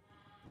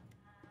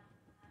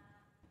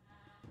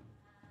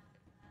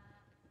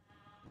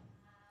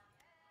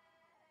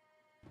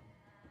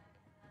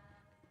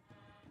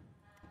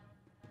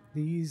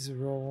 These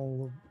are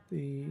all of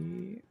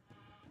the...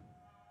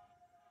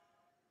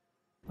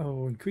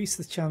 Oh, increase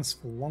the chance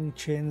for long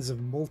chains of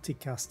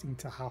multicasting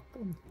to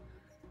happen.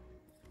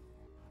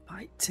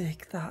 Might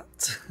take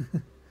that.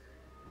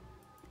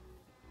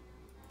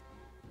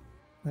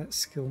 That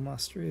skill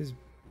mastery is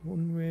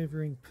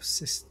unwavering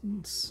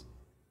persistence.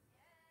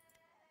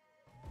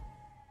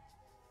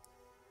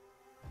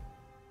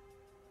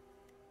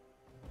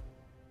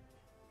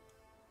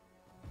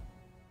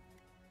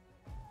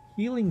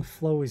 Healing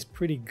flow is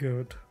pretty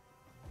good.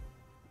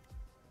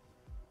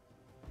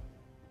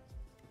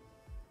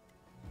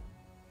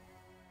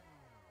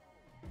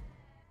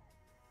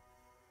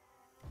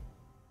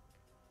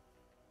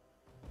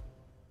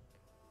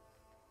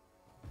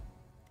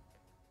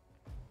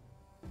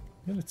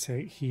 going to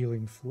take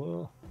Healing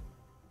Flow.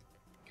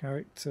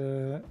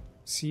 Character,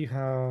 so you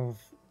have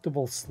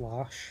double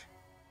slash,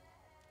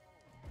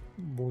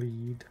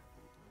 bleed,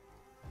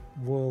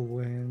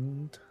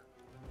 whirlwind.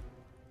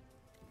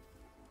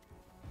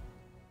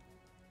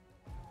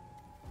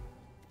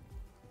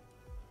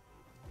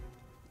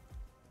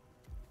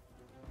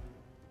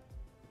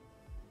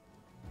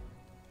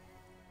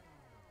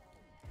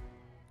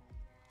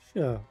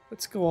 Sure,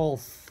 let's go all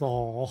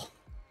Thor.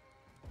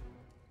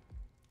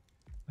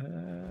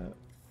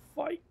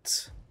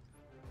 Fight.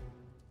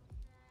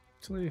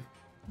 Actually,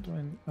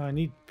 I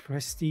need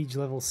prestige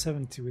level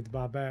 70 with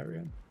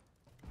Barbarian.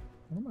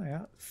 What am I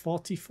at?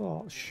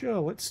 44.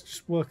 Sure, let's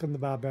just work on the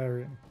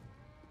Barbarian.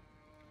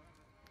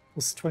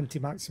 Plus 20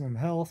 maximum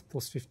health,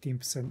 plus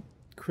 15%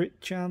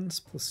 crit chance,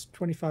 plus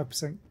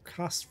 25%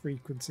 cast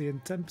frequency,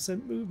 and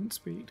 10% movement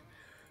speed.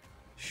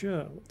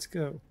 Sure, let's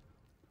go.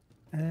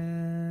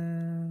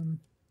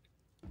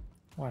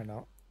 Why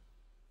not?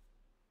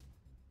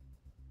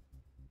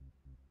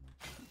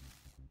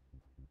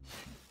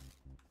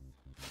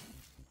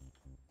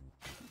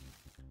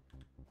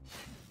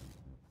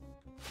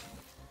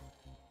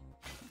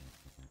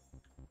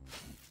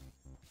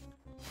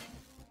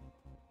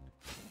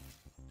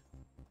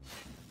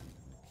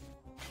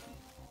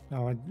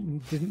 No, I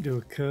didn't do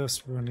a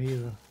curse run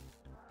either.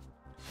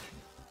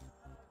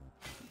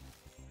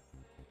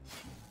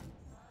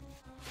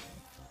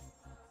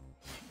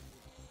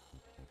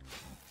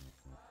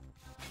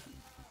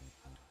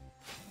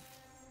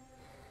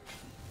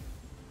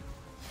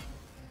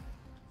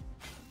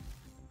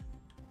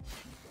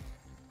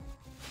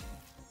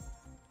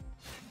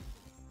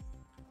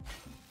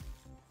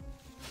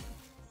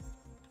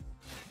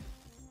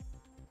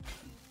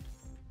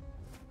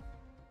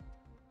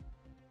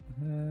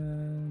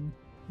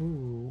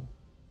 Ooh.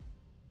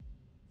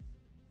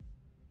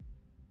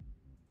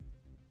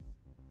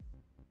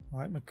 I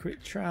like my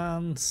crit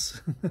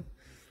chance. I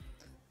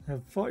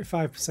have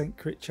 45%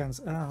 crit chance.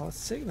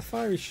 Let's take the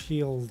fiery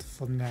shield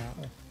for now.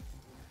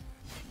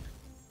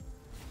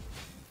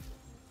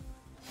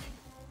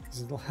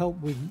 Because it'll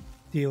help with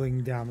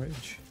dealing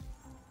damage.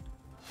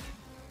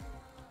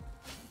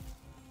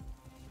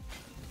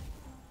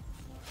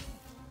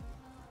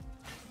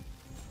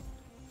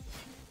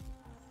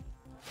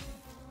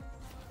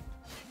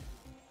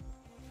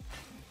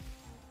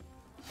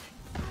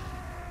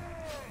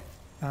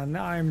 And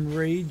I'm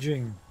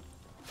raging.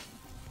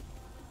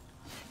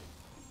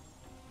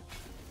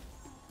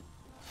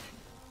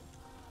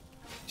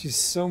 Which is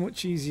so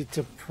much easier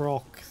to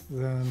proc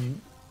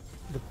than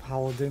the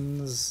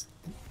Paladin's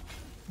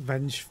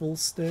vengeful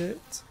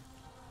state.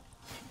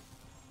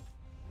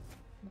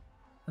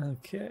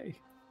 Okay.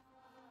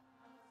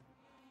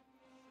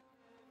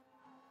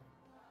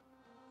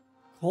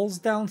 Calls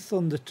down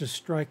thunder to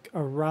strike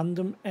a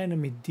random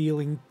enemy,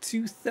 dealing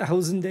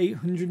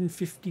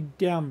 2,850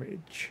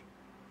 damage.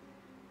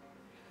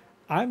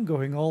 I'm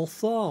going all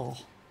Thor.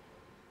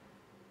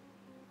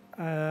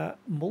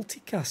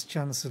 Multicast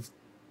chance of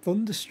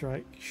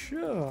Thunderstrike,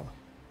 sure.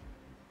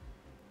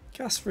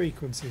 Cast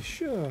frequency,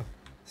 sure.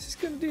 This is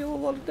going to deal a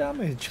lot of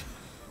damage.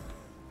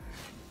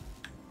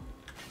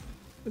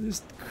 I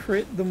just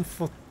crit them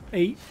for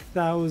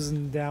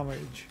 8,000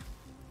 damage.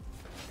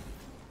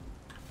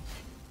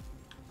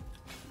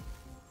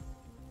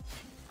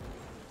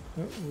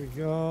 Oh, we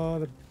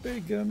got a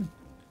big gun.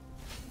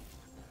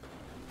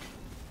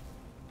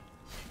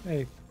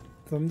 Hey,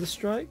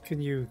 Thunderstrike,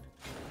 can you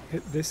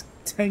hit this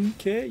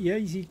 10k? Yeah,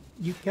 you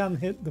can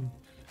hit them.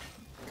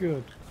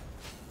 Good.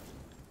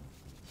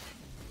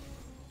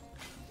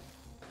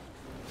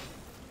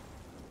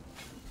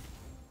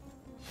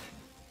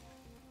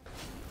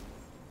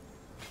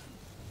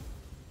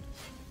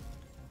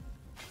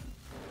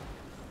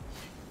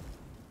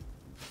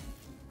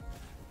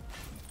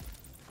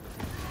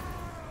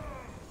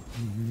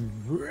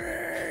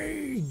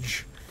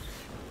 Rage!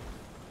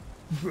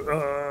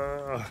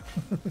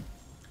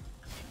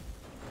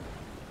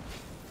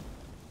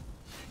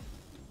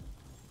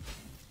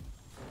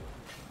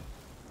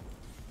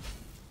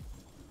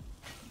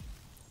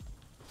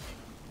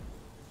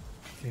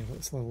 Okay,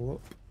 let's level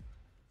up.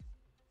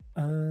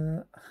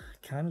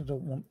 Kind of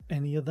don't want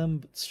any of them,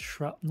 but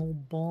shrapnel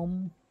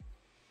bomb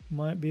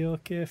might be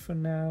okay for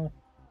now.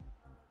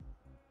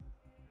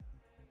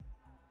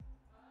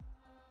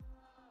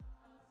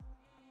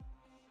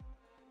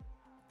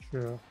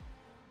 Sure.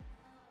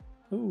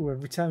 Ooh,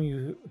 every time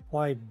you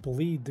apply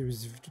bleed,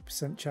 there's a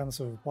 50% chance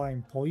of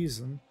applying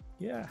poison.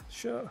 Yeah,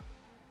 sure.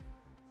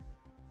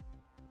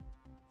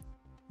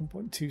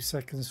 1.2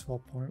 seconds,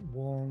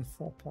 4.1,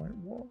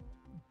 4.1.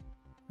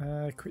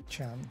 Crit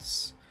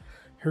chance.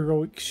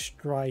 Heroic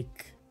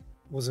Strike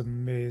was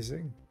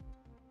amazing.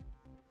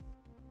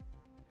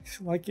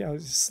 It's like, yeah,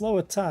 it's a slow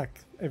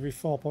attack every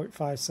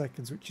 4.5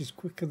 seconds, which is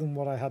quicker than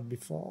what I had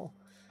before.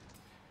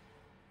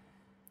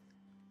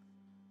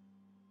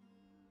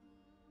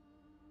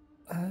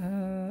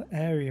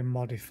 Area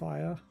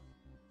modifier.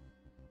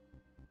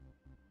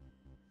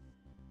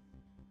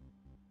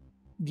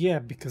 Yeah,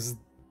 because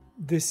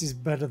this is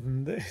better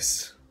than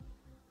this.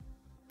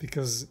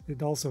 because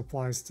it also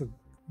applies to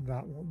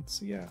that one,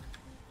 so yeah.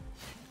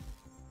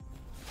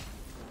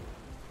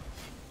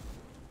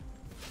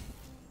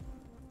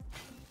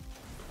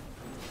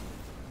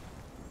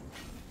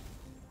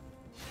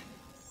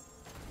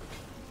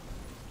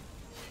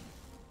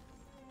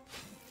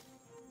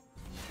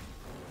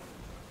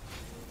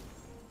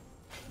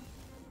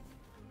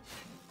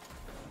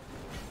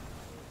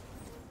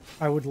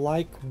 I would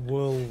like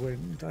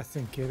Whirlwind, I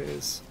think it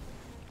is.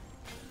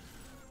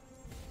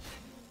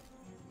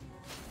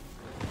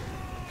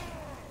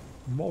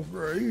 More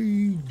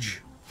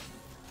rage!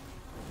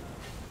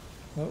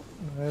 Oh,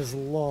 there's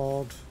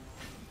Lord.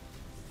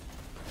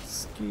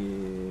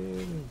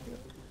 Skin.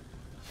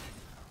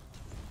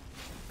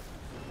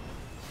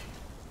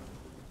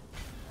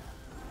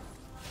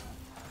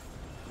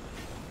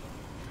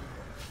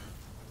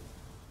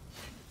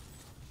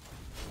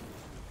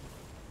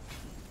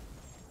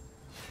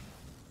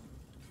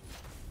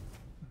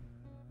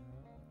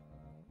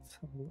 Let's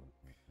have a look.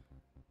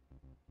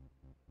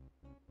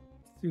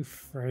 Through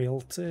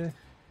frailty.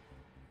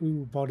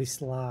 Ooh, body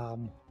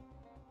slam.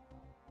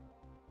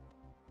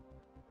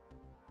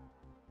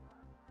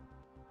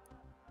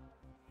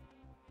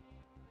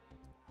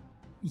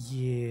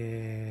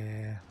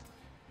 Yeah.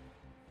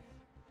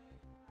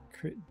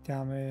 Crit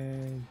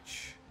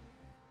damage.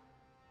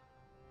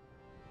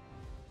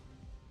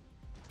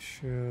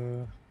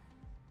 Sure.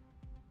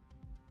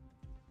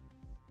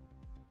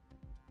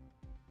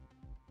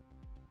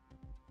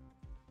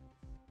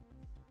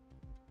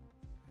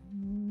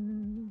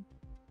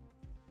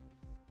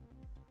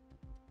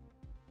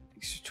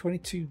 Extra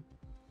 22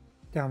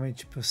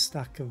 damage per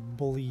stack of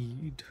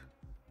bleed,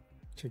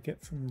 which I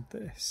get from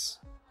this.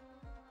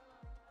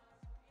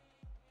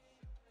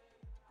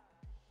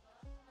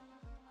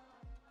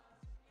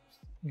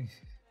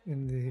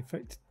 In the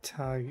affected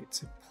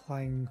target's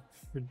applying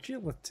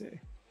fragility.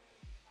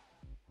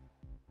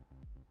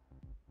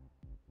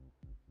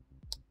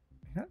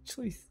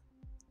 Actually,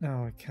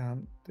 no, I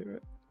can't do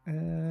it.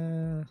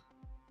 I'm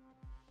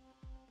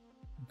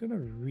gonna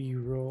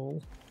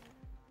re-roll.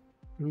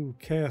 Ooh,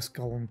 Chaos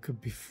Golem could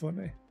be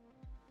funny.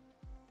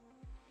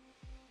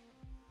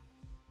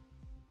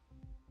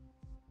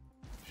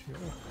 Sure.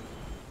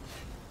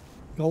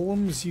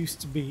 Golems used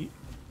to be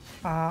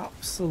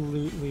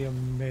absolutely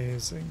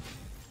amazing.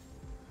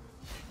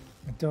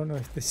 I don't know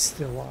if they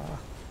still are.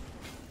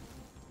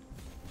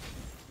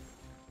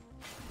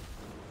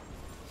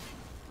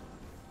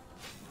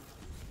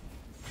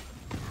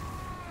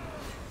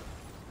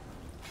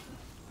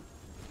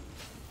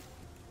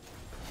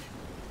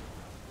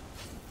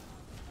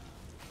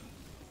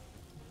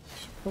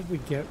 Should probably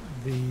get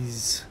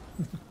these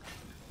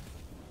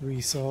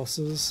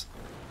resources.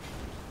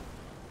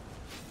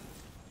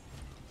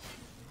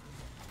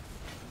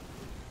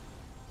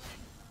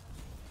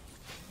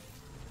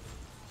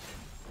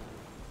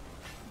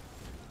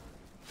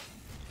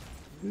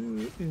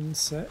 Ooh,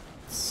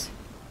 insects.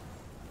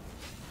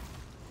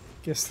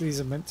 Guess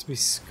these are meant to be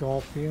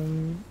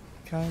scorpion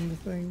kind of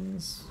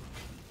things.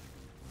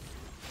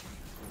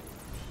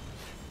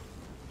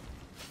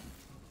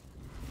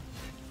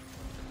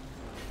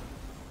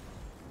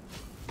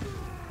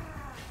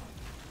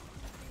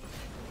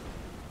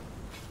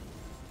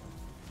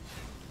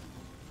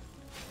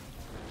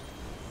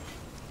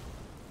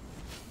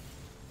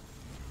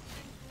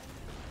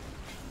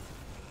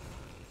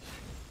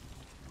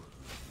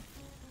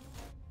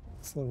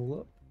 Let's level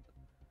up.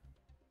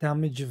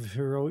 Damage of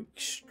heroic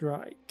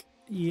strike.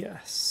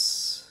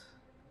 Yes.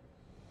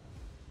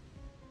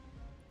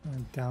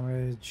 And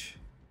damage.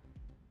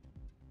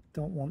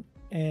 Don't want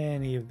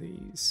any of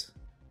these.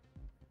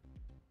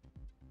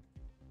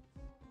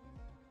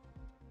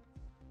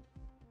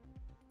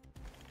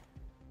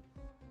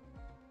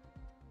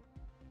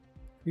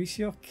 Increase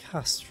your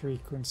cast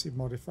frequency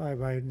modifier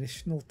by an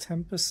additional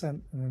 10%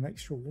 and an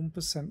extra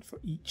 1% for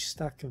each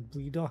stack of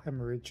bleed or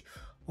hemorrhage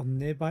on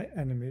nearby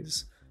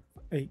enemies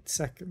for 8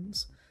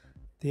 seconds.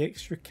 The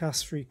extra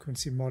cast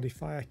frequency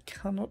modifier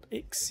cannot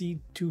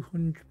exceed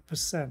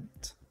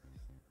 200%.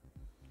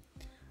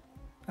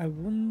 I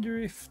wonder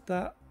if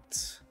that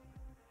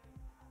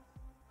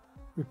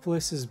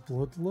replaces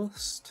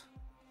Bloodlust.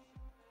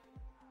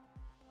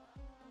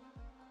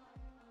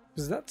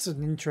 Because that's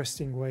an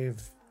interesting way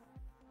of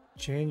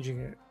changing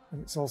it,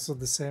 and it's also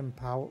the same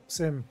power,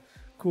 same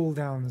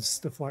cooldown as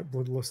stuff like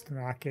Bloodlust and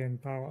Arcane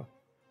Power.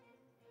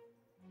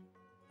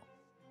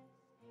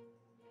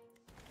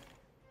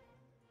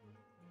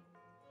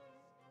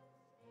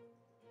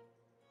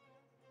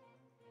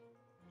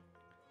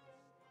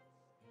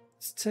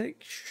 Let's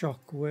take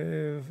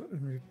Shockwave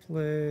and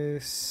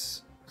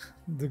replace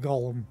the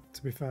Golem,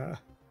 to be fair.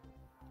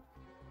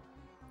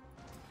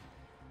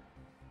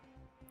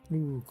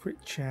 Ooh,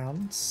 quick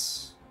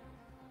chance.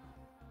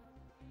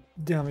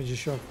 Damage a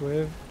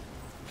Shockwave.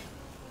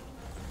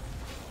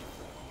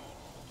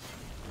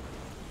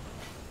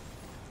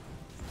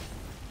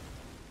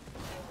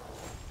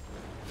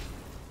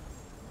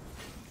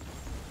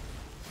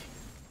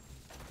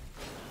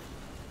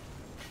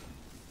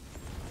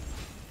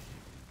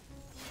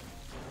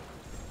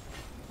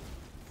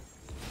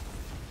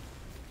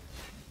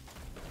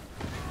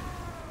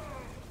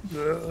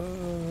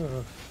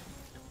 Ugh.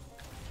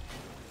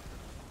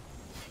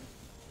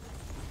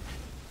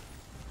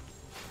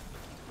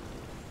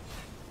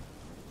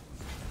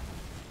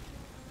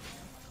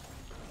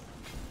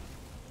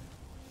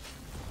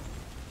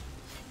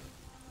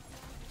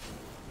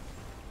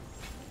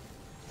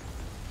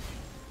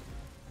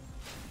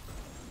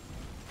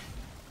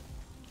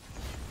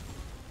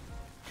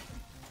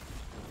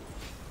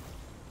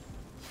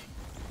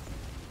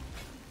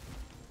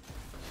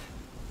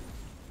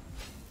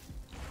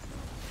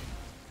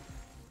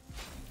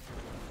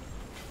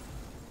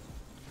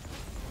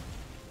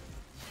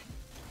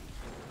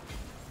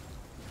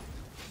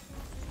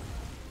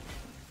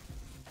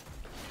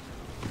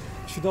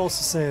 Should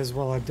also say as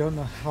well, I don't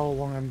know how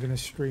long I'm going to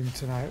stream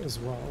tonight as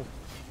well.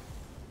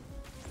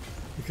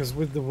 Because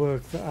with the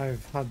work that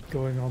I've had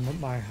going on at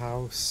my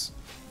house,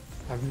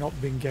 I've not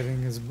been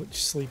getting as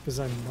much sleep as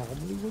I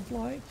normally would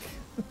like.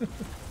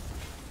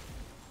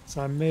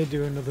 So I may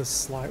do another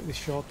slightly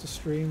shorter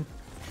stream.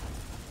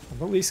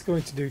 I'm at least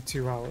going to do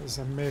 2 hours.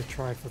 I may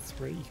try for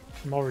 3.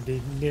 I'm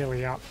already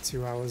nearly at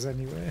 2 hours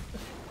anyway.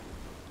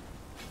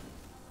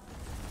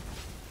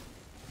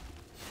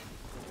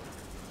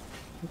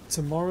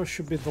 Tomorrow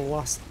should be the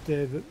last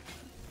day that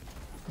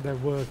they're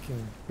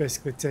working,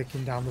 basically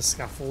taking down the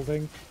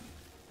scaffolding.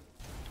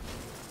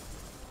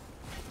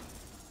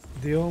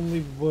 The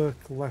only work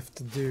left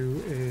to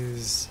do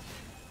is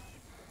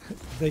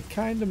they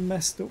kind of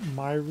messed up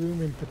my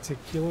room in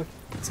particular,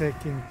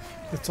 taking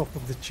the top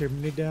of the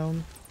chimney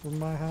down from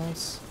my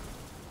house,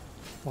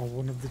 or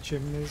one of the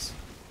chimneys,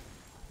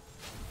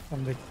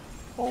 and they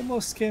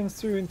almost came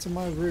through into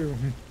my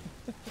room.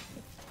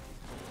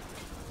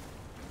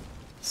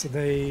 So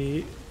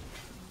they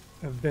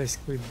have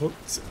basically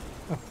booked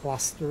a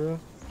plasterer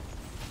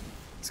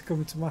to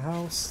come to my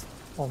house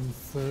on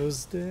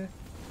Thursday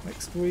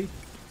next week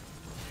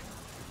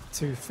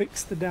to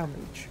fix the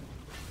damage.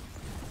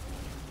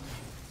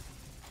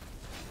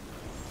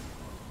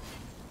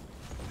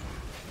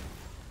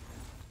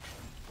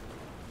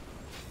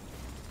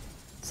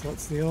 So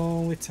that's the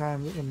only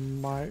time that there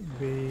might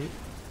be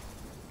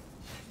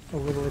a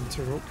little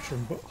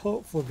interruption, but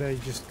hopefully they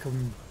just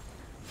come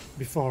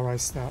before I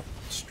start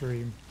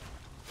stream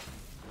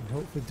and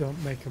hopefully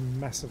don't make a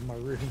mess of my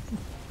room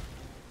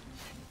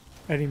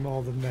any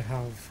more than they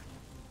have.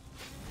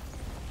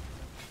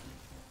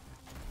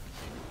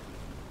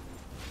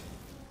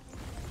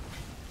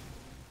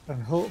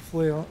 And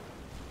hopefully,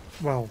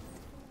 well,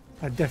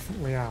 I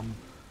definitely am.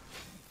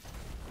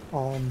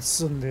 On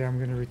Sunday I'm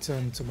going to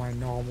return to my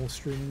normal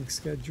streaming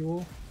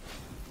schedule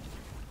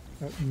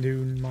at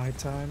noon my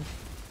time.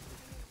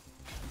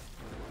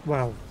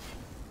 Well,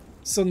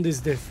 Sunday's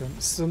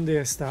different.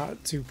 Sunday I start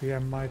at 2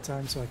 PM my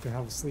time so I can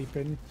have a sleep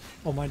in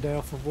on my day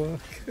off of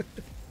work.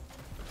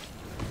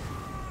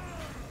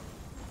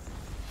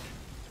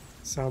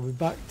 So I'll be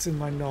back to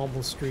my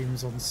normal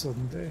streams on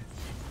Sunday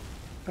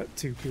at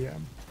 2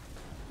 PM.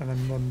 And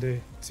then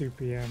Monday 2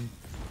 PM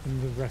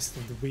and the rest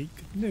of the week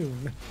at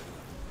noon.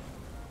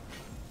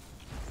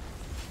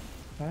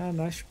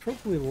 And I should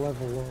probably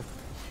level up.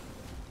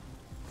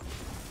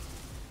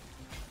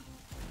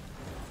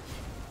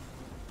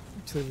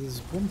 Actually, there's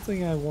one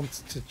thing I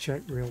wanted to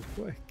check real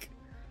quick.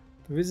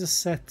 There is a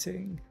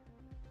setting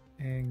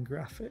in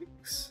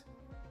graphics.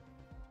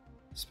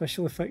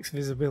 Special effects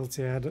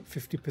visibility I had at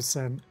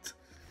 50%.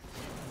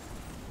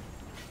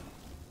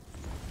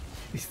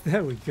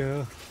 There we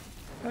go.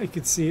 Now you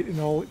can see it in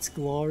all its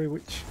glory,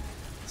 which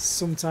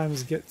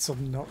sometimes gets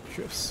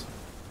obnoxious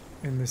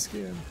in this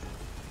game.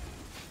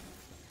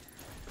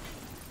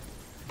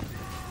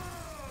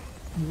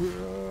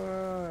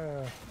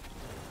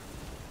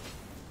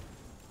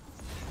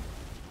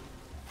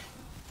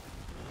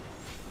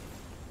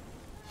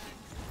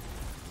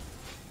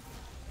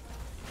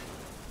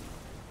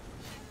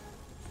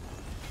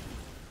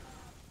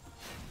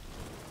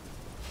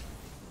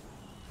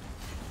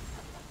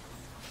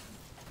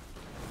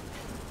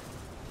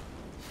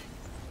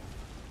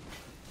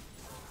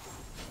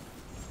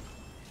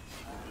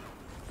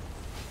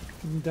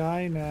 Can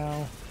die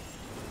now.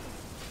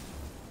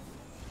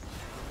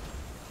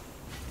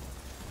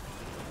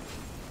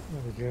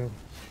 There we go.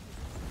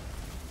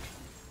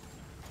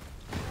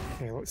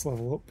 Okay, let's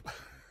level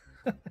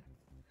up.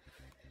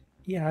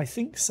 Yeah, I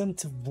think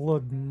Scent of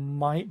Blood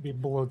might be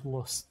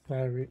Bloodlust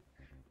there,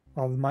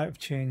 or they might have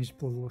changed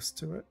Bloodlust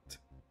to it.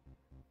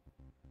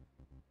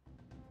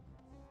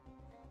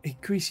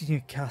 Increasing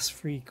your cast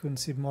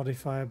frequency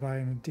modifier by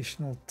an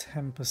additional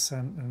 10%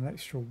 and an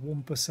extra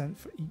 1%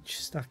 for each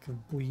stack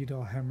of bleed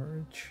or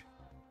hemorrhage.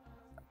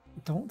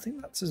 I don't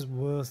think that's as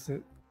worth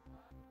it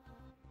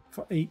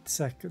for 8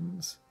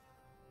 seconds.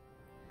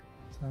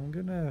 So I'm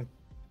gonna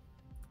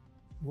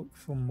look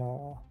for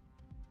more.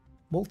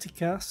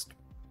 Multicast,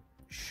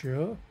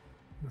 sure.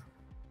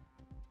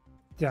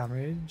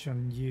 Damage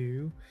on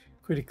you.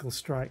 Critical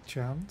strike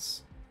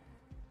chance.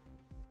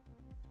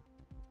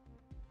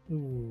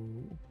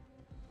 Ooh.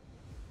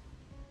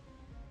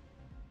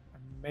 I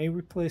may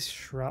replace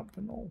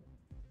shrapnel.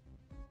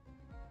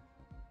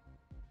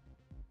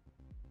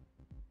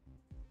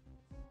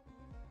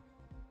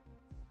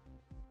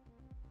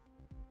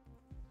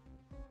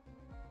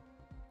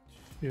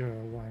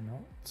 Sure, why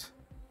not?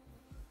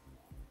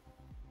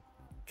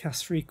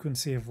 Cast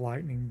frequency of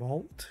lightning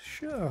bolt.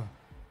 Sure.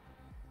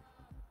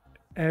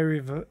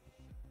 Area of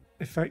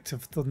effect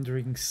of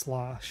thundering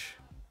slash.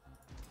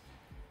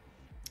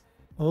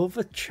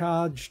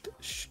 Overcharged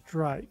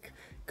strike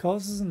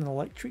causes an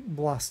electric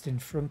blast in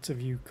front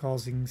of you,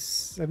 causing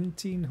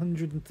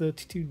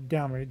 1732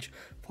 damage,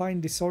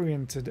 applying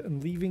disoriented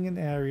and leaving an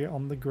area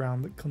on the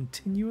ground that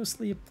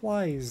continuously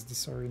applies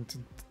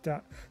disoriented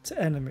to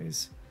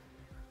enemies.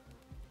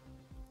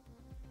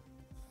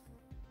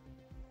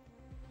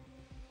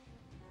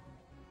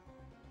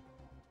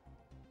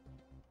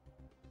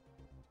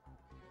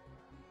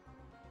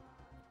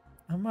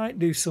 I might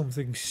do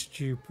something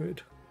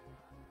stupid.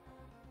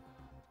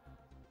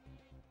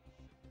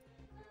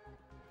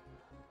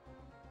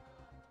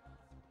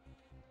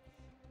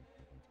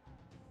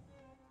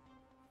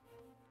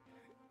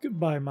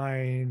 Goodbye,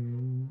 my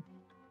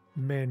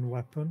main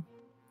weapon.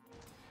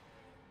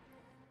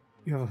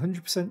 You have a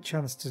 100%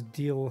 chance to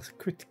deal a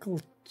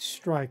critical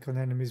strike on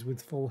enemies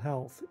with full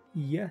health.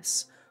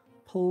 Yes,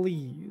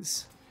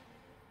 please.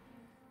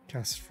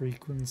 Cast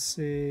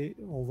frequency,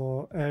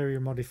 although area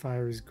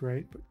modifier is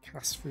great, but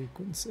cast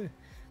frequency,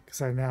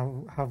 because I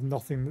now have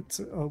nothing that's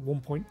a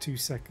 1.2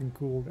 second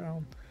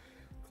cooldown.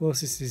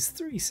 Closest is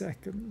 3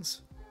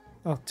 seconds.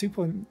 Oh,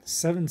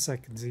 2.7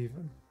 seconds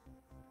even.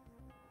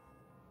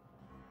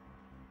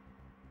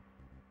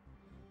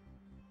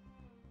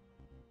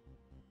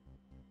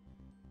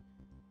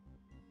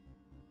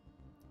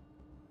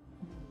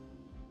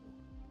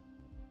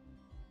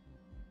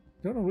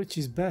 Don't know which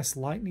is best,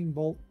 lightning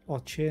bolt or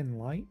chain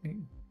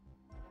lightning.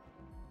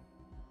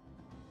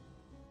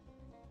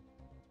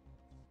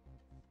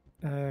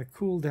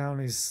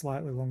 Cooldown is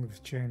slightly longer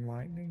for chain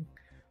lightning,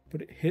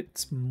 but it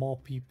hits more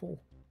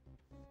people.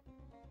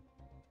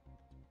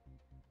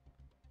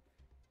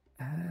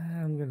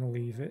 I'm going to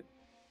leave it.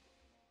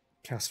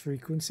 Cast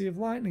frequency of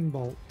lightning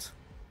bolt.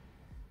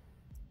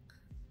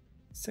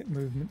 Set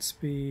movement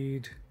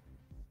speed.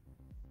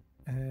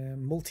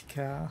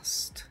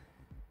 Multicast.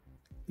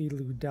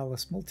 Elu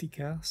Dallas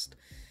multicast.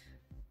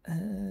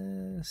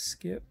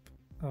 Skip.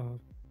 Oh,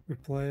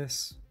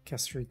 replace.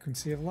 Cast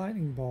frequency of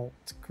lightning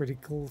bolt.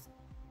 Critical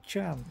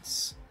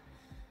chance.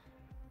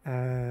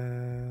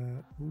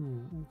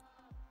 Ooh.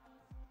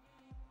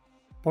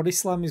 Body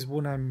slam is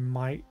one I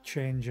might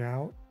change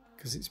out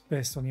because it's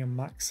based on your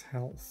max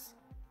health.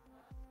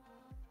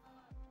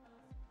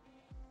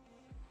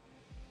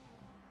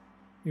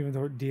 Even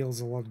though it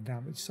deals a lot of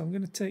damage. So I'm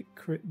going to take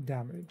crit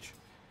damage.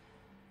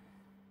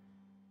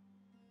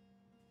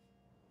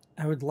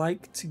 I would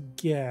like to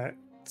get,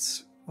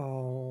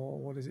 oh,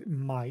 what is it?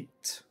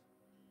 Might.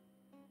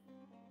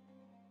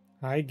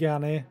 Hi,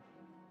 Gani.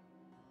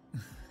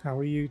 How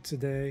are you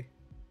today?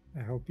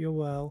 I hope you're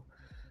well.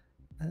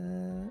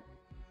 Let's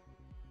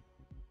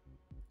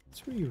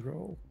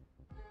reroll.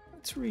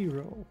 Let's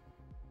reroll.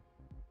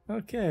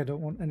 Okay, I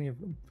don't want any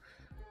of them.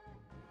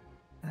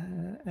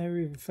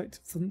 Area of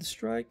effective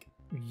thunderstrike?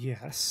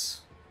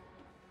 Yes.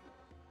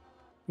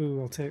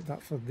 Ooh, I'll take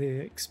that for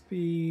the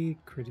XP.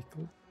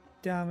 Critical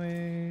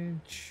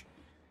damage.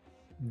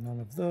 None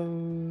of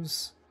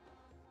those.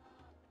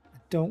 I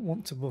don't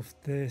want to buff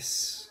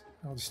this.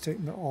 I'll just take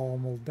the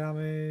normal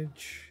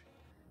damage.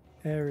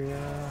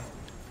 Area.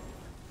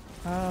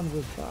 And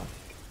we're back.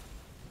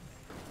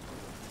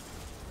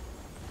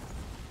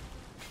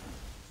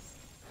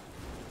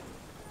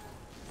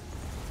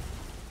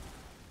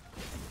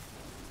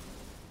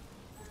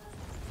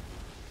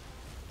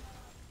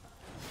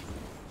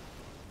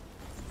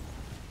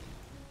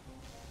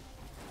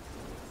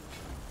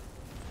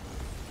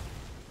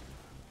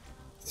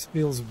 This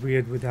feels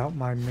weird without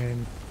my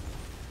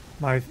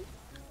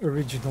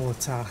original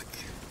attack.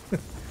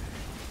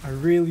 I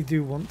really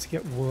do want to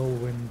get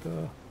Whirlwind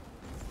though.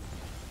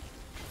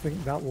 I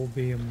think that will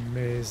be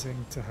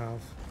amazing to have.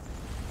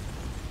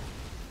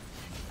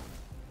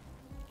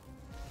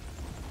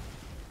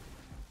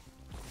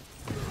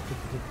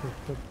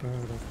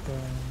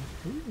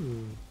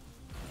 Ooh.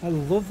 I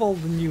love all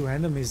the new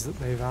enemies that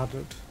they've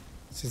added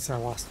since I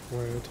last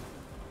played.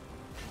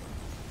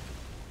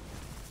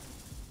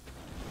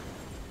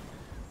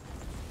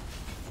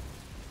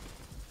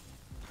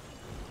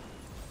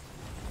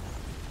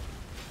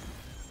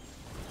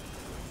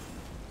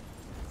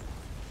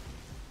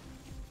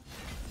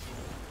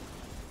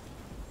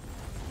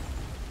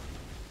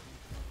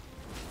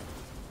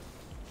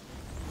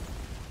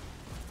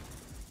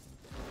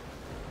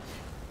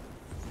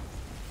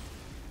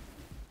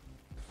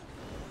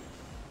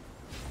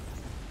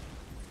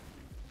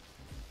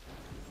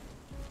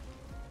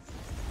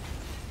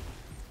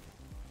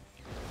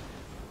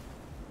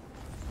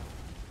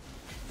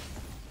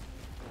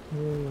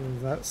 Oh,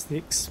 that's the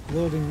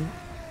exploding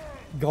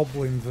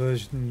goblin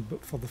version,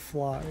 but for the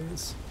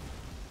flies.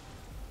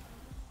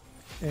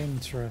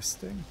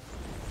 Interesting.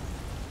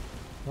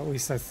 At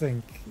least I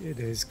think it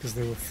is, because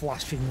they were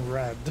flashing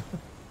red.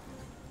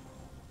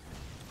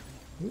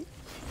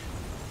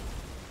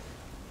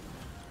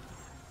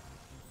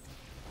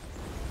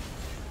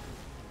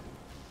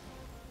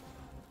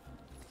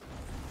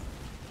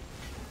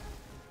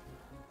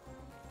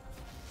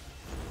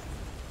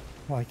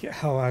 like it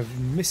how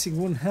I'm missing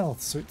 1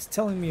 health, so it's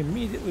telling me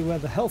immediately where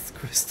the health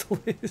crystal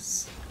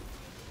is.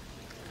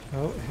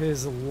 Oh,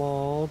 here's a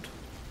lord.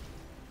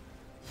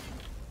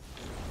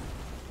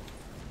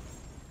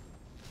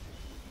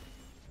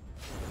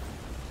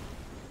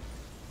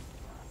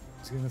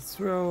 He's gonna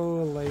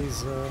throw a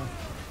laser.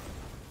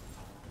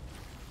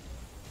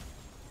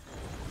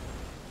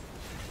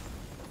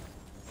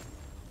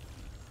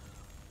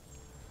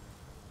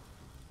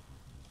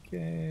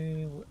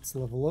 Okay, let's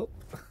level up.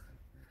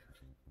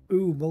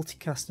 Ooh,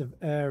 multicast of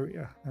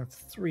area. I have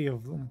 3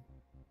 of them.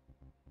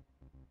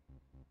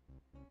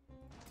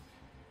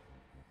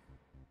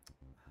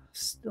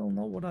 Still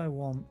not what I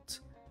want.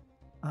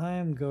 I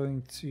am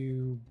going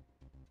to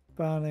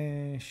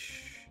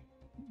banish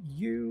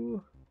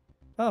you.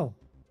 Oh,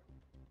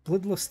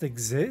 Bloodlust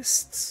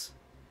exists?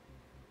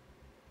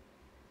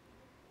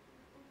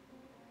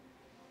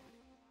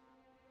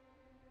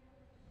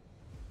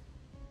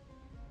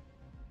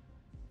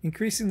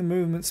 Increasing the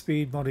movement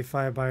speed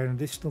modifier by an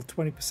additional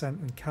 20%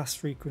 and cast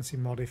frequency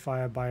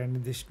modifier by an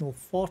additional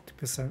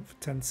 40% for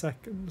 10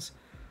 seconds.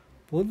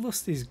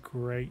 Bloodlust is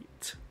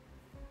great.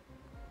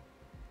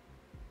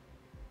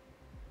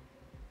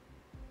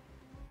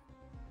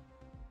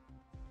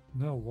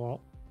 You know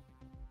what?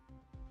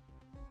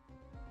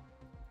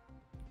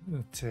 I'm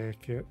going to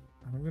take it.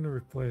 I'm going to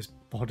replace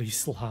Body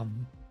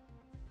Slam.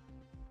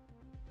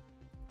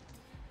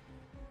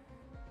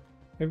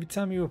 Every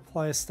time you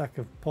apply a stack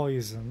of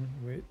poison,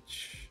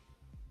 which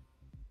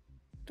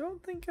I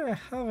don't think I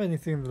have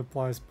anything that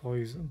applies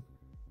poison,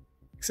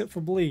 except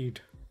for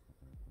bleed,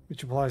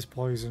 which applies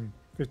poison,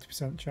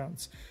 50%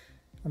 chance.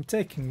 I'm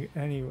taking it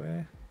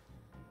anyway.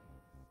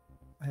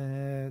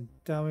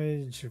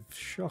 Damage of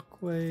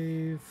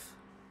shockwave,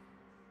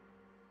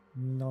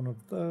 none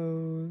of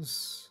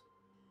those.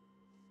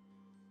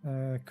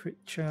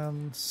 Crit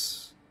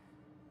chance.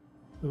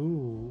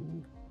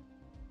 Ooh.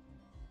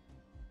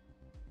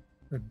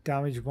 The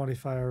damage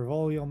modifier of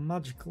all your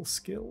magical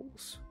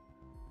skills.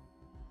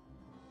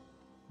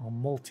 Or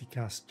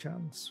multicast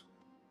chance.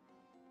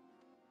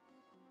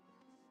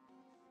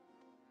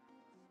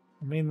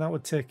 I mean, that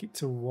would take it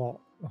to what?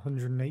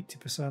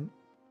 180%?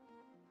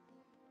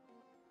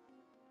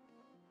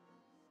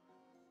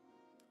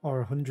 Or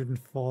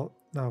 104?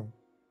 No.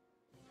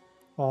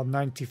 Or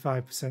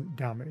 95%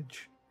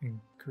 damage.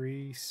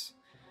 Increase.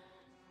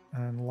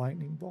 And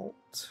lightning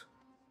bolt.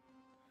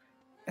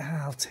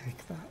 I'll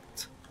take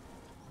that.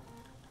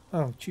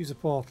 Oh, choose a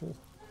portal.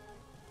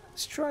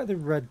 Let's try the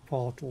red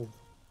portal,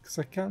 because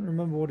I can't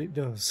remember what it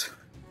does.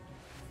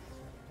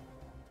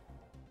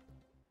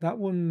 That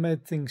one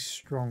made things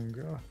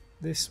stronger.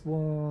 This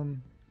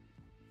one...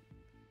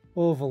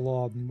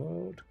 Overlord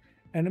mode.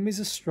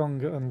 Enemies are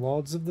stronger and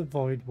Lords of the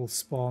Void will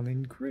spawn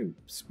in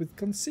groups with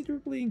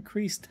considerably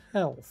increased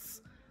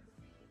health.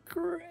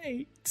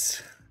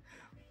 Great!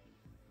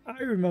 I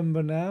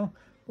remember now.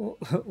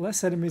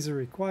 Less enemies are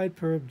required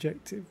per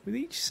objective.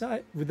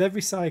 With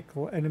every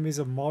cycle, enemies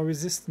are more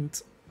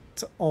resistant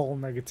to all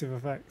negative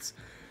effects.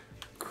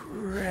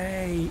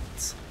 Great!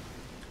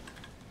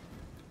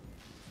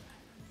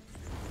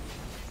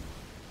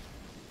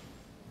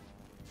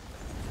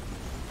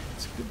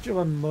 It's a good job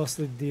I'm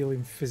mostly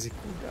dealing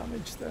physical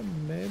damage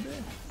then, maybe?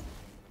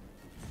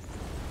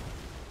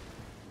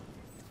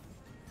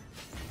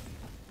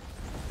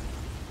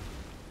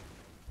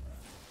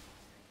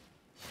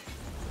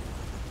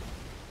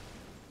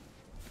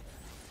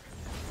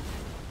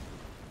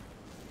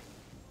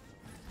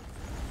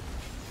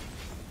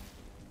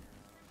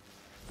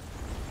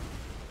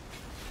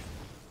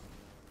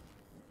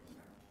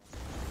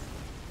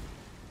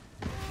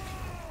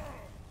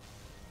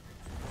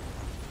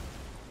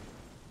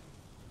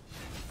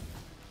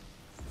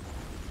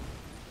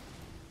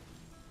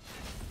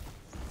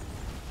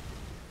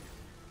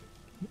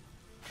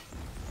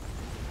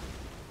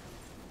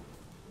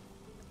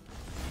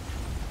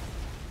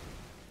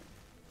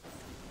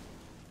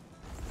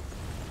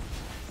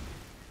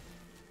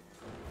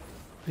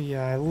 But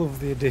yeah, I love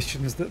the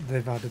additions that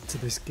they've added to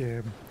this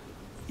game.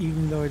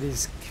 Even though it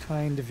is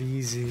kind of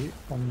easy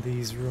on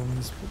these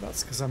runs, but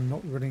that's because I'm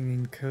not running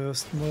in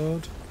cursed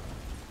mode.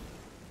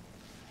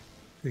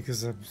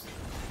 Because I'm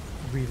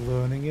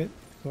relearning it,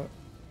 but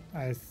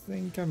I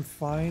think I'm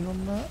fine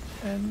on that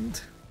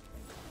end.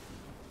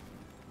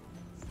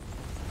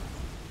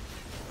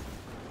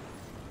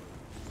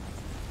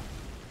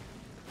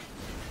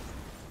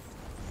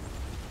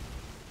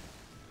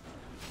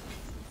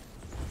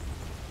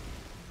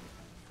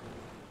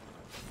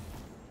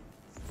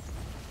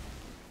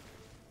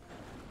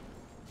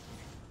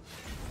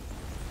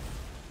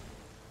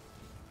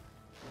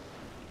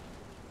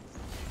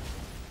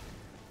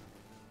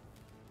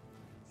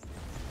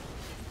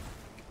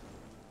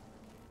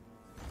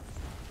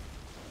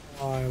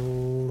 I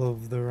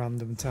love the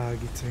random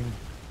targeting.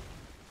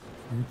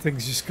 And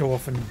things just go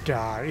off and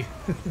die.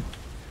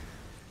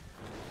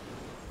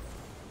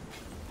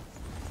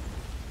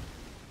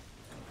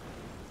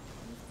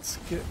 Let's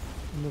get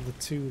another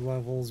 2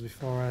 levels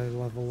before I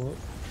level up.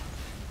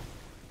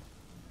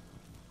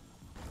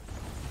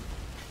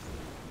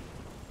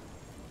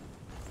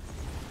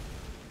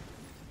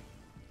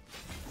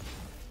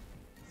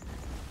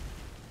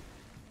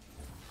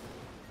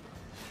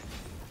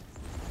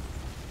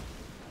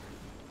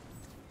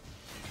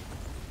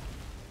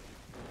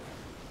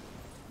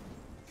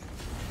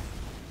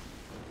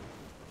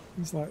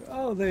 He's like,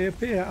 oh, they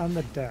appear and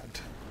they're dead.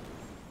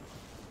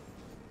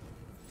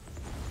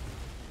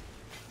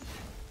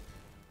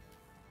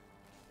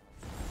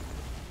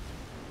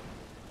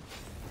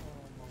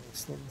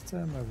 Almost level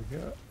 10, there we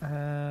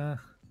go.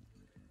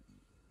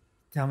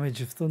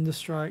 Damage of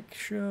Thunderstrike,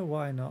 sure,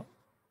 why not?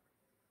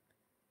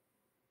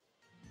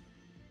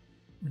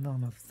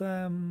 None of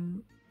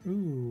them.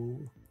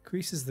 Ooh,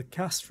 increases the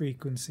cast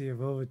frequency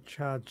of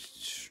Overcharged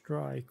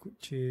Strike,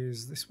 which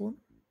is this one.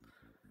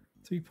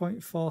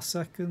 3.4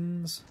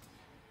 seconds.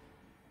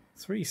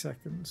 3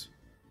 seconds.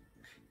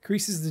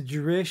 Increases the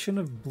duration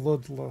of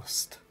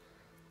Bloodlust.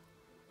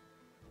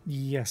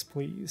 Yes,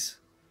 please.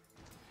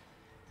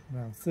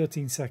 Now,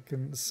 13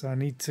 seconds. So I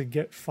need to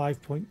get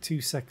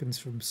 5.2 seconds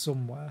from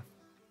somewhere.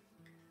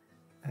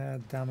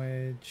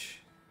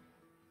 Damage.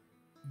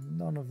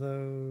 None of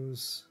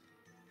those.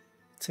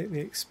 Take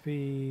the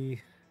XP.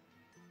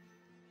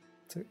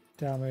 Take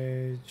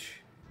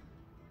damage.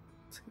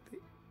 Take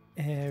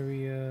the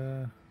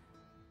area.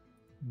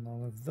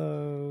 None of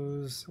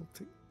those. I'll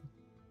take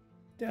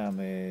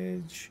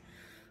damage.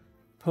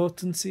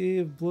 Potency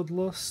of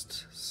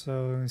Bloodlust.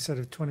 So instead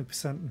of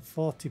 20% and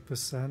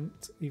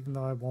 40%, even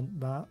though I want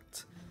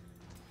that,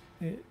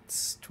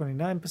 it's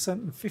 29%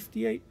 and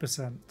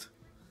 58%. I'll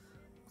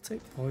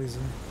take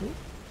poison. Ooh.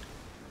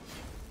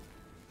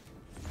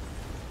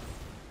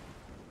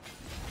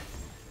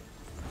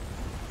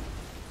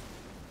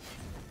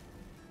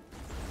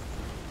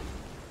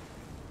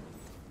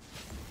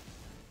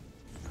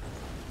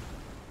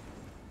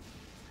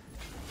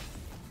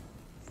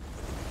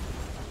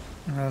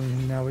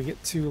 And now we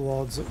get 2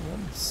 lords at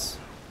once.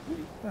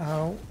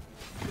 Ow.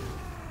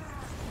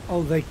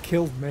 Oh, they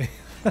killed me.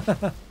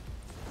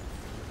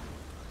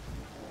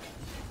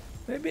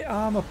 Maybe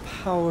armor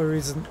power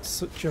isn't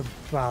such a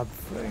bad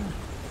thing.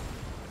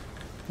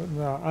 But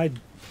no, I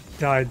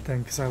died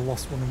then because I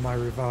lost one of my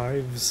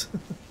revives.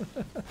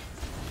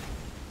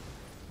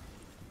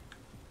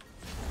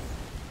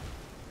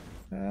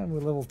 And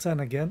we're level 10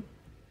 again.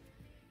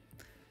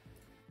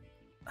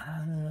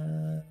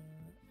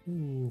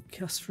 Ooh,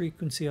 cast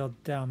frequency or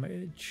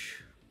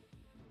damage.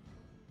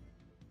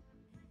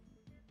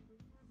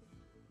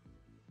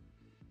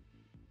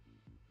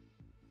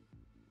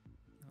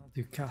 I'll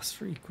do cast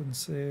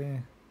frequency.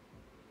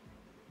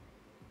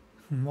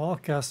 More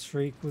cast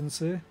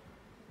frequency.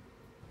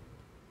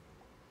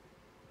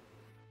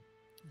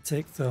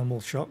 Take thermal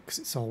shock because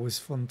it's always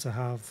fun to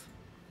have.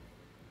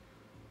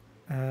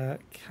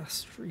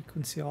 Cast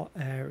frequency or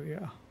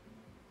area.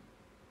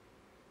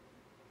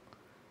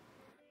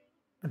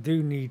 I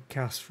do need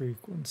cast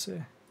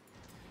frequency.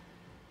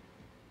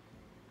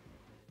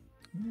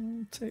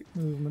 I'll take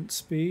movement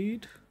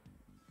speed.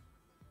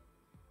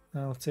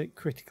 I'll take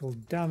critical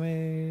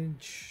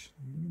damage.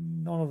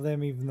 None of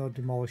them, even though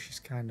demolish is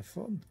kind of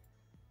fun.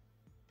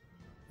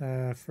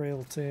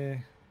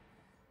 Frailty.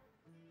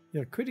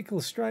 Your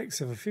critical strikes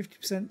have a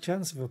 50%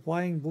 chance of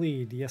applying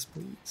bleed. Yes,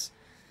 please.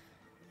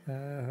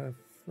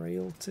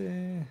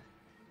 Frailty.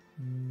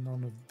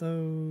 None of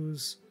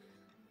those.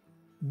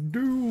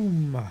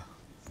 Doom.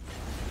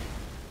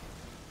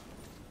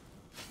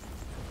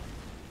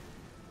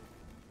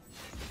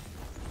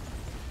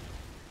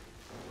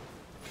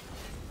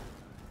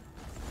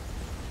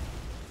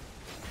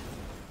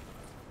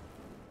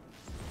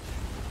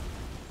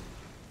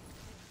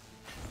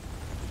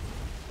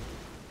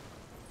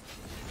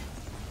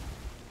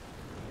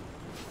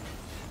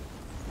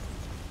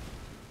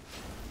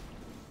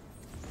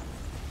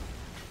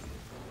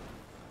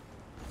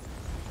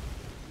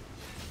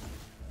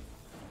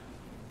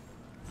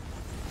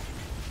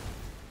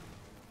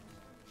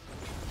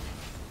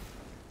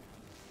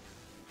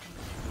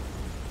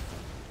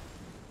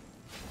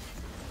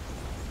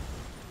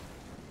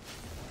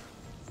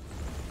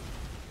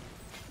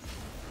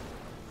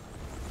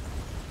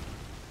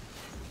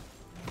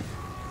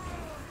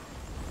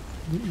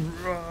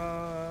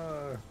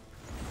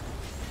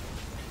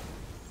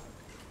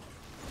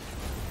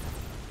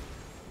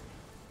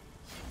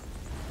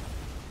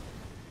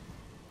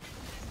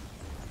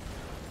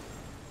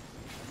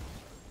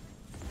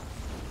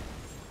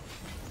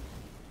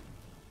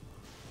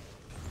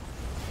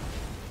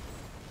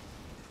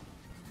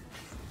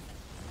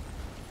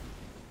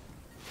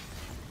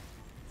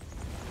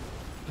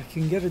 If I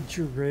can get a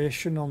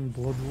duration on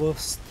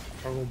Bloodlust,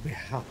 I will be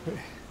happy.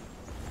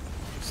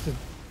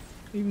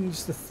 Even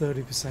just a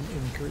 30%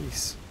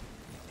 increase.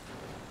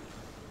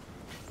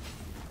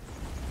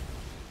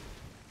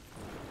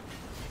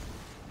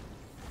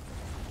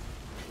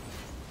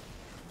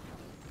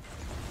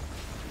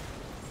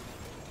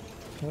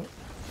 Oh, now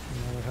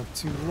we have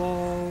 2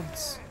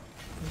 lords.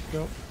 There we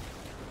go.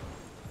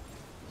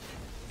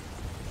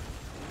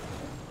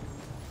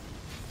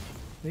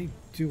 They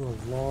do a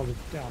lot of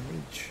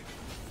damage.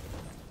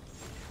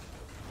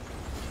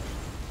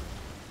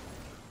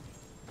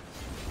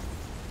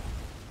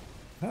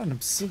 And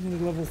I'm suddenly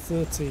level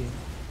 13.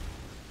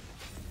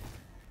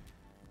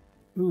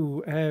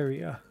 Ooh,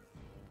 area.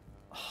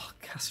 Oh,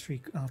 cast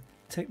freak. I'll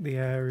take the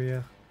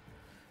area.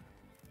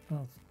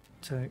 I'll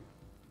take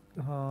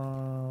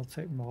I'll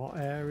take more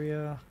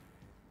area.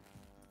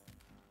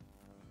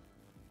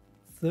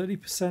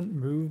 30%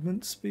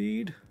 movement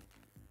speed.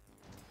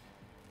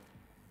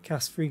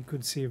 Cast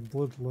frequency of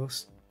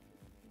Bloodlust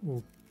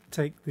will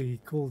take the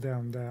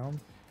cooldown down.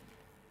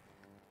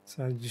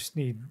 So I just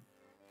need,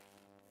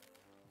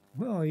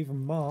 well,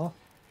 even more.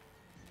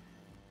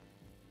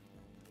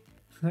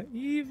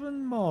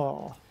 Even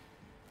more.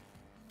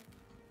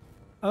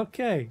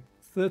 Okay,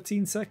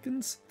 13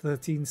 seconds?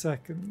 13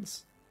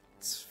 seconds.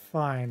 It's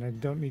fine, I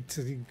don't need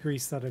to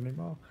increase that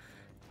anymore.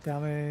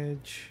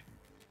 Damage.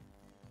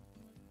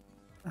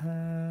 Take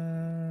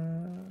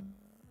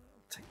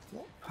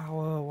block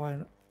power, why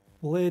not?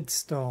 Blade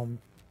Storm.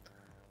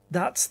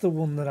 That's the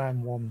one that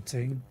I'm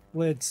wanting.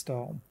 Blade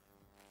Storm.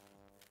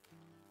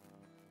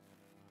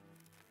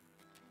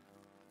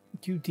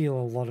 You deal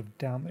a lot of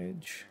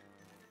damage.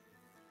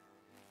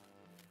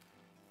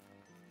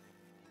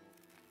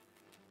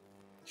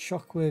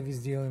 Shockwave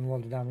is dealing a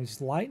lot of damage.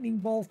 Lightning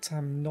Bolt,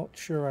 I'm not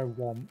sure I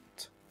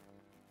want.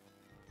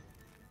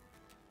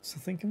 So I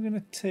think I'm going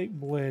to take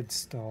Blade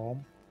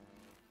Storm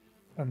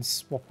and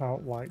swap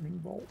out Lightning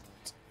Bolt.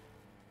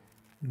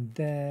 And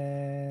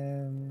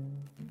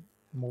then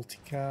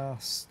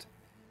multicast.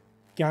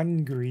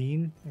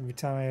 Gangrene. Every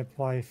time I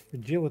apply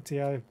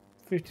Fragility, I have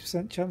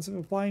 50% chance of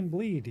applying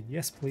Bleed.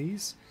 Yes,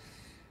 please.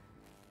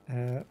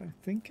 I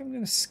think I'm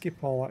going to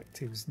skip all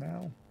actives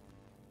now.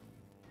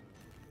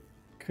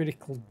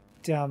 Critical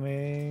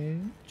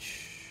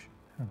damage.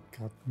 Oh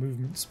god,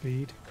 movement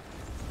speed.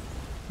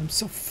 I'm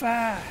so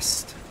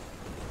fast!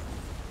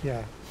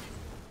 Yeah.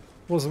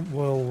 Wasn't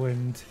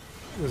Whirlwind,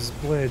 it was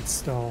Blade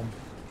Storm.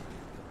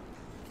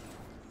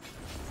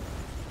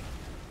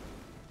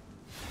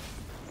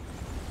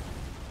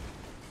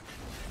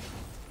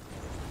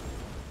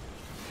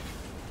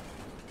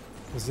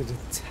 Because it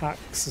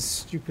attacks a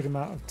stupid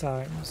amount of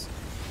times.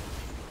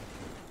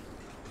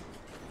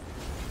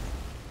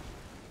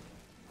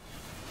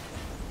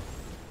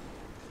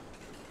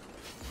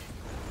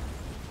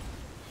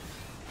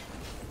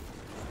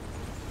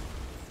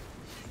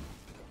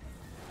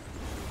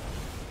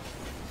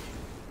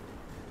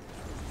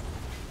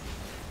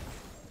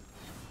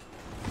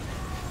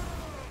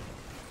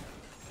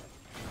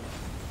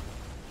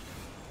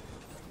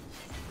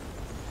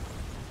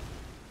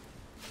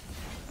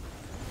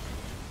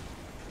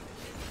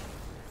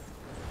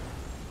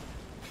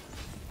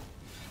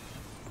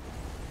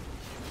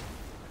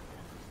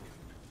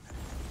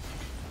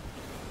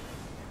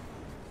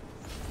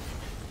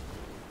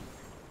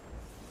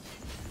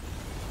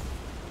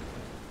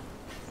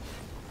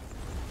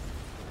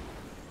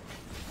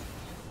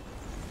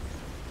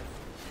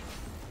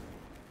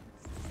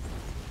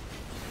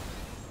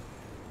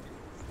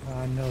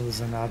 I know there's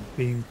an ad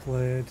being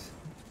played,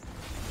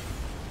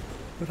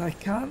 but I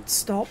can't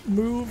stop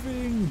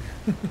moving.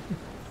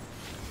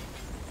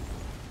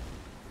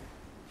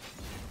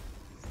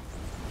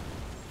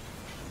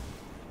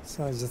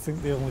 Besides, I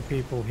think the only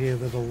people here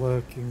that are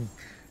lurking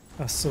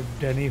are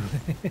subbed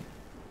anyway.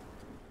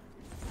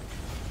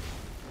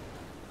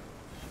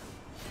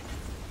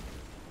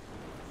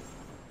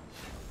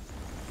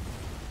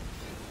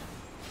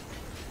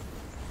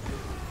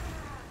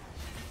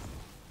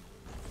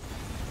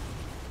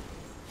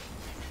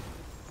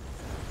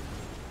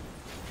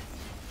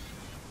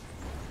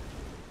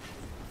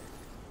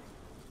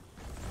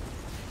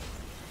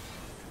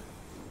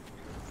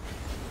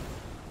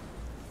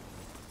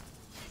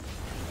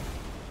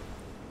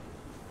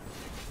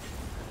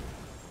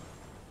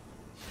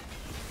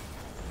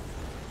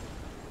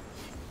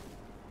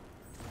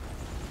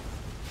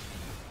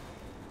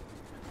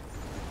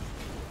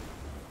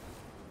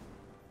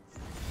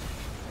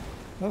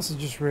 I also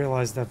just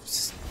realised I've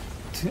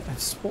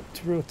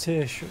swapped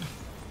rotation.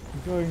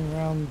 I'm going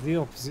around the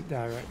opposite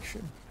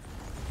direction.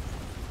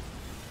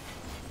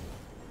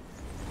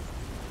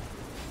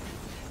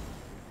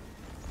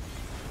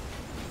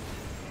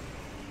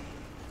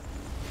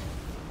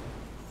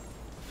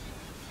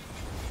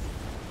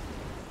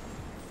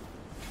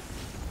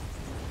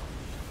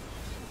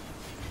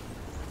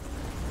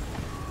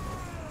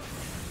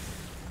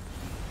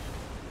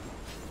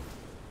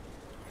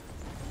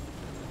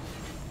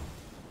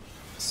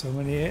 So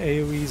many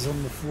AoEs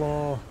on the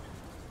floor.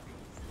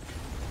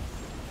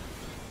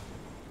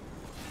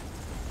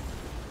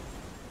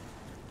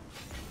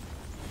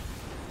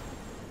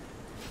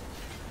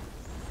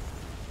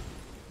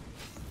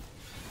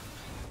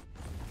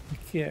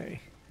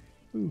 Okay.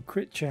 Ooh,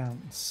 crit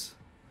chance.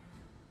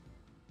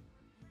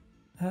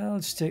 I'll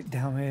just take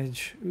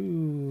damage.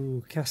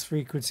 Ooh, cast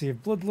frequency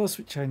of Bloodlust,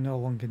 which I no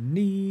longer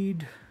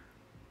need.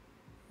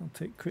 I'll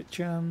take crit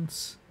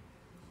chance.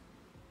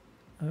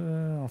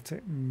 I'll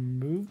take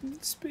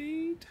movement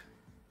speed.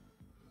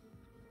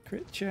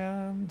 Crit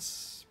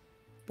chance.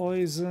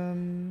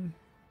 Poison.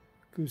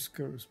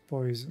 Cusco's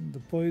poison. The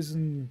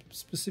poison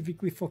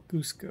specifically for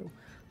Cusco.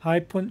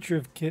 High Puncher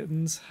of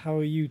Kittens, how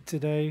are you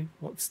today?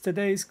 What's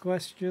today's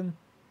question?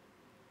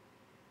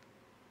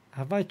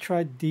 Have I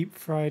tried deep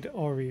fried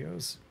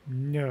Oreos?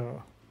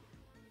 No.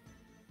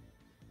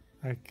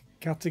 I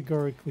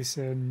categorically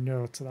say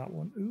no to that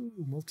one. Ooh,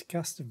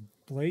 multicast of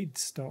Blade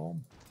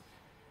Storm.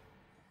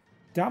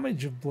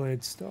 Damage of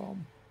Blade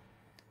Storm.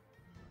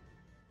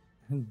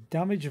 And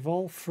damage of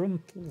all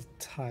frontal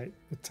type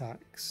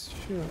attacks.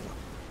 Sure.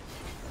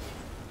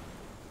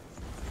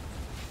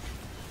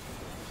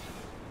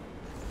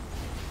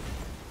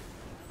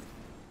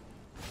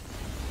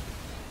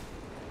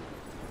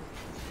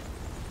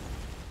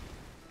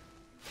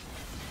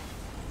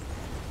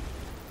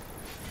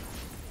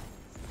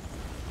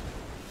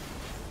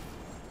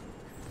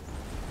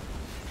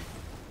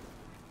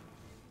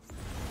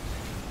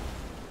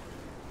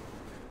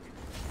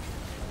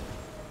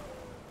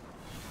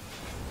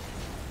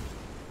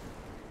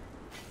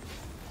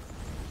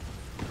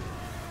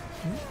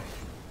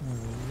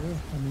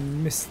 I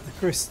missed the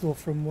crystal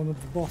from one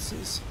of the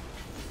bosses.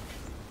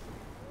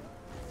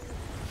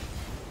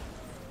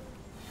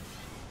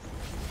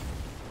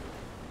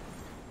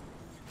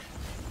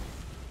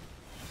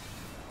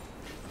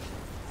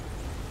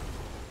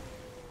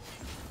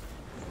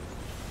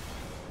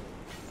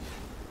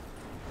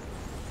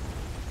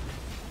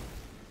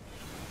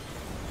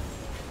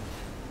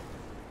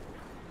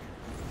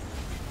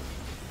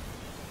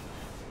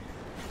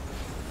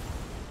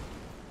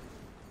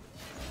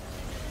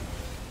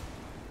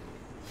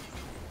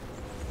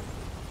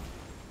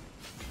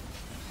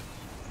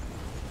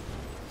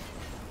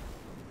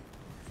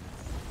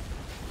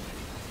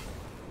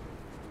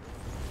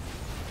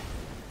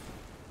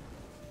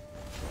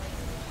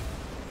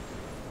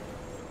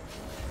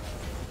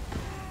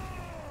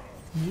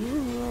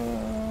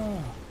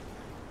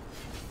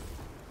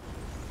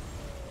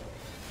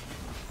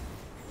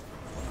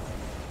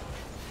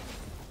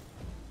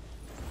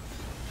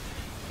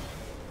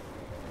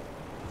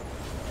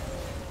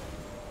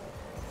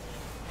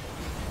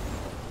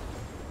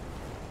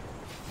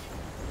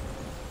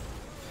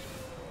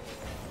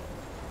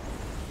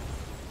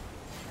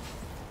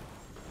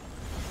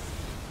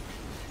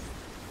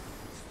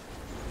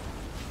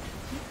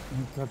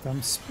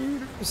 Goddamn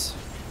spooters.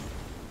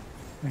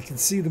 I can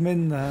see them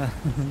in there.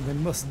 They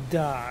must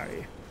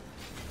die.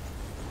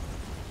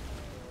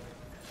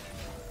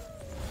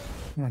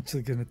 I'm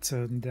actually going to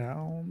turn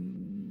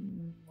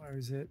down. Where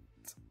is it?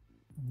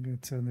 I'm going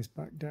to turn this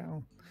back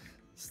down.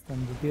 So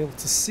then we'll be able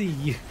to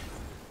see.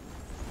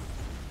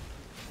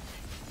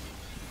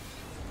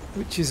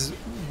 Which is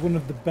one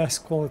of the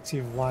best quality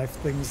of life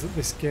things that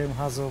this game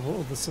has over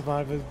other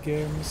Survivor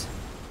games.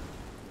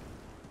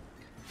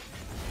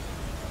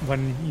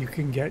 When you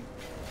can get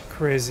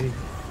crazy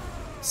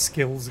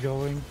skills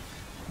going,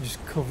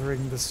 just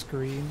covering the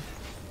screen.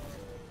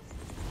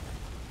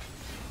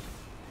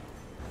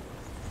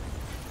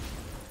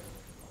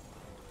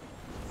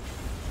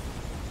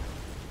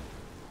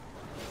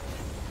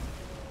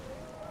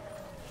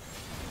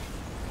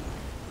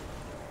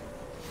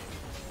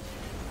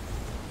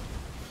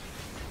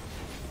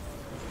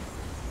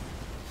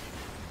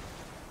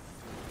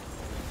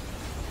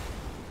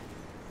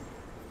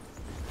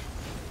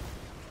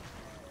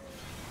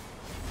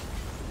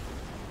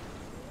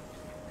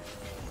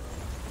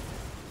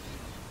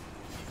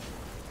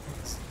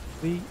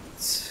 Beat.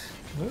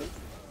 Oh.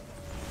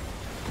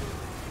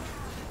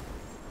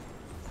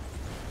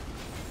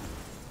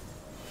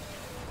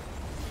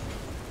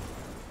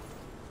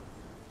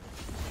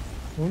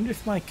 I wonder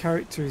if my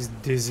character is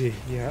dizzy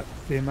yet,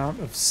 the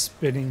amount of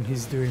spinning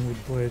he's doing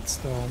with Blade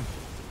Storm.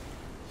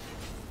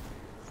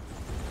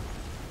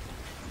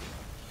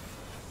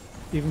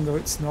 Even though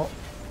it's not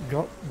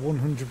got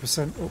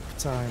 100%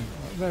 uptime.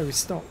 There he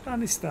stopped,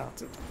 and he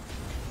started.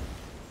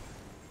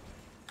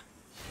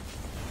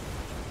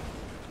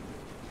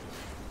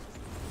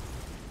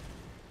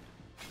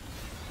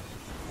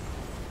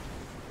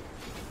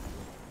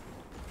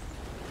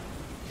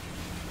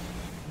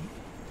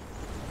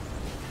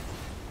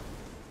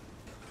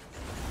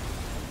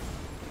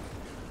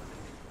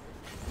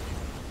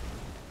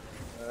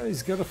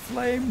 He's got a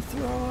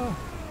flamethrower.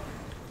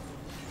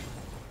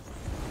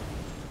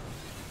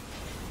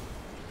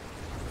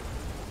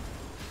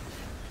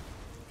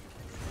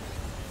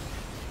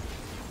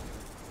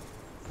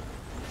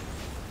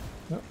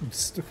 Oh, I'm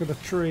stuck in a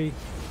tree.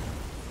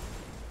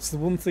 It's the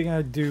one thing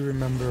I do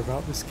remember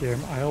about this game.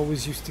 I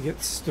always used to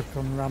get stuck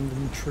on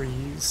random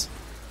trees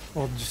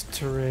or just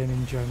terrain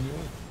in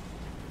general.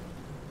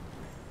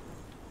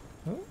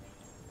 Oh,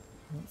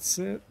 that's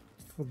it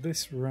for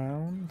this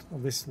round, or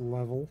this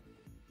level.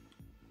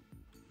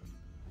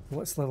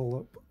 Let's level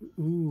up.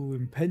 Ooh,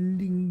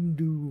 impending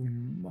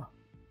doom.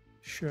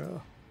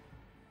 Sure.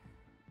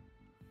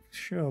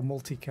 Sure,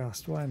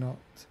 multicast, why not?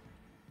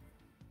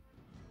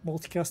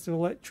 Multicast of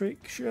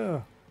electric?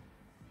 Sure.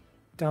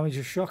 Damage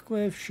of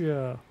shockwave?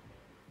 Sure.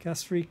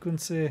 Cast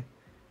frequency?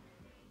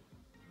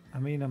 I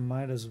mean, I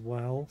might as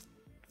well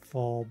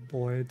for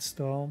Blade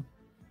Storm.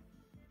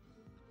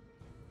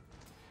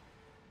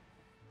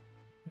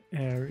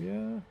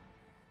 Area.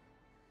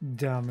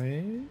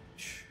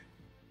 Damage.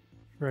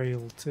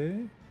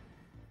 Frailty.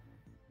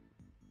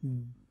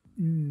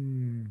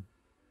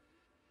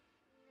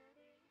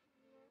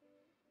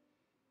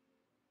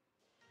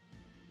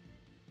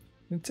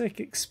 I'm going to take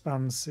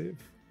expansive.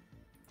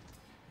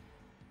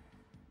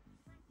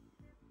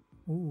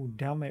 Ooh,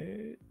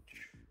 damage.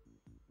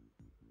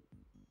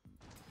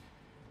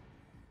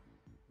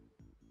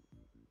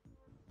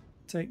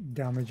 Take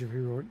damage of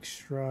heroic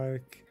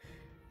strike.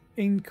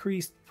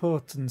 Increased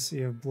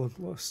potency of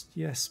bloodlust.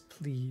 Yes,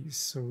 please.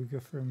 So we go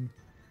from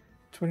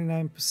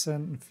 29%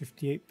 and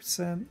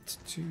 58%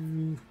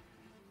 to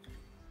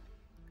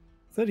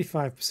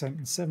 35%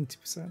 and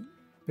 70%.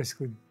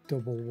 Basically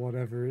double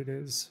whatever it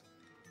is.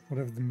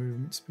 Whatever the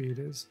movement speed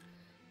is.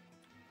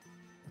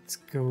 Let's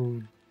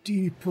go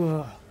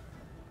deeper.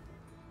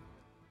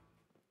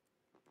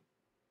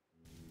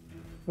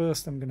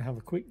 First, I'm going to have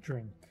a quick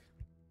drink.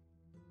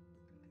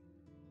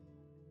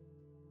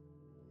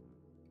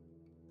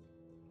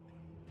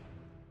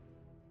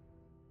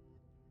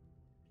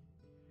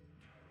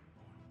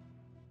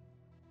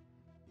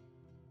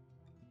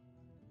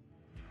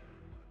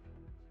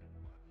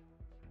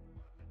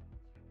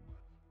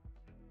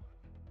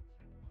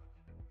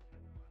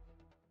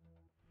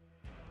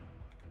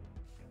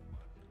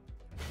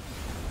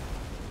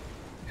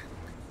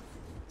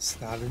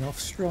 Starting off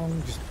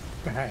strong, just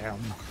bam.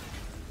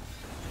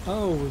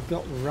 Oh, we've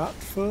got rat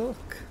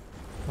folk.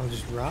 Or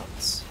just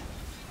rats,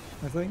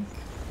 I think.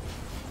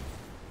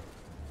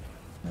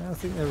 I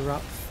think they're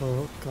rat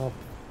folk, or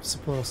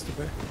supposed to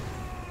be.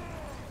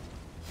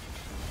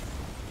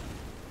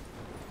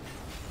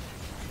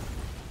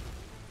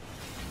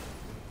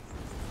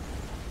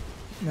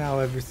 Now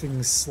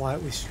everything's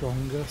slightly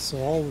stronger, so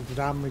all the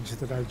damage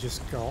that I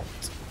just got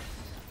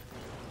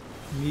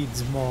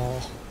needs more.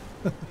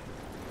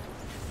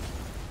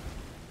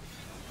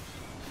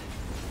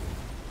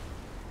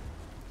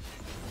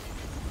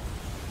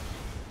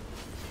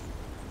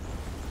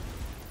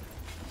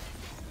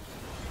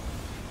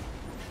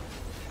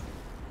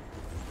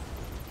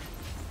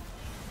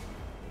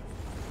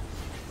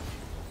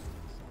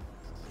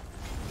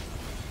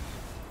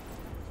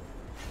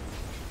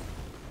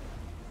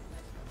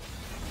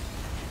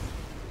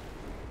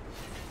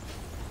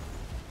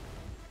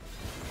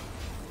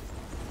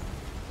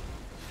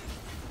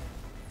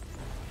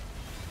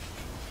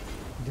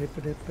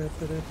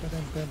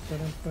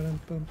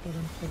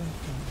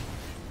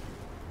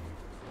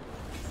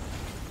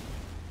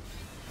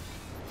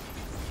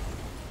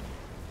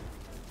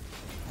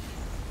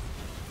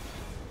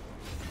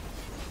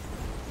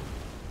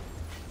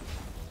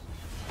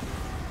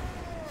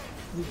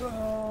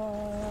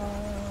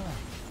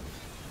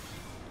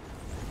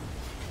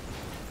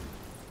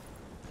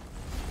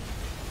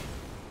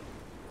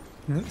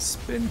 Let's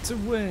spin to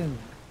win.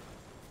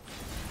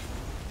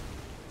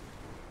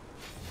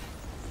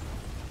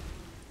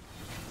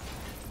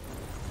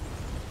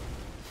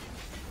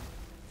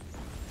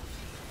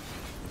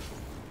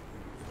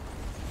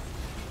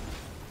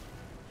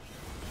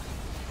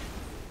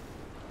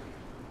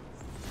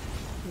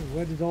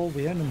 Where did all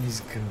the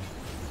enemies go?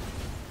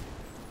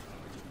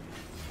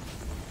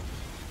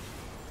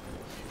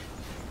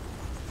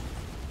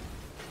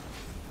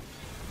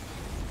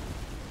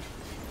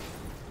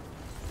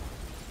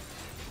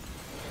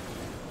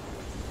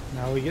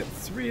 Now we get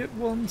 3 at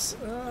once.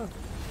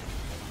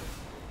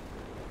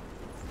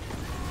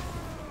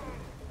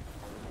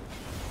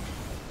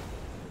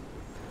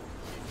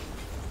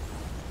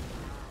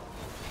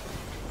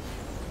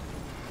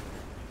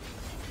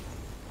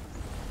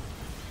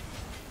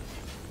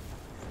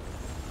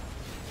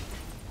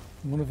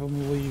 One of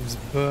them leaves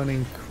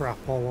burning crap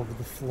all over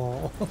the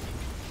floor.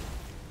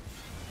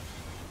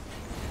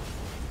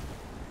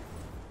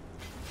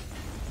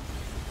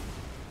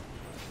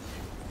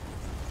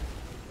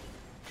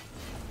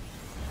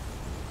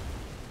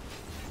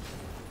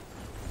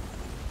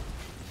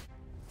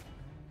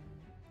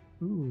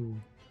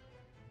 Ooh.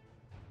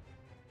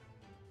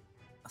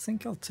 I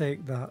think I'll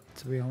take that,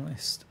 to be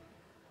honest.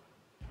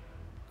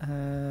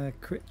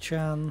 Crit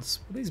chance.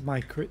 What is my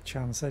crit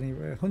chance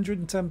anyway?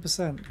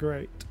 110%.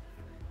 Great.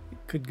 It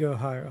could go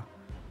higher.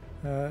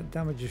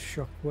 Damage of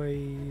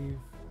shockwave.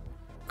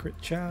 Crit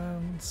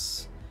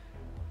chance.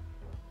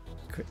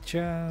 Crit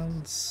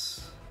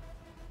chance.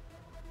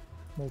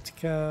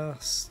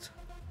 Multicast.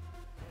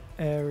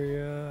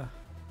 Area.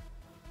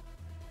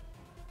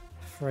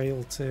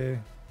 Frailty.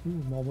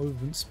 Ooh, more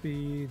movement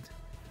speed.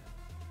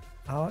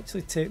 I'll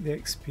actually take the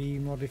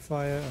XP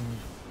modifier and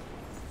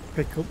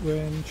pick up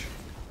range.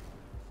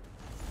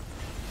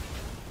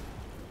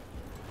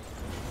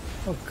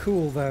 Oh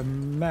cool, they're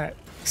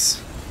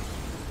mechs.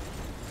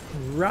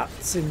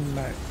 Rats in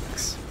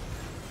mechs.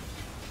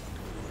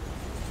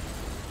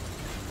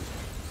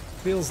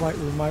 Feels like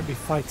we might be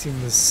fighting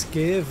the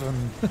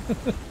Skaven.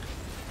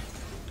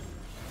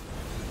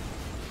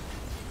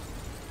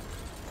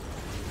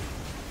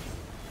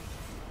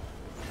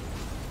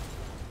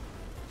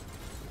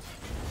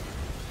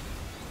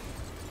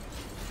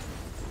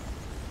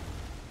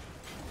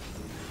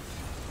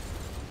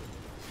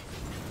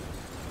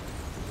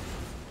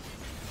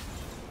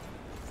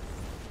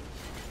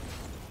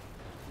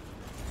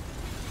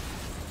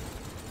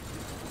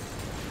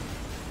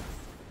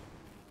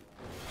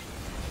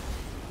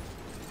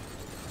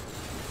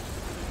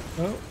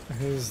 Oh,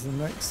 here's the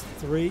next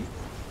 3.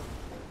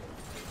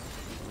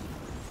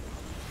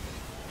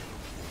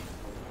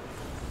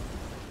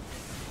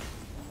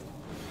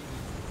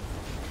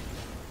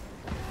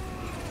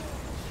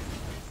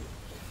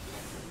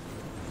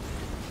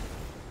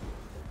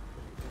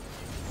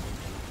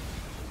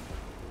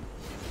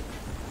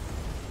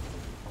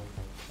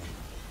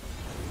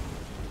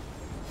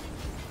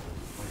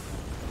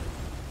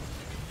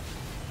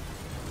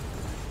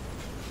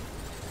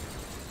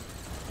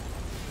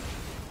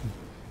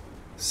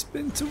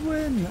 Spin to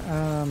win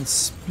and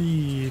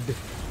speed.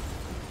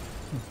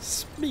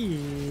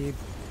 Speed.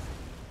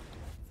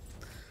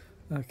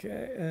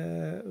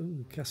 Okay,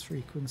 ooh, cast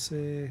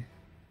frequency.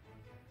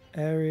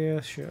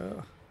 Area,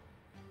 sure.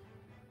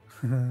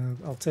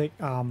 I'll take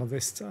armor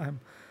this time.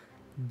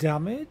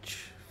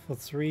 Damage for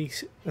 3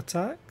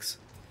 attacks.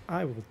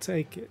 I will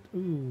take it.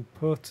 Ooh,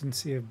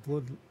 potency of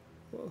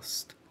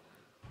bloodlust.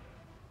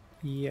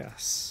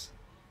 Yes.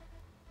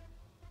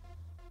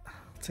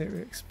 I'll take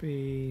the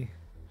XP.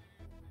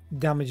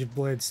 Damage of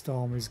blade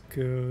storm is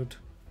good.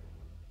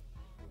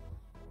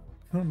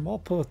 More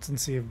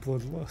potency of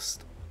bloodlust.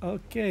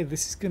 Okay,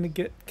 this is gonna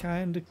get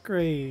kind of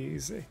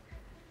crazy.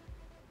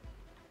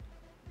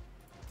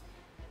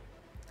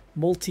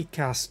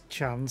 Multicast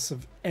chance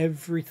of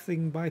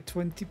everything by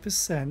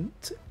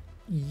 20%.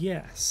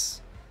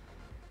 Yes.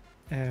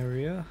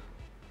 Area.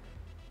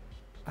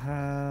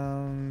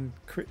 And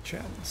crit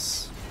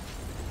chance.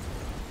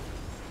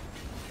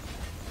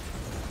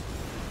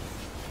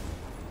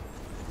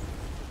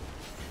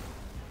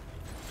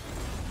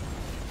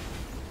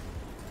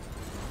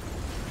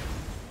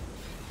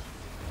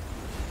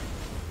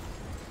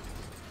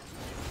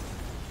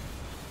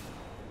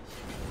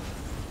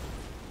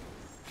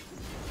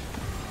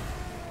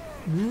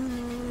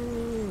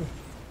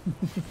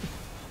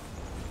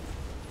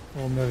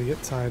 I'll never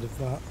get tired of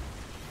that.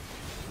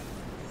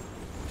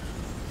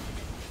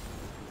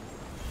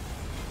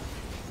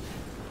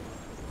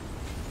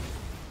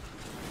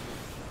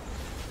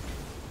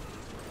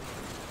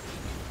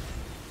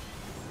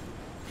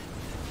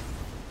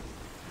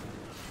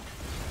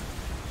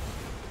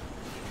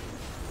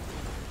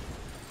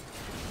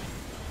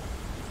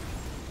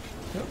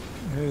 Yep,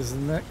 here's the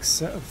next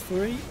set of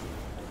 3.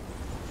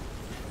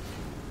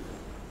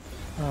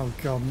 Oh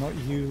god, not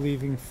you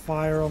leaving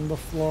fire on the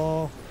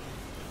floor.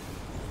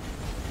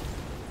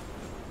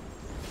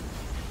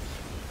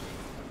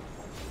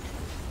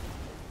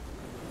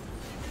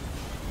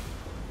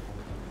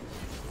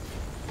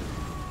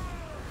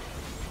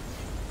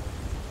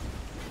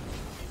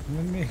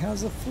 Enemy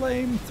has a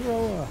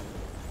flamethrower.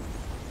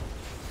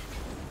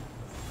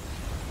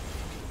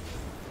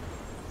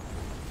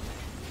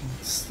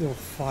 Still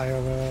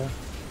fire there.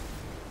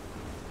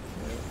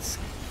 Okay, let's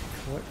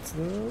collect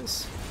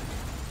those.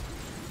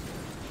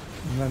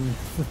 And then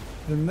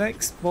the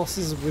next boss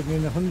is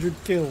within 100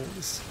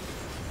 kills,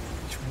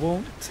 which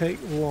won't take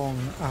long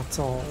at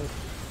all.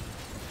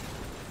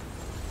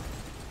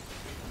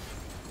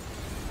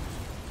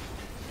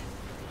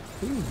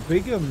 Ooh,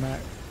 bigger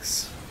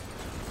mechs.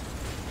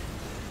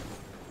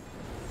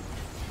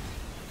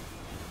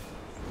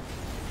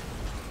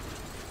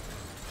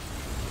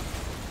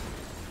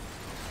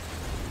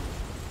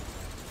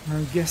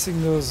 I'm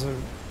guessing those are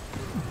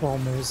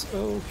bombers.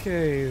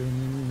 Okay,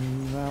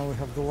 now we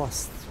have the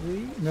last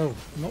 3. No,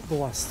 not the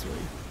last 3.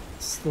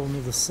 Still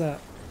another set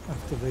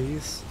after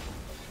these.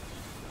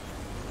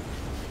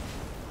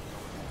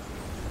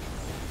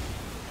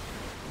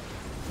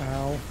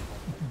 Ow.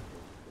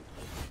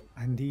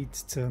 I need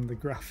to turn the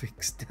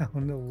graphics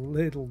down a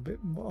little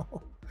bit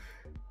more.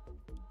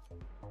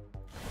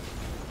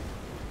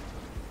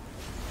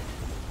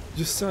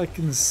 Just so I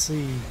can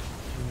see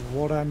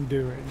what I'm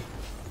doing.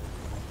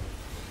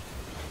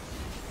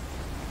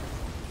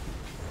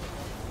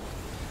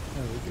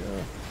 There we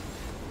go.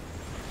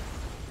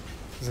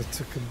 Because I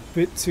took a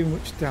bit too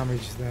much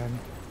damage then.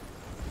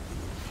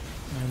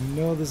 I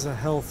know there's a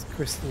health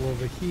crystal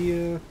over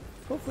here.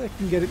 Hopefully I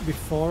can get it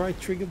before I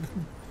trigger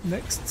the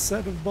next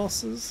set of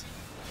bosses.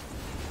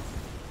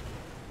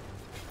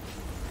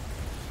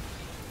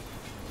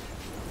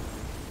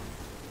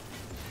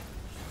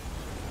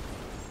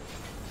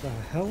 The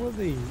hell are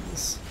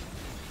these?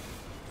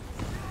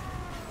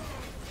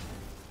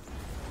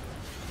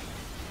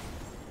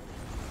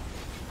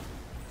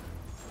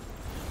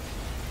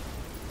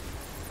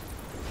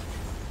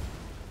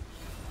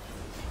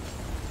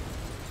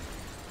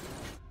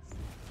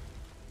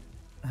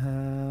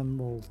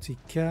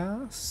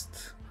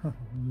 Multicast.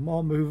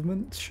 More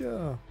movement,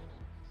 sure.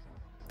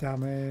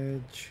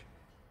 Damage.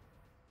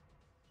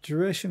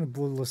 Duration of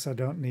bloodlust I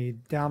don't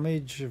need.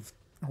 Damage of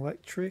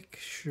electric,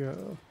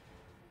 sure.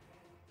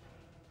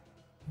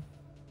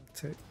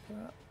 Take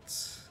that.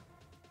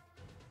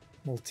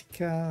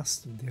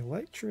 Multicast of the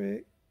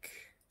electric.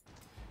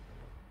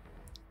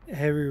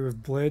 Area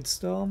of blade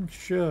storm,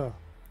 sure.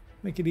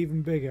 Make it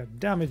even bigger.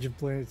 Damage of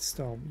blade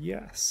storm,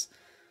 yes.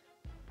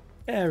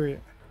 Area.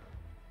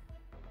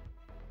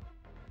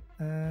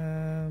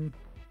 I'm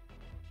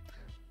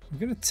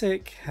gonna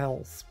take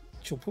health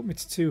which will put me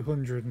to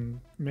 200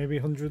 and maybe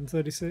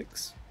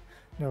 136.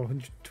 No,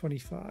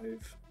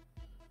 125.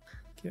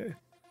 Okay.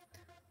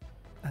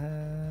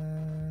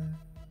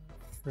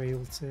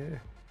 Frailty.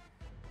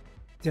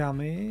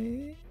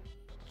 Damage.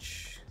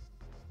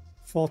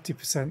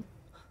 40%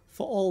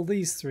 for all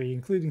these three,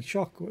 including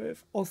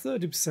shockwave, or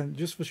 30%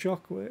 just for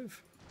shockwave.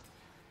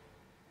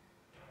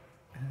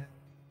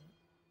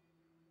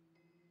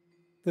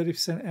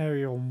 30%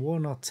 area on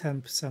one, or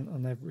 10%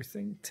 on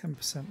everything.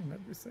 10% on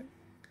everything.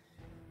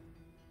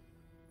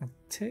 I'll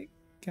take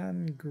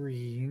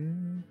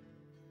gangrene.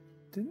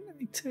 Didn't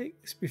I take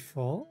this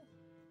before?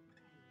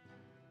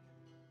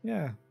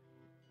 Yeah.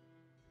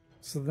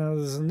 So now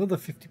there's another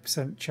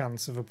 50%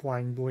 chance of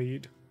applying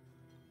bleed.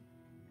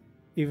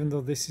 Even though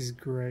this is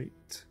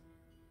great.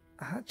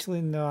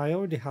 Actually, no, I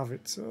already have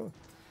it, so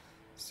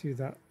let's do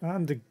that.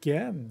 And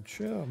again,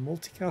 sure,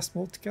 multicast,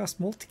 multicast,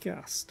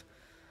 multicast.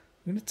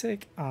 I'm going to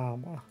take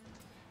armor.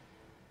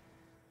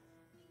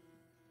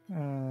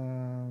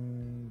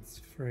 And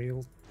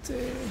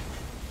frailty.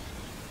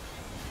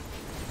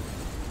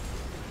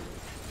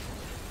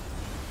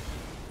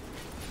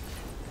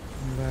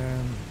 And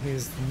then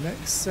here's the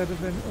next set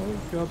of them.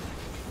 Oh god,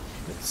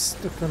 got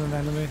stuck on an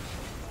enemy.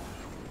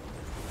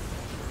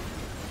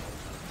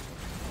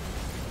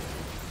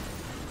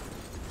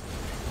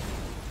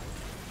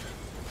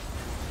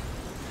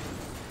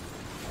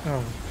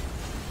 Oh.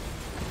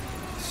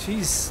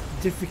 She's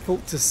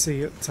difficult to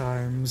see at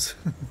times.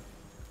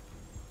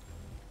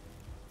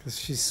 Because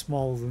she's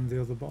smaller than the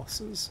other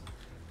bosses.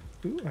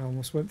 Ooh, I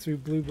almost went through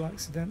blue by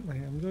accidentally.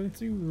 I'm going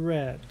through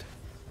red.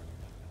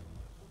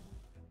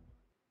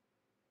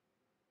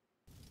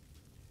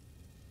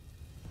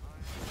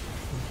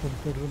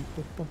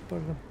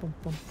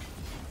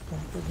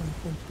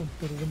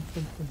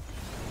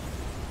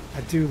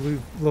 I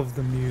do love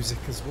the music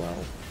as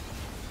well.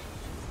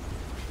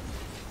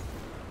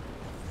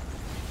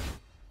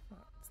 Oh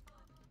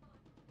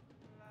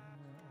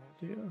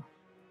dear.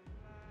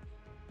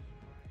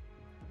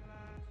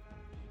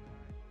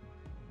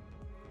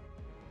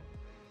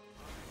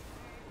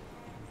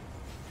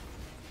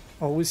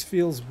 Always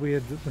feels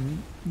weird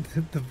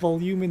that the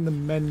volume in the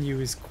menu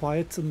is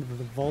quieter than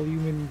the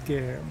volume in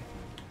game.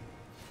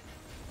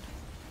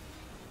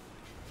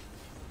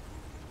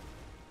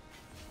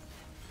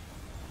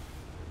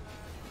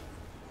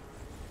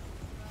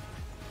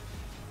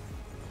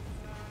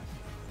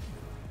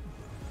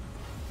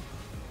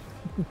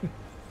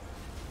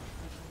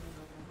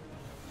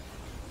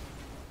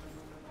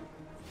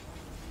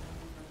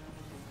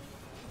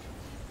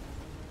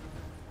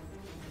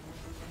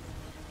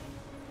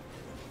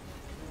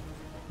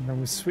 And then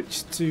we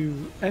switch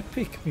to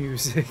epic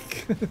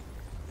music.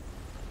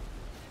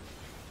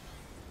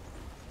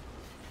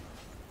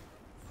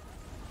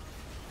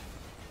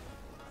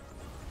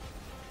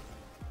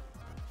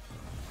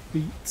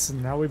 Beats,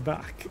 and now we're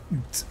back.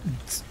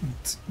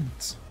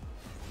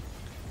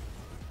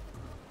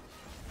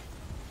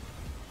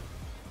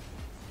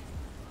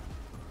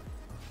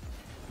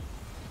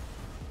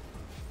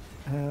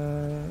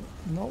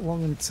 Not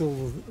long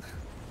until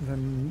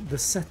then the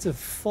set of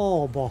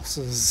 4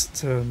 bosses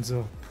turns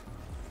up.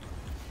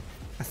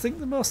 I think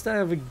the most I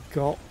ever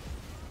got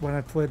when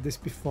I played this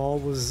before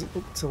was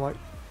up to like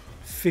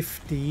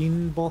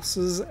 15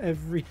 bosses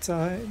every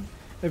time,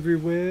 every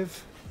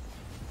wave.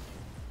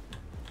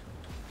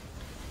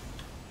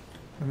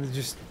 And it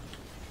just...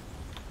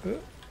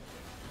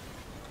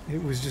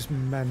 it was just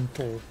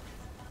mental.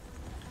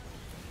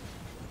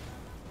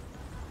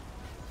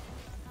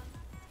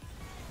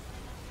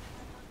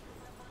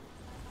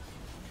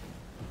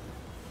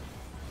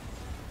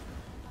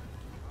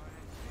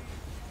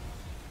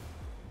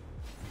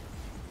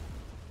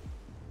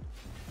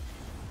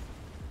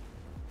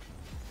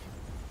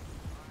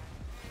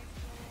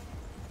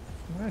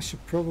 I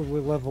should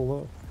probably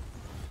level up.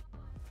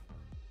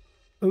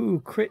 Ooh,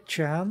 crit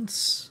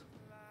chance.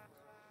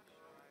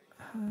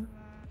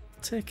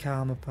 Take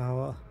armor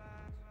power.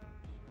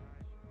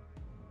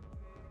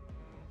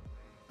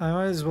 I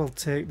might as well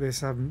take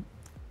this. I'm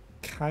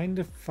kind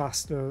of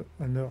faster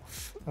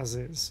enough as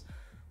is.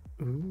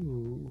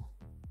 Ooh.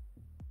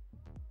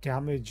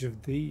 Damage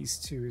of these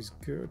two is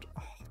good.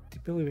 Oh,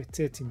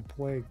 debilitating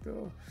plague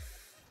though.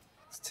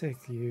 Let's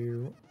take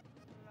you.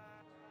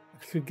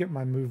 I could get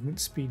my movement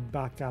speed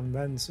back and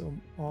then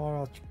some,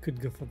 or I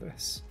could go for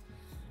this.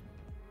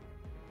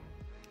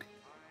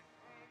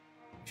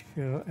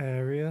 Sure,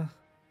 area.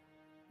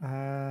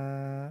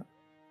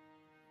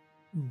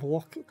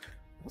 Block.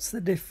 What's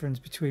the difference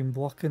between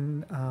block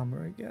and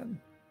armor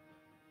again?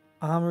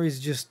 Armor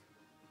is just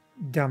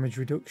damage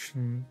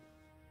reduction.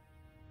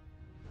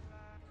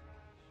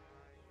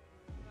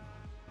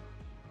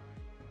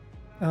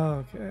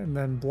 Oh, okay, and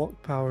then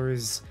block power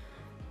is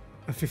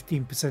a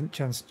 15%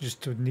 chance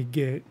just to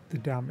negate the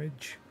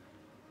damage.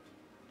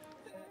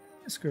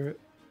 Screw it.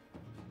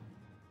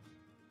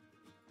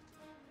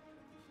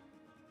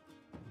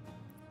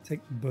 Take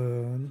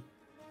burn.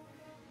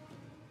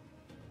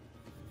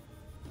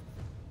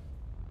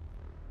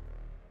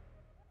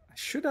 I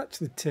should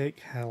actually take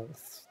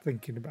health,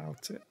 thinking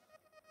about it.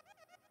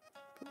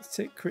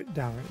 to take crit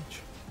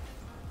damage.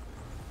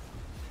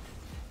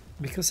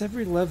 Because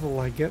every level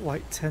I get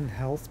like 10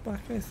 health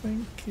back, I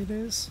think it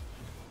is.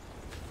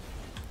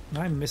 And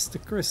I missed a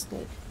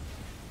crystal.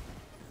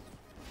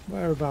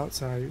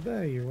 Whereabouts are you?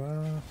 There you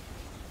are.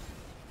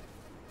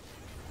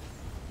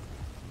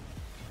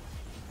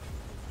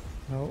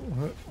 Oh,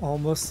 we're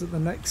almost at the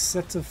next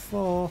set of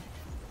 4.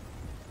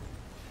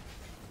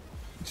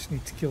 Just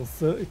need to kill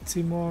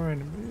 30 more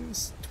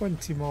enemies,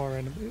 20 more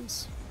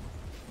enemies,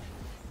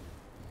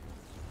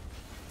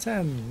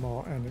 10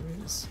 more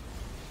enemies.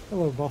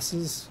 Hello,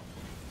 bosses.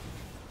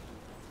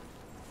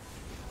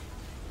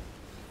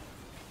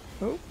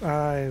 Oh,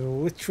 I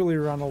literally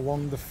ran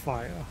along the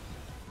fire.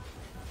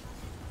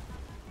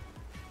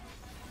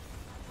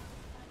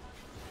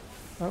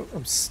 Oh,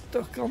 I'm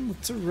stuck on the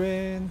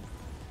terrain.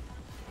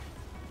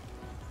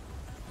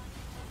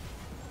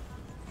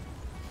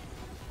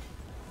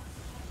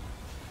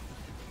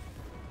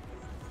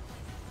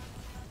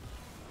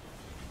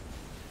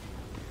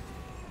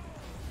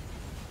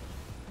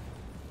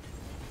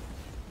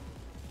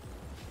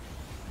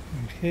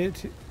 I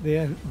hate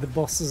the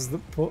bosses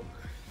that put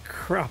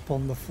crap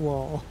on the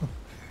floor.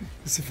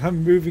 Because if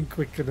I'm moving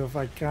quick enough,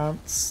 I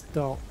can't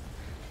stop.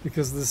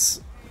 Because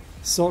there's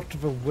sort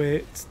of a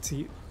weight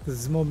to...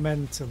 There's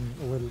momentum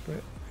a little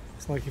bit.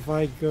 It's like if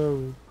I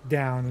go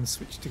down and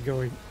switch to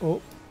going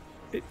up,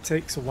 it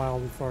takes a while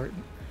before it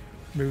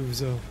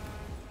moves up.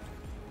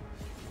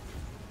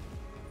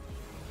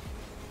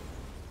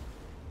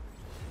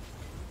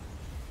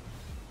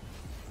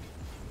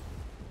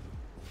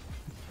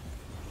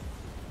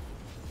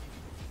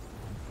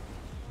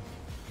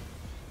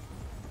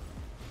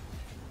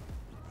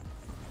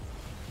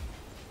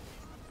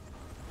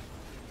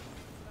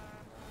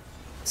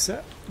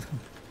 Except...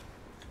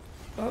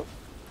 Oh,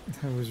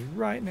 I was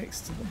right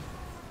next to them.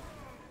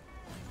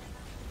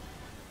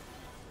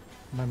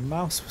 My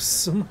mouse was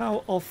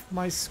somehow off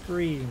my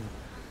screen.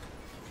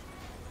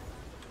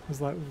 I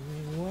was like,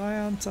 why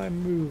aren't I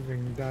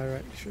moving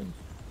direction?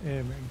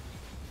 Aiming.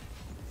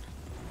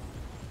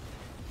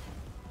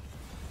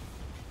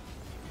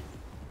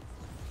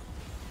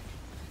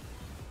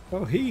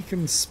 Oh, he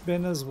can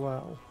spin as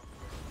well.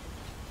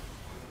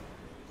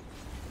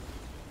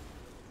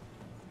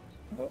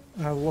 Oh,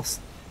 I lost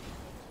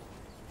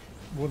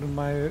one of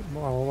my...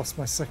 Well, I lost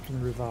my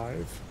second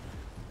revive.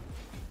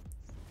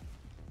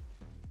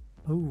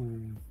 Oh.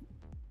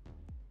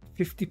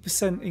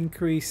 50%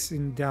 increase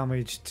in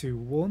damage to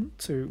 1,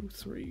 2,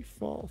 3,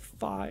 4,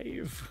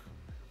 5.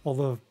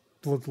 Although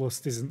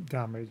Bloodlust isn't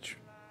damage,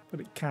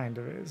 but it kind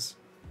of is.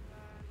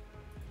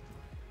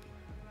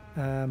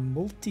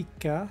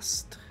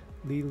 Multicast.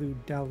 Lilu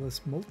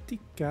Dallas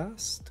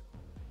multicast.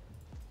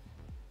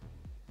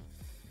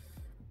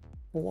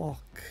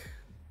 Block.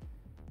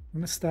 I'm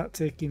going to start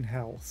taking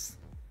health.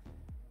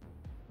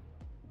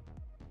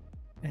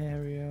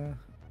 Area.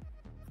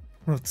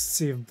 Let's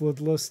see if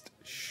Bloodlust.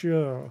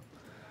 Sure.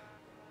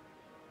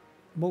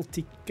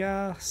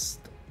 Multicast.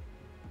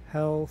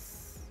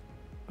 Health.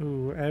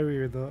 Ooh,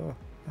 area though.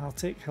 I'll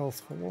take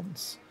health for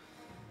once.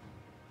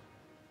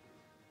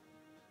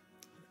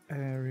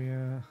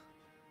 Area.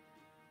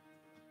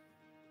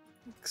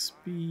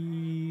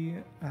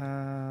 XP.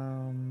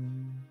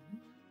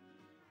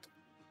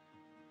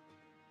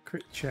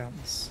 Crit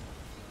chance.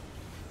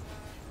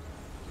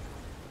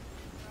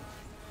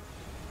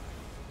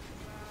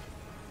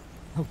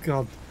 Oh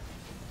god.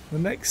 The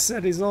next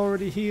set is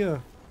already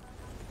here.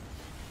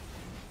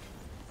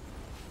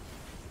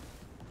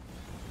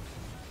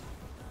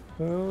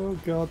 Oh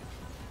god.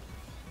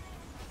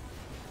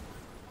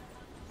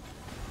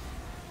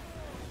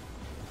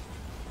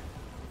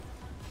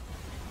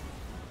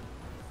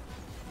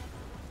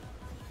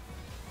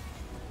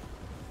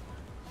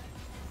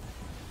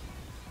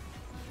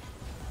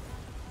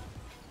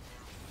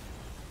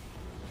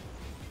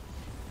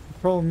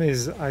 The problem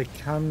is I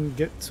can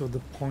get to the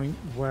point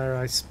where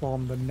I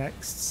spawn the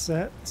next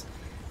set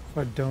if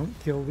I don't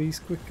kill these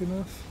quick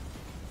enough.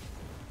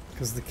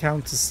 Because the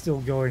count is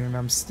still going and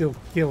I'm still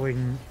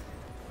killing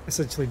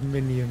essentially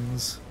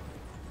minions.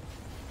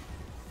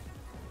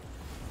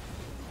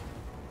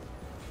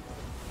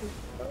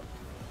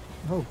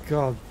 Oh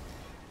god,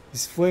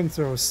 his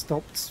flamethrower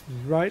stopped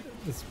right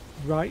at the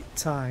right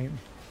time.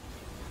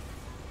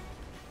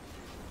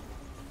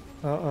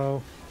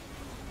 Uh-oh.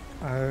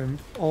 I'm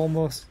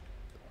almost...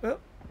 Oh,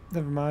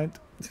 never mind.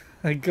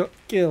 I got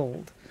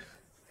killed.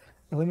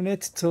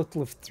 Eliminate a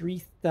total of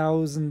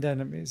 3,000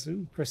 enemies.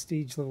 Ooh,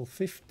 prestige level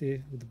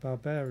 50 with the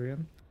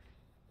barbarian.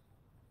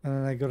 And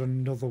then I got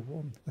another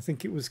one. I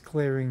think it was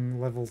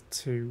clearing level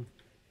 2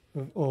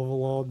 of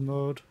Overlord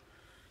mode.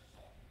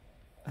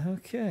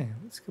 Okay,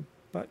 let's go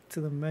back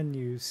to the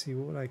menu, see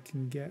what I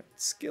can get.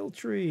 Skill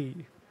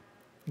tree.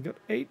 I got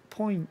 8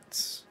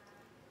 points.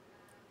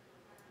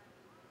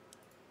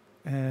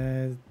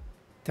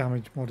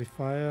 Damage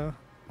modifier,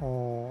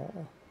 or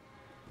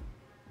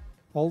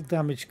all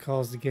damage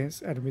caused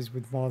against enemies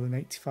with more than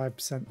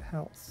 85%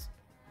 health.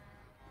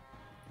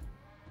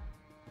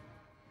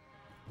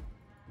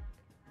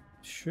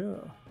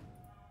 Sure.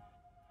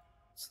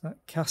 What's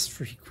that cast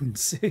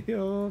frequency?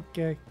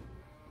 Okay.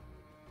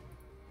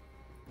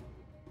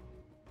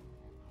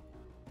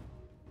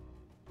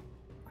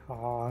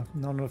 Ah,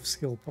 not enough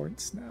skill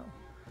points now.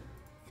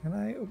 Can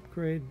I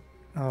upgrade?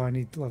 Oh, I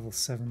need level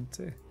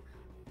 70.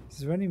 Is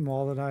there any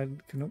more that I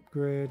can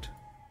upgrade?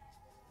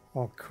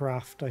 Or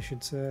craft, I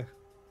should say.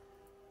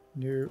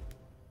 Nope.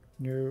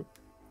 Nope.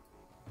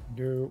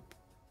 Nope.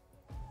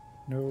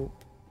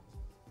 Nope.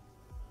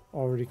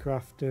 Already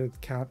crafted.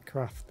 Can't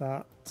craft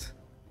that.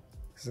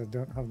 Because I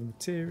don't have the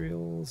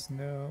materials.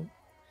 No.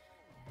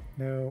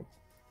 No.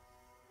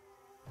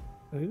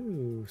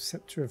 Ooh,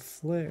 Scepter of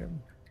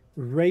Flame.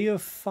 Ray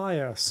of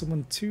Fire.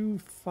 Summon 2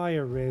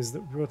 fire rays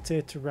that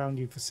rotate around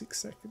you for 6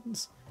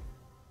 seconds.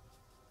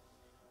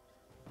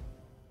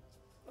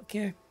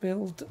 Okay,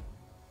 build.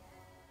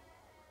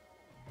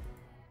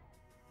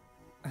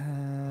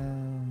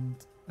 And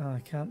I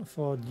can't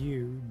afford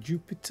you.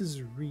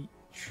 Jupiter's Reach.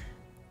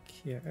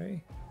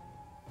 Okay.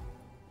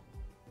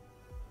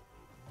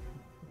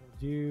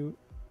 You.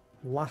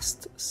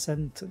 Last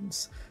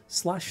Sentence.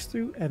 Slash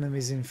through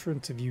enemies in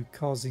front of you,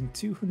 causing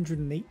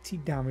 280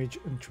 damage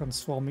and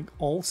transforming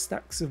all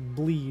stacks of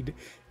bleed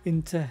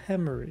into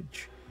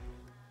hemorrhage.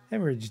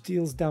 Hemorrhage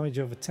deals damage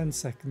over 10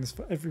 seconds.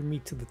 For every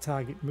meter the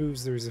target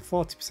moves, there is a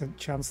 40%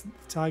 chance that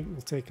the target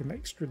will take an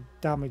extra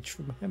damage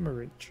from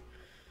hemorrhage.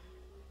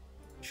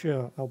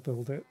 Sure, I'll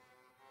build it.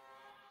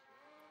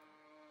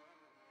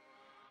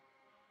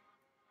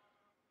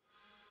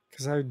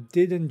 Because I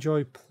did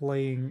enjoy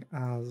playing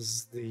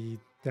as the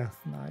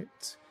Death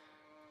Knight,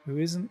 who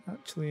isn't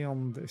actually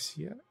on this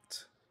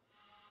yet.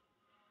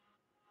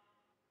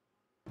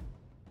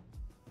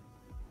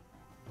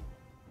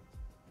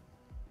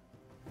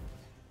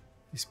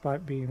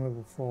 Despite being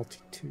level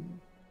 42.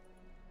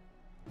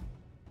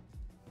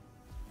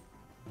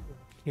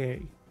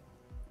 Okay.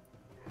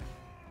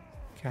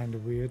 Kind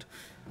of weird.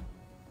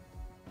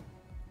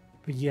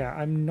 But yeah,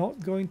 I'm not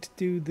going to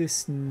do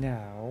this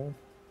now.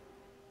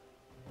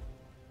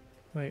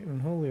 Wait,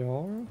 Unholy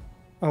Aura?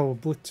 Oh,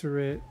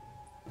 Obliterate.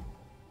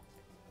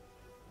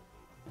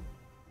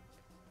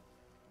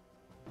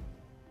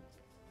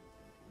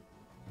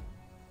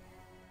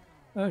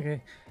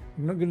 Okay,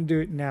 I'm not going to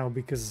do it now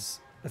because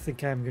I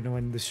think I'm going to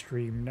end the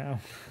stream now.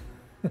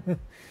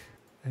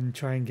 And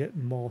try and get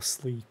more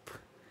sleep.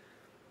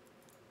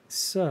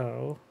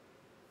 So,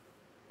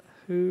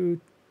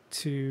 who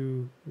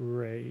to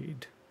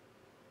raid?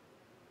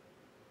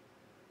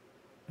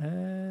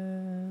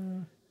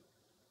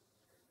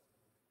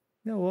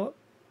 You know what?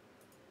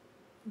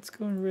 Let's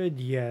go and raid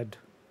Yed.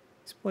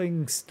 He's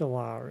playing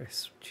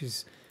Stellaris, which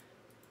is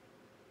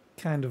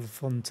kind of a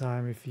fun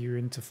time if you're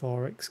into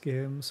 4X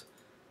games.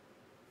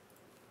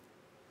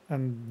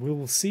 And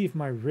we'll see if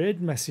my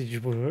raid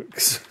message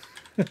works.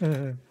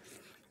 Let's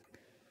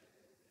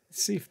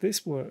see if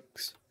this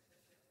works.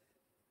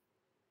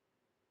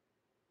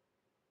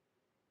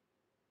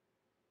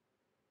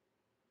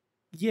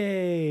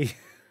 Yay!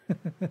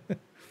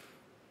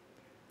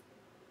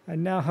 I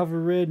now have a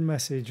raid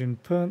message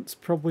and Pernt's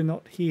probably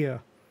not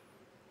here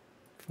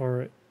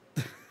for it.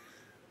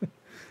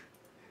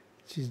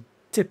 Which is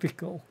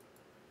typical.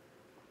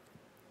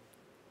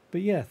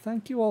 But yeah,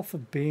 thank you all for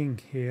being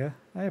here.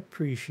 I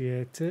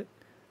appreciate it.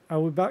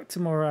 I'll be back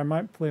tomorrow. I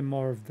might play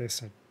more of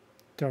this. I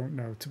don't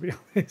know, to be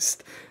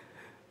honest.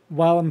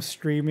 While I'm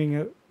streaming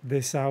at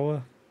this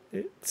hour,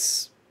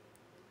 it's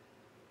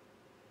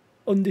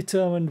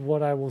undetermined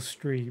what I will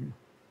stream.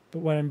 But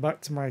when I'm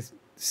back to my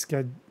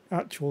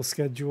actual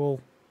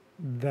schedule,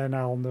 then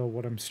I'll know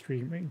what I'm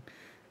streaming.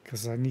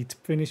 Because I need to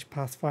finish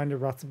Pathfinder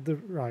Wrath of the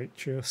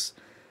Righteous.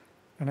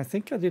 And I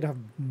think I did have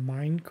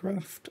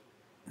Minecraft.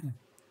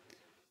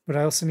 But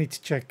I also need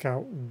to check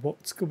out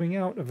what's coming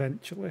out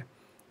eventually.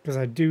 Because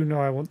I do know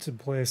I want to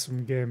play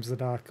some games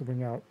that are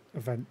coming out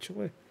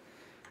eventually.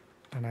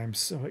 And I'm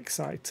so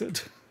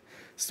excited.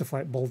 Stuff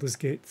like Baldur's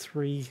Gate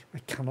 3. I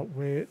cannot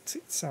wait.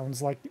 It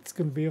sounds like it's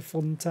going to be a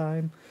fun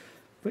time.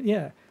 But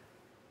yeah,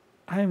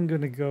 I'm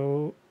going to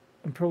go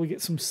and probably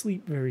get some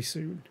sleep very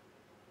soon.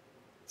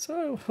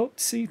 So, hope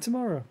to see you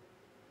tomorrow.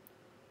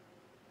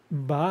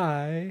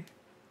 Bye.